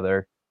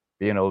Blackfeather,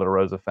 being able to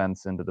Rosa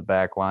Fence into the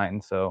back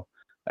line. So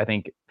I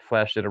think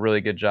Flash did a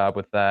really good job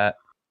with that.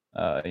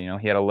 He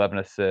had 11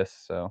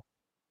 assists. So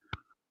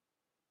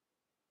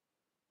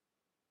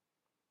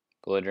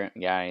Belligerent,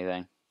 got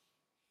anything?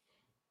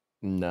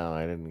 No,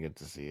 I didn't get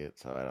to see it,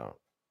 so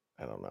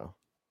I don't know.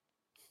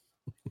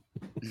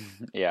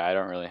 Yeah, I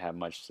don't really have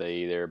much to say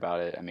either about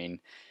it. I mean,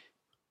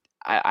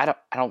 I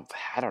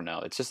don't know.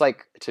 It's just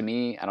like, to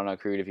me, I don't know,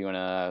 Creed, if you want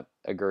to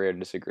agree or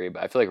disagree,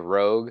 but I feel like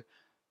Rogue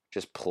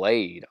just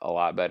played a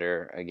lot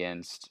better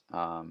against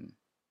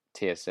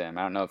TSM.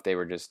 I don't know if they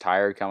were just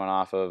tired coming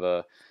off of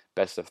a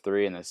best of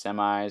 3 in the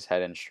semis,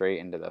 heading straight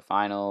into the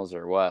finals,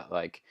 or what.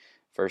 Like,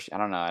 first, I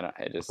don't know.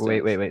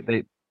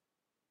 Wait.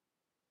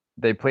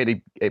 They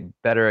played a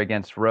better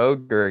against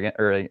Rogue or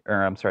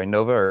I'm sorry,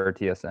 Nova or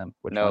TSM?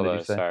 Which Nova, one did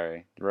you say?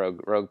 sorry.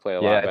 Rogue played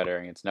a lot better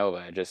against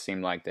Nova. It just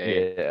seemed like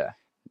they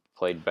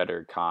played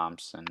better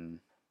comps. And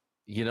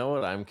you know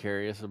what I'm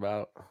curious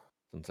about?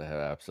 Since I have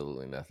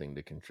absolutely nothing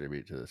to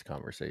contribute to this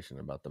conversation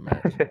about the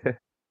match.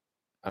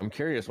 I'm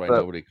curious why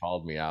nobody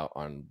called me out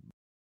on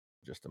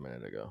just a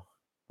minute ago.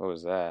 What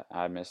was that?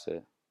 I missed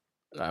it.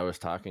 I was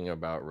talking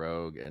about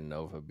Rogue and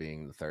Nova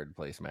being the 3rd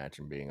place match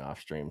and being off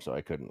stream, so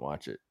I couldn't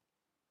watch it.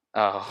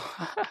 Oh,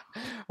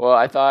 well,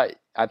 I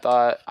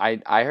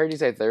heard you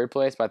say 3rd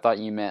place, but I thought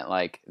you meant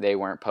like they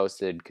weren't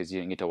posted because you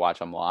didn't get to watch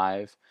them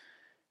live.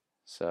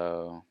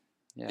 So,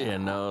 yeah. Yeah,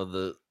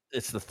 no,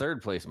 it's the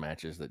 3rd place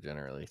matches that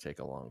generally take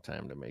a long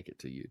time to make it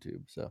to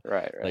YouTube. So,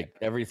 right. Like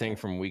everything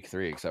from week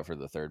 3 except for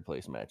the 3rd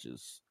place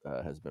matches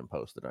has been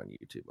posted on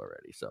YouTube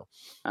already. So,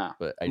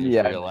 but I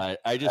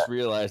just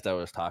realized I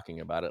was talking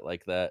about it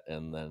like that,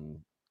 and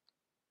then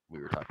we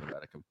were talking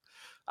about it.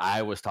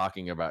 I was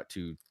talking about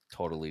 2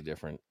 totally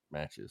different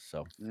matches.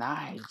 So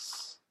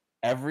nice.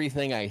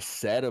 Everything I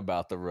said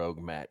about the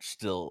Rogue match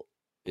still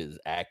is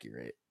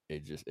accurate.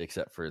 It just,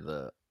 except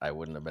for I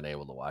wouldn't have been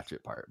able to watch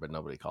it part, but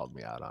nobody called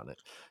me out on it.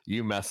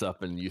 You mess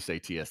up and you say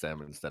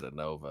TSM instead of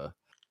Nova,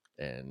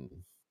 and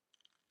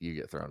you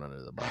get thrown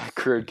under the bus.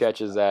 Crude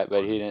catches that,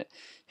 but he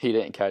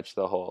didn't catch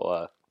the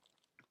whole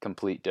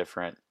complete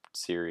different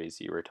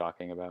series you were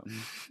talking about.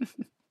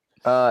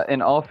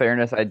 In all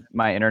fairness,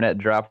 my internet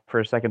dropped for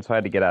a second, so I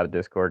had to get out of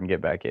Discord and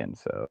get back in.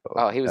 So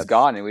he was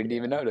gone, and we didn't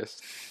even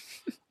notice.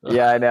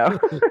 Yeah, I know.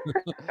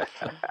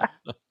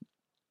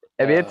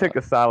 I mean, it took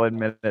a solid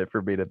minute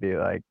for me to be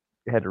like,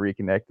 had to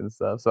reconnect and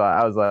stuff. So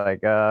I was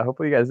like,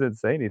 hopefully you guys didn't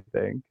say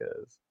anything,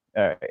 because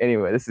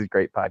anyway, this is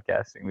great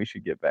podcasting. We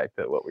should get back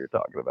to what we were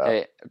talking about.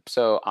 Hey,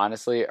 so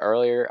honestly,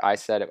 earlier I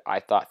said I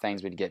thought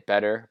things would get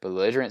better, but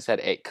Belligerent said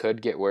it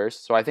could get worse.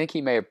 So I think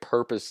he may have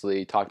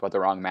purposely talked about the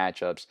wrong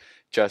matchups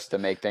just to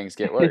make things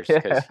get worse,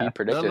 because he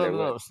predicted it would.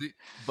 No. See,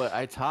 but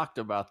I talked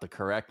about the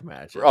correct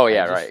matchup. Oh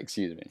yeah, right.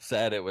 Excuse me.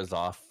 Said it was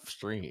off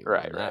stream.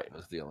 Right. That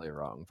was the only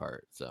wrong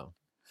part. So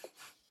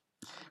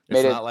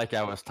it's not like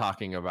I was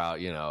talking about,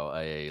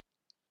 a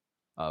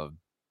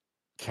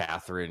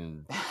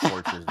Catherine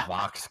Fortress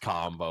Vox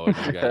combo, and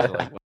you guys are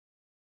like,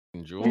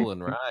 Jewel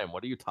and Rhyme,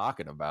 what are you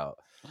talking about?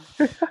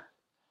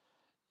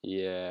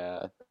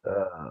 Yeah.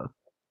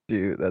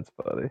 Dude, that's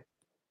funny.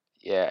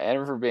 Yeah,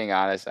 and for being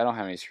honest, I don't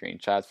have any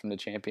screenshots from the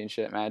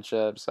championship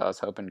matchup, so I was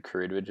hoping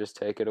Crude would just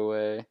take it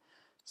away.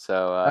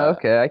 So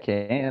okay, I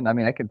can. I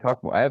mean, I can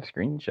talk more. I have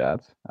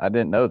screenshots. I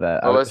didn't know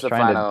that. I was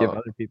trying to give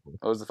other people.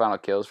 What was the final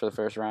kills for the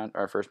first round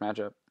or first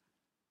matchup?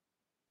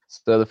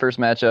 So the first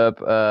matchup,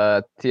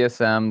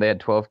 TSM, they had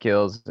 12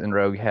 kills, and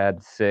Rogue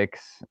had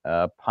 6.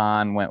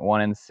 Pon went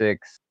 1-6.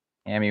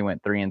 Amy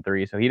went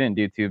 3-3, so he didn't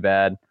do too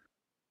bad.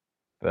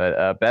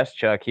 But Best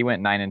Chuck, he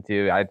went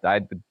 9-2.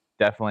 I'd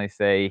definitely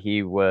say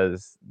he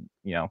was,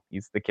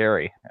 he's the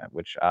carry,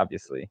 which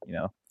obviously,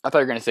 I thought you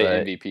were going to say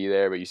MVP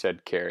there, but you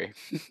said carry.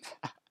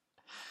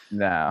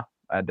 No,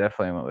 I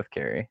definitely went with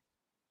carry.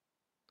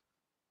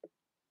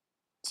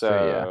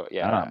 So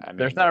yeah, I mean,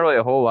 there's not really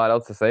a whole lot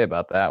else to say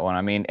about that one.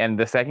 I mean, and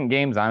the second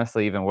game's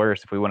honestly even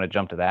worse if we want to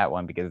jump to that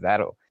one, because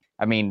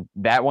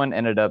that one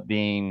ended up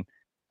being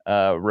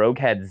Rogue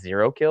had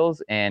 0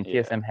 kills and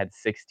TSM had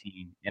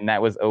 16, and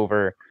that was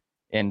over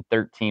in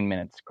 13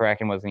 minutes.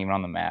 Kraken wasn't even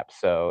on the map.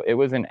 So it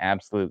was an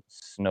absolute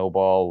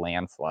snowball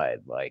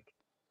landslide. Like,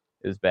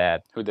 it was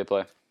bad. Who'd they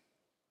play?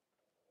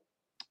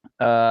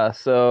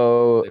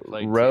 So They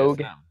played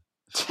Rogue.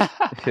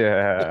 TSM.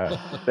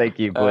 Yeah. Thank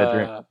you,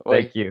 Blizzard.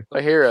 Thank you.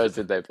 What heroes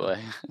did they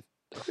play?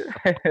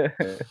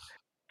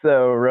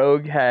 So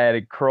Rogue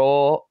had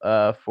Kroll,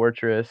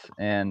 Fortress,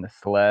 and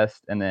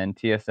Celeste, and then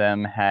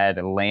TSM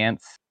had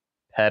Lance,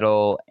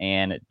 Petal,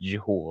 and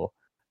Jewel.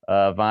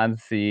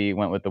 Vonsy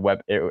went with the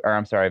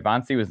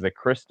Vonsy was the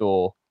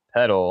Crystal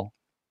Petal,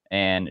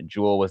 and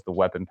Jewel was the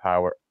weapon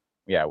power.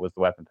 Yeah, it was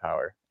the weapon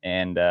power.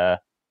 And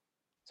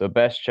so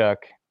Best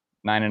Chuck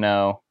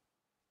 9-0,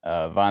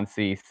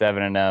 Vonsy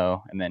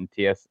 7-0, and then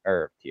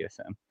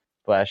TSM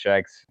Flash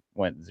X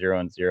went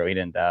 0-0. He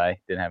didn't die,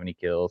 didn't have any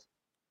kills.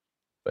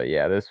 But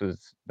yeah,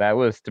 that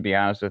was to be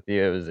honest with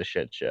you, it was a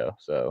shit show.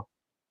 So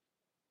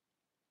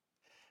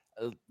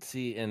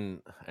see,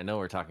 and I know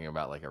we're talking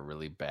about like a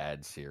really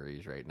bad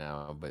series right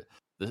now, but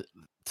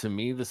to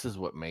me, this is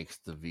what makes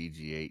the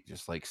VG8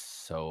 just like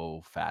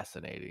so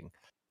fascinating.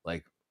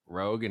 Like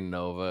Rogue and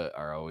Nova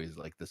are always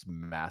like this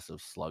massive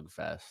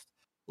slugfest.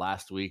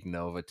 Last week,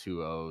 Nova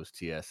 2-0s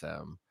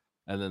TSM,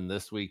 and then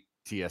this week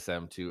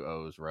TSM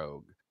 2-0s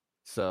Rogue.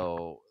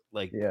 So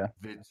like, yeah,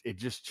 it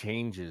just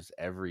changes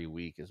every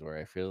week. Is where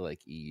I feel like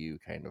EU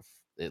kind of,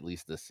 at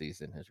least this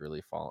season, has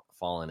really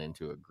fallen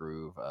into a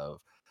groove of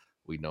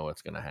we know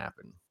what's going to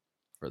happen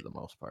for the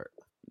most part.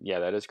 Yeah,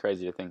 that is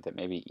crazy to think that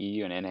maybe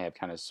EU and NA have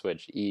kind of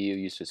switched. EU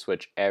used to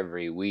switch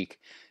every week,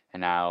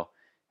 and now,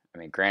 I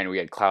mean, granted, we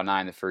had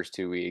Cloud9 the first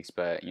 2 weeks,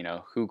 but, you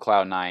know, who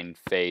Cloud9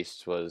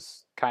 faced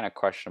was kind of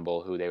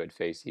questionable who they would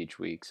face each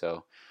week.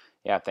 So,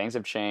 yeah, things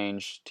have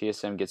changed.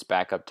 TSM gets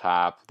back up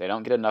top. They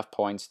don't get enough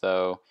points,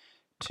 though,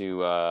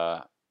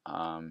 to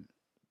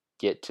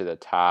get to the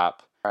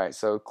top. All right,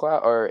 so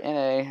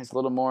NA is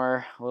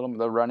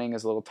the running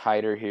is a little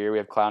tighter here. We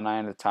have Cloud9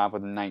 at the top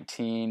with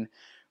 19,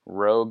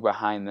 Rogue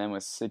behind them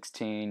with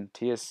 16,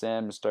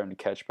 TSM is starting to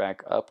catch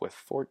back up with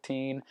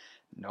 14,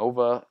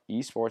 Nova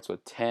Esports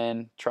with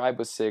 10, Tribe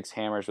with 6,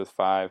 Hammers with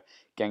 5,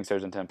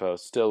 Gangsters and Tempo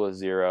still with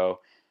 0.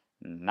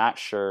 Not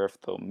sure if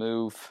they'll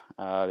move.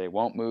 They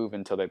won't move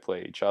until they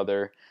play each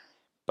other.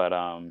 But,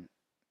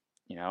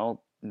 you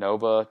know,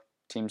 Nova,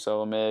 Team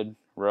Solo Mid,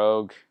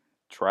 Rogue,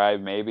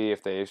 Tribe maybe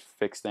if they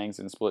fix things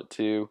in Split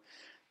 2.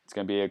 It's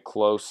going to be a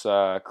close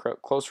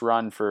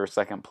run for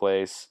second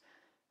place.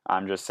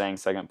 I'm just saying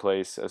second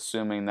place,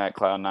 assuming that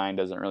Cloud9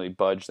 doesn't really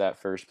budge that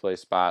first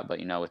place spot.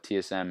 But, you know, with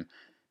TSM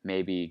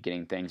maybe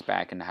getting things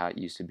back into how it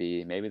used to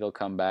be, maybe they'll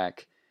come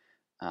back.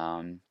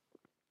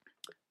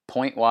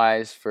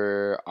 Point-wise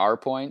for our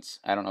points,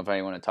 I don't know if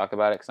I want to talk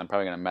about it because I'm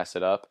probably going to mess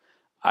it up.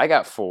 I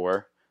got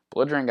 4.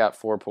 Belligerent got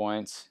 4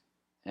 points.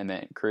 And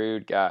then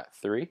Crude got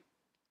 3.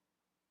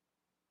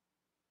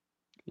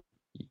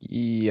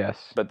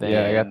 yes. But then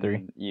yeah, I got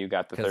 3. You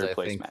got the third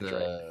place match, the,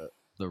 right?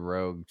 The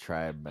Rogue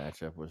Tribe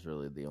matchup was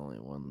really the only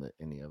one that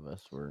any of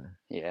us were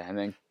and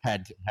then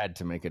had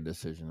to make a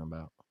decision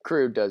about.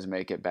 Crude does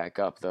make it back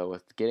up, though,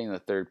 with getting the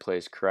third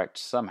place correct.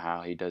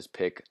 Somehow he does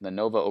pick the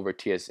Nova over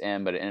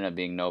TSM, but it ended up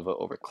being Nova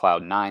over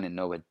Cloud9, and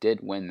Nova did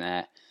win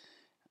that.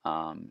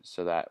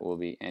 So that will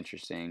be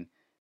interesting.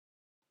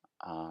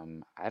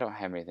 I don't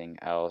have anything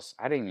else.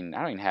 I don't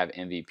even have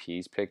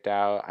MVPs picked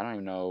out. I don't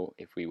even know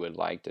if we would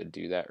like to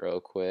do that real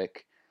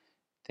quick.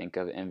 Think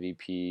of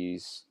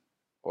MVPs,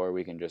 or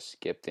we can just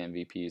skip the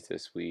MVPs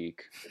this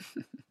week.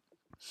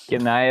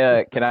 Can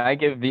I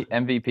give the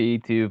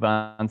MVP to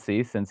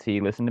Vonsy since he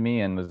listened to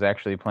me and was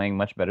actually playing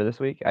much better this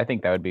week? I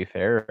think that would be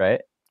fair, right?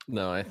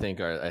 No, I think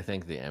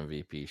the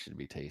MVP should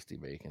be Tasty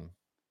Bacon.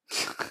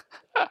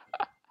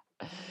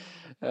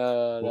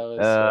 That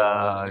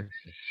was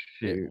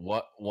shoot.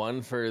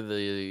 One for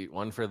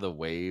the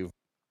wave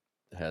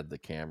had the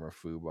camera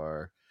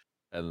foobar,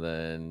 and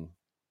then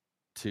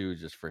 2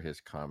 just for his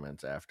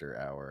comments after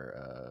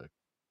our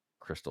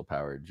Crystal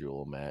Powered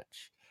Jewel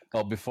match.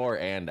 Oh, before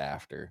and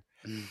after.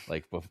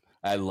 Like,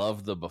 I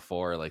love the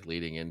before, like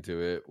leading into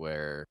it,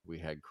 where we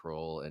had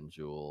Kroll and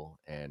Jewel,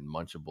 and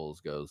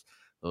Munchables goes,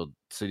 "Well,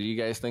 so do you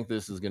guys think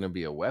this is going to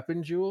be a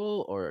weapon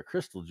jewel or a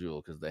crystal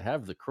jewel? Because they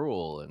have the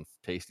Cruel." And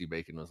Tasty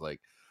Bacon was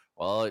like,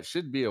 "Well, it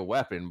should be a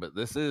weapon, but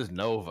this is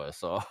Nova,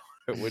 so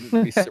I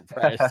wouldn't be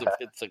surprised if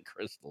it's a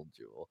crystal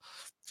jewel."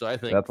 So I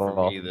think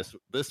me,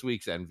 this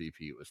week's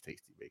MVP was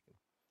Tasty Bacon.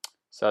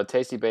 So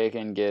Tasty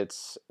Bacon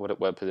gets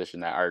what position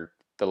that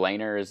the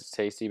laner is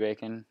Tasty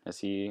Bacon? Is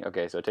he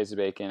okay? So Tasty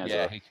Bacon is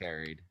he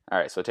carried. All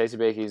right, so Tasty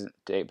Bacon's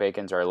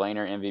our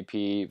laner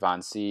MVP.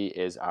 Vonsy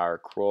is our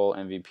Kroll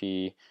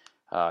MVP.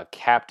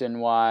 Captain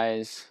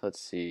wise, let's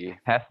see.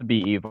 Has to be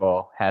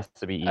Evil.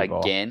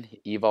 Again,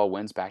 Evil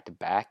wins back to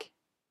back.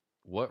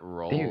 What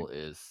role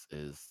is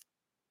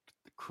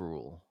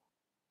Cruel?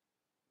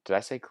 Did I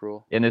say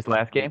Cruel? In this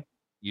last game?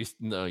 You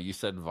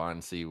said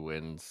Vonsy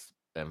wins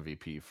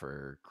MVP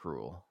for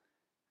Cruel.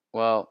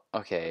 Well,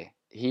 okay.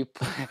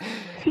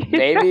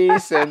 Maybe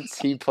since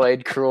he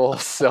played Cruel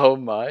so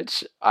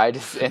much, I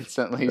just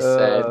instantly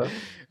said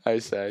I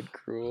said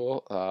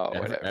cruel.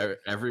 Whatever.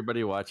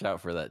 Everybody watch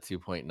out for that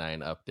 2.9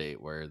 update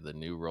where the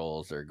new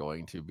roles are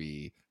going to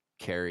be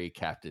Carry,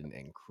 Captain,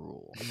 and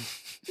Cruel.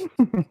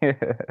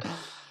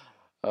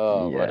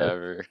 Oh, Yes.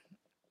 whatever.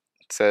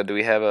 So do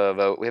we have a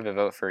vote? We have a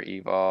vote for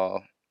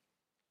Evol.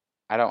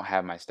 I don't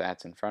have my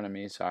stats in front of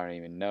me, so I don't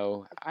even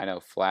know. I know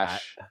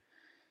Flash.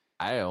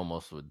 I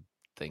almost would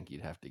think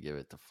you'd have to give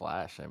it to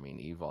Flash. I mean,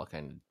 Evol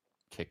kind of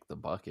kicked the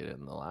bucket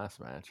in the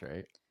last match,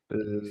 right?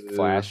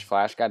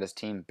 Flash got his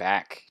team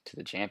back to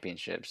the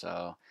championship,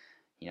 so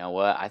you know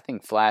what? I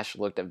think Flash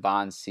looked at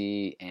Von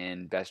C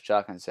and Best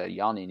Chuck and said,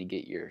 y'all need to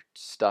get your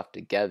stuff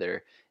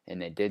together, and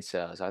they did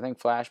so. So I think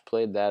Flash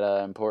played that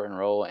important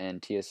role in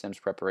TSM's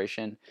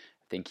preparation.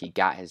 I think he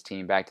got his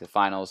team back to the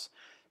finals.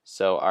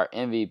 So our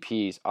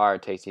MVPs are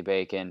Tasty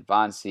Bacon,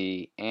 Von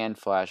C, and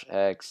Flash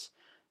X.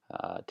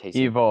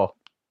 Tasty Evil.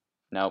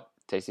 Nope.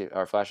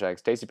 Flash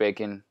X. Tasty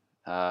Bacon.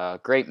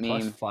 Great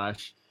Plus, meme.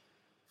 Flash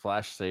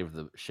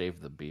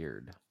shaved the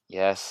beard.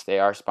 Yes, they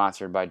are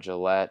sponsored by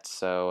Gillette,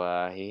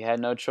 so he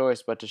had no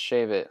choice but to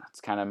shave it.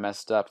 It's kind of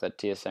messed up that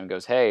TSM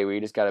goes, hey, we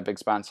just got a big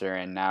sponsor,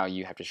 and now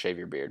you have to shave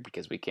your beard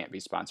because we can't be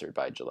sponsored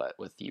by Gillette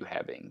with you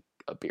having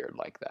a beard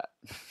like that.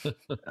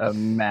 A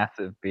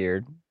massive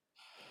beard.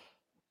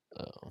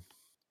 Oh.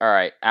 All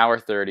right, hour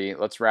 30.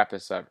 Let's wrap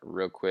this up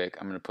real quick.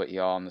 I'm going to put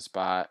you all on the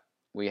spot.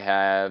 We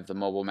have the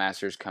Mobile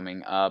Masters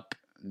coming up.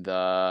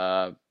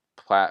 The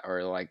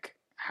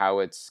how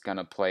it's going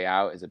to play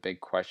out is a big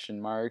question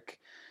mark.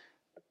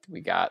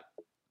 We have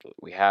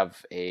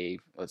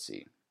the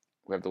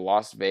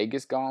Las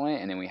Vegas gauntlet,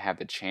 and then we have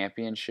the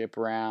championship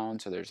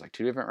round. So there's like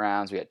two different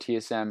rounds. We got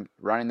TSM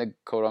running the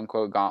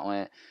quote-unquote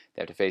gauntlet.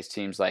 They have to face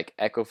teams like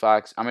Echo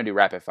Fox. I'm going to do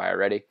rapid fire.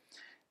 Ready?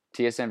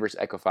 TSM versus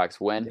Echo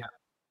Fox. Win.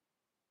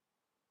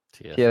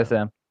 Yeah.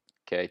 TSM.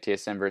 Okay.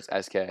 TSM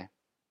versus SK.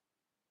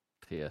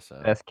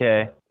 TSM. SK.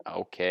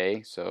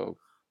 Okay. So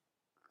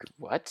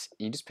what?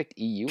 You just picked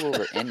EU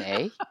over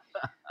NA?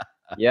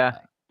 Yeah.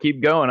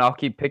 Keep going. I'll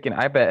keep picking.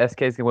 I bet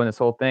SK's gonna win this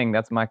whole thing.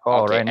 That's my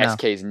call right now.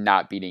 SK's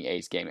not beating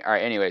Ace Gaming. All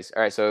right. Anyways.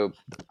 All right. So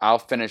I'll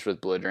finish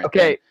with Belligerent.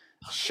 Okay.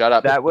 Then. Shut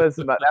up. That was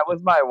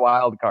my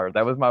wild card.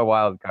 That was my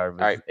wild card.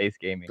 All right. Ace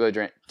Gaming.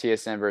 Belligerent.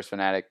 TSM versus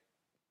Fnatic.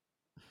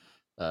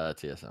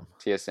 TSM.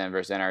 TSM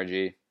versus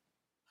NRG.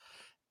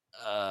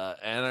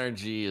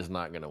 NRG is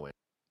not gonna win.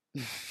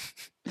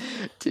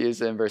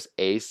 TSM versus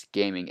Ace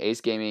Gaming.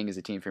 Ace Gaming is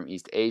a team from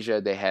East Asia.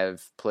 They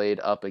have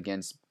played up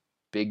against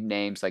big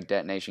names like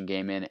Detonation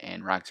Gaming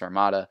and Rox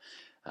Armada.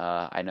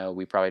 I know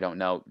we probably don't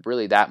know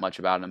really that much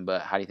about them,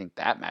 but how do you think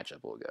that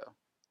matchup will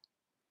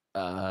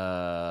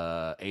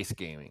go? Ace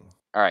Gaming.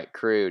 All right,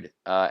 Crude.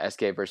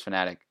 SK versus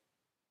Fnatic.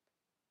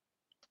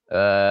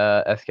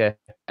 SK.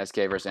 SK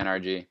versus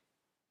NRG.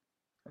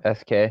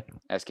 SK.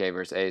 SK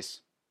versus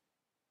Ace.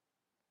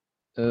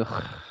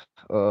 Ugh.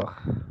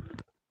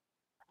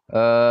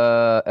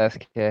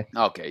 SK.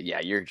 Okay, yeah,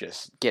 you're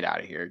just get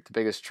out of here. The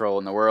biggest troll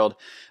in the world.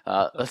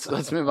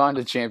 Let's move on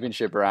to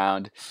championship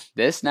round.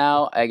 This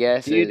now, I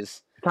guess,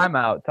 is time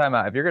out.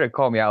 If you're gonna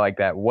call me out like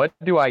that, what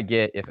do I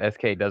get if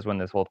SK does win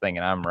this whole thing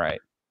and I'm right?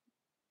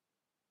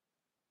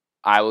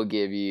 I will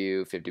give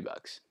you $50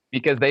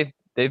 because they've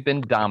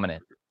been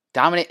dominant.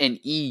 Dominant in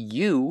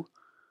EU.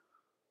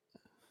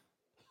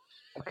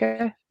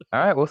 Okay. All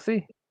right. We'll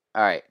see.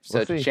 All right,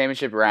 so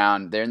championship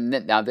round.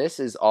 Now this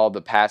is all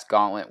the past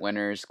gauntlet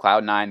winners.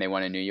 Cloud9, they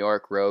won in New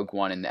York. Rogue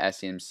won in the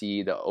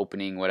SCMC, the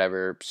opening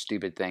whatever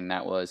stupid thing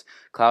that was.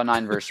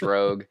 Cloud9 versus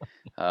Rogue.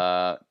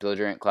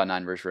 Belligerent,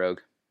 Cloud9 versus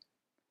Rogue.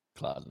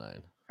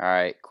 Cloud9. All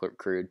right,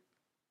 Crude.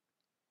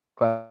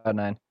 Cloud9.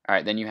 All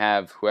right, then you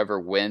have whoever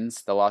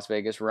wins the Las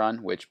Vegas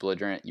run, which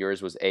Belligerent,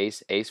 yours was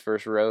Ace. Ace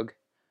versus Rogue.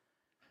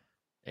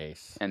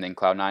 Ace. And then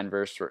Cloud9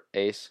 versus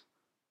Ace.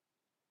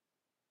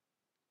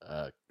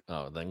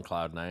 Then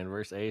Cloud9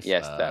 versus Ace?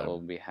 Yes, that will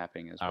be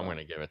happening as well. I'm going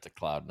to give it to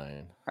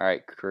Cloud9. All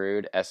right,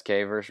 Crude, SK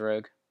versus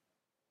Rogue?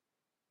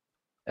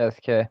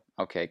 SK.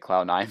 Okay,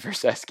 Cloud9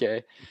 versus SK.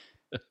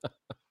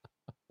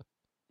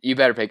 You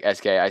better pick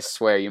SK, I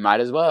swear. You might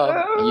as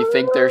well. You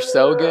think they're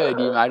so good,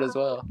 you might as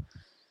well.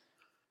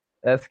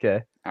 SK.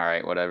 All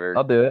right, whatever.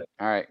 I'll do it.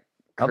 All right.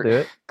 I'll do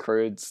it.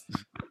 Crude's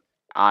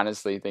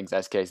honestly thinks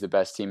SK is the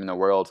best team in the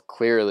world.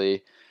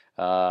 Clearly.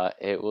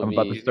 It will I'm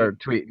about to start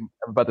tweeting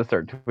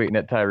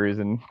at Tyrese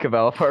and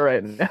Cavalifar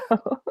right now.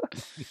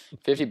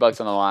 $50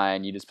 on the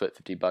line. You just put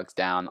 $50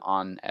 down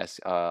on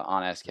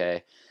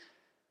SK.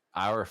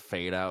 Our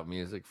fade out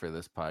music for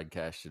this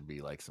podcast should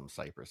be like some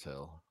Cypress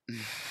Hill.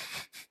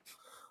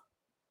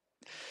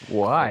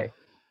 Why?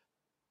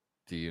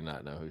 Do you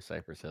not know who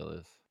Cypress Hill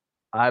is?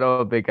 I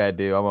don't think I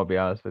do. I'm gonna be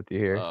honest with you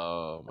here.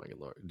 Oh my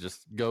lord!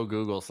 Just go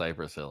Google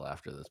Cypress Hill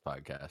after this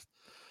podcast.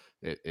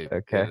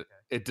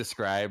 It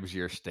describes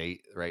your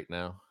state right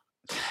now.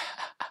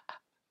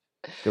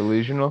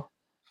 Delusional?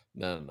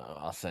 No.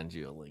 I'll send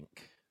you a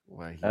link.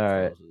 Why he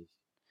closes.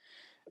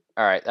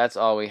 All right, that's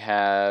all we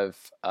have.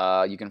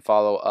 You can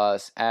follow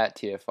us at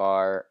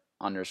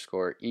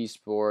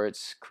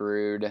TFR_esports.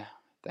 Crude,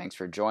 thanks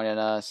for joining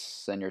us.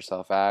 Send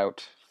yourself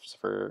out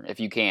if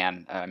you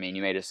can. I mean,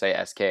 you may just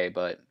say SK,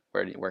 but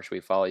Where should we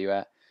follow you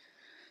at?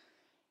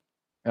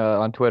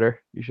 On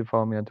Twitter. You should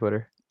follow me on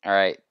Twitter. All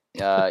right.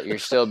 You're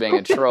still being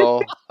a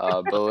troll,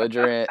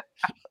 belligerent.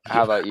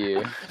 How about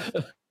you?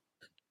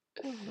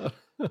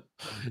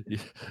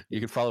 You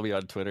can follow me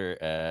on Twitter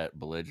at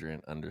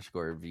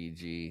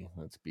belligerent_VG.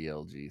 That's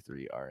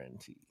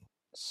BLG3RNT.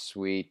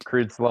 Sweet.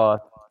 Crude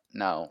Sloth.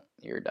 No,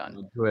 you're done.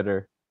 On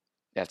Twitter.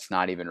 That's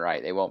not even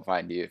right. They won't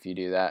find you if you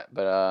do that.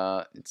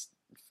 But it's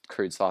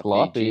Crude Sloth.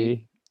 Slothy.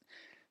 VG.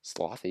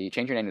 Slothy.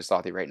 Change your name to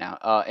Slothy right now.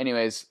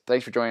 Anyways,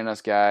 thanks for joining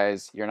us,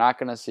 guys. You're not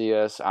going to see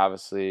us,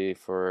 obviously,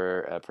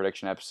 for a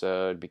prediction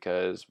episode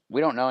because we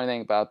don't know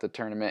anything about the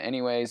tournament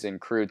anyways, and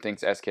Crude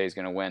thinks SK is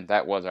going to win.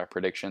 That was our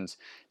predictions.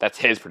 That's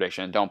his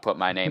prediction. Don't put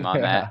my name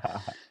on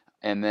that.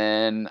 And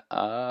then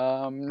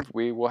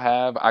we will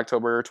have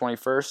October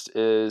 21st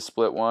is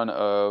split one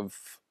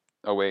of...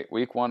 Oh, wait.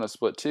 Week one of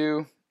split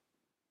two.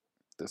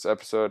 This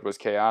episode was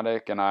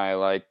chaotic, and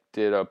I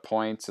did a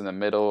points in the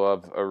middle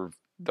of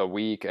the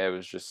week. It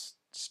was just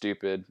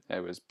stupid.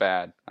 It was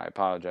bad. I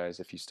apologize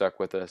if you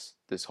stuck with us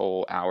this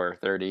whole hour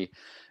 30.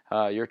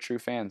 You're true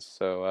fans.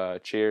 So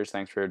cheers.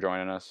 Thanks for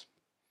joining us.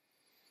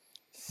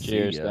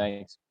 Cheers.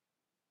 Thanks.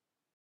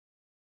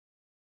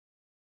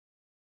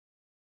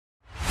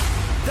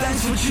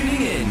 Thanks for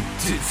tuning in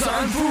to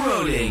Time for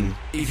Rolling.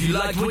 If you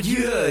liked what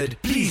you heard,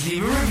 please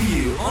leave a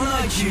review on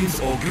iTunes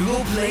or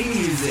Google Play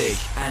Music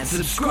and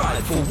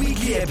subscribe for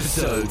weekly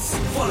episodes.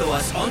 Follow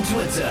us on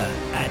Twitter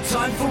at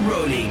Time for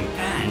Rolling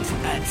and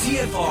at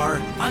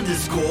TFR_esports.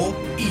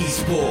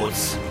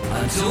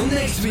 Until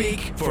next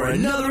week for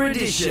another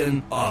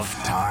edition of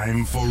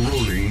Time for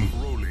rolling.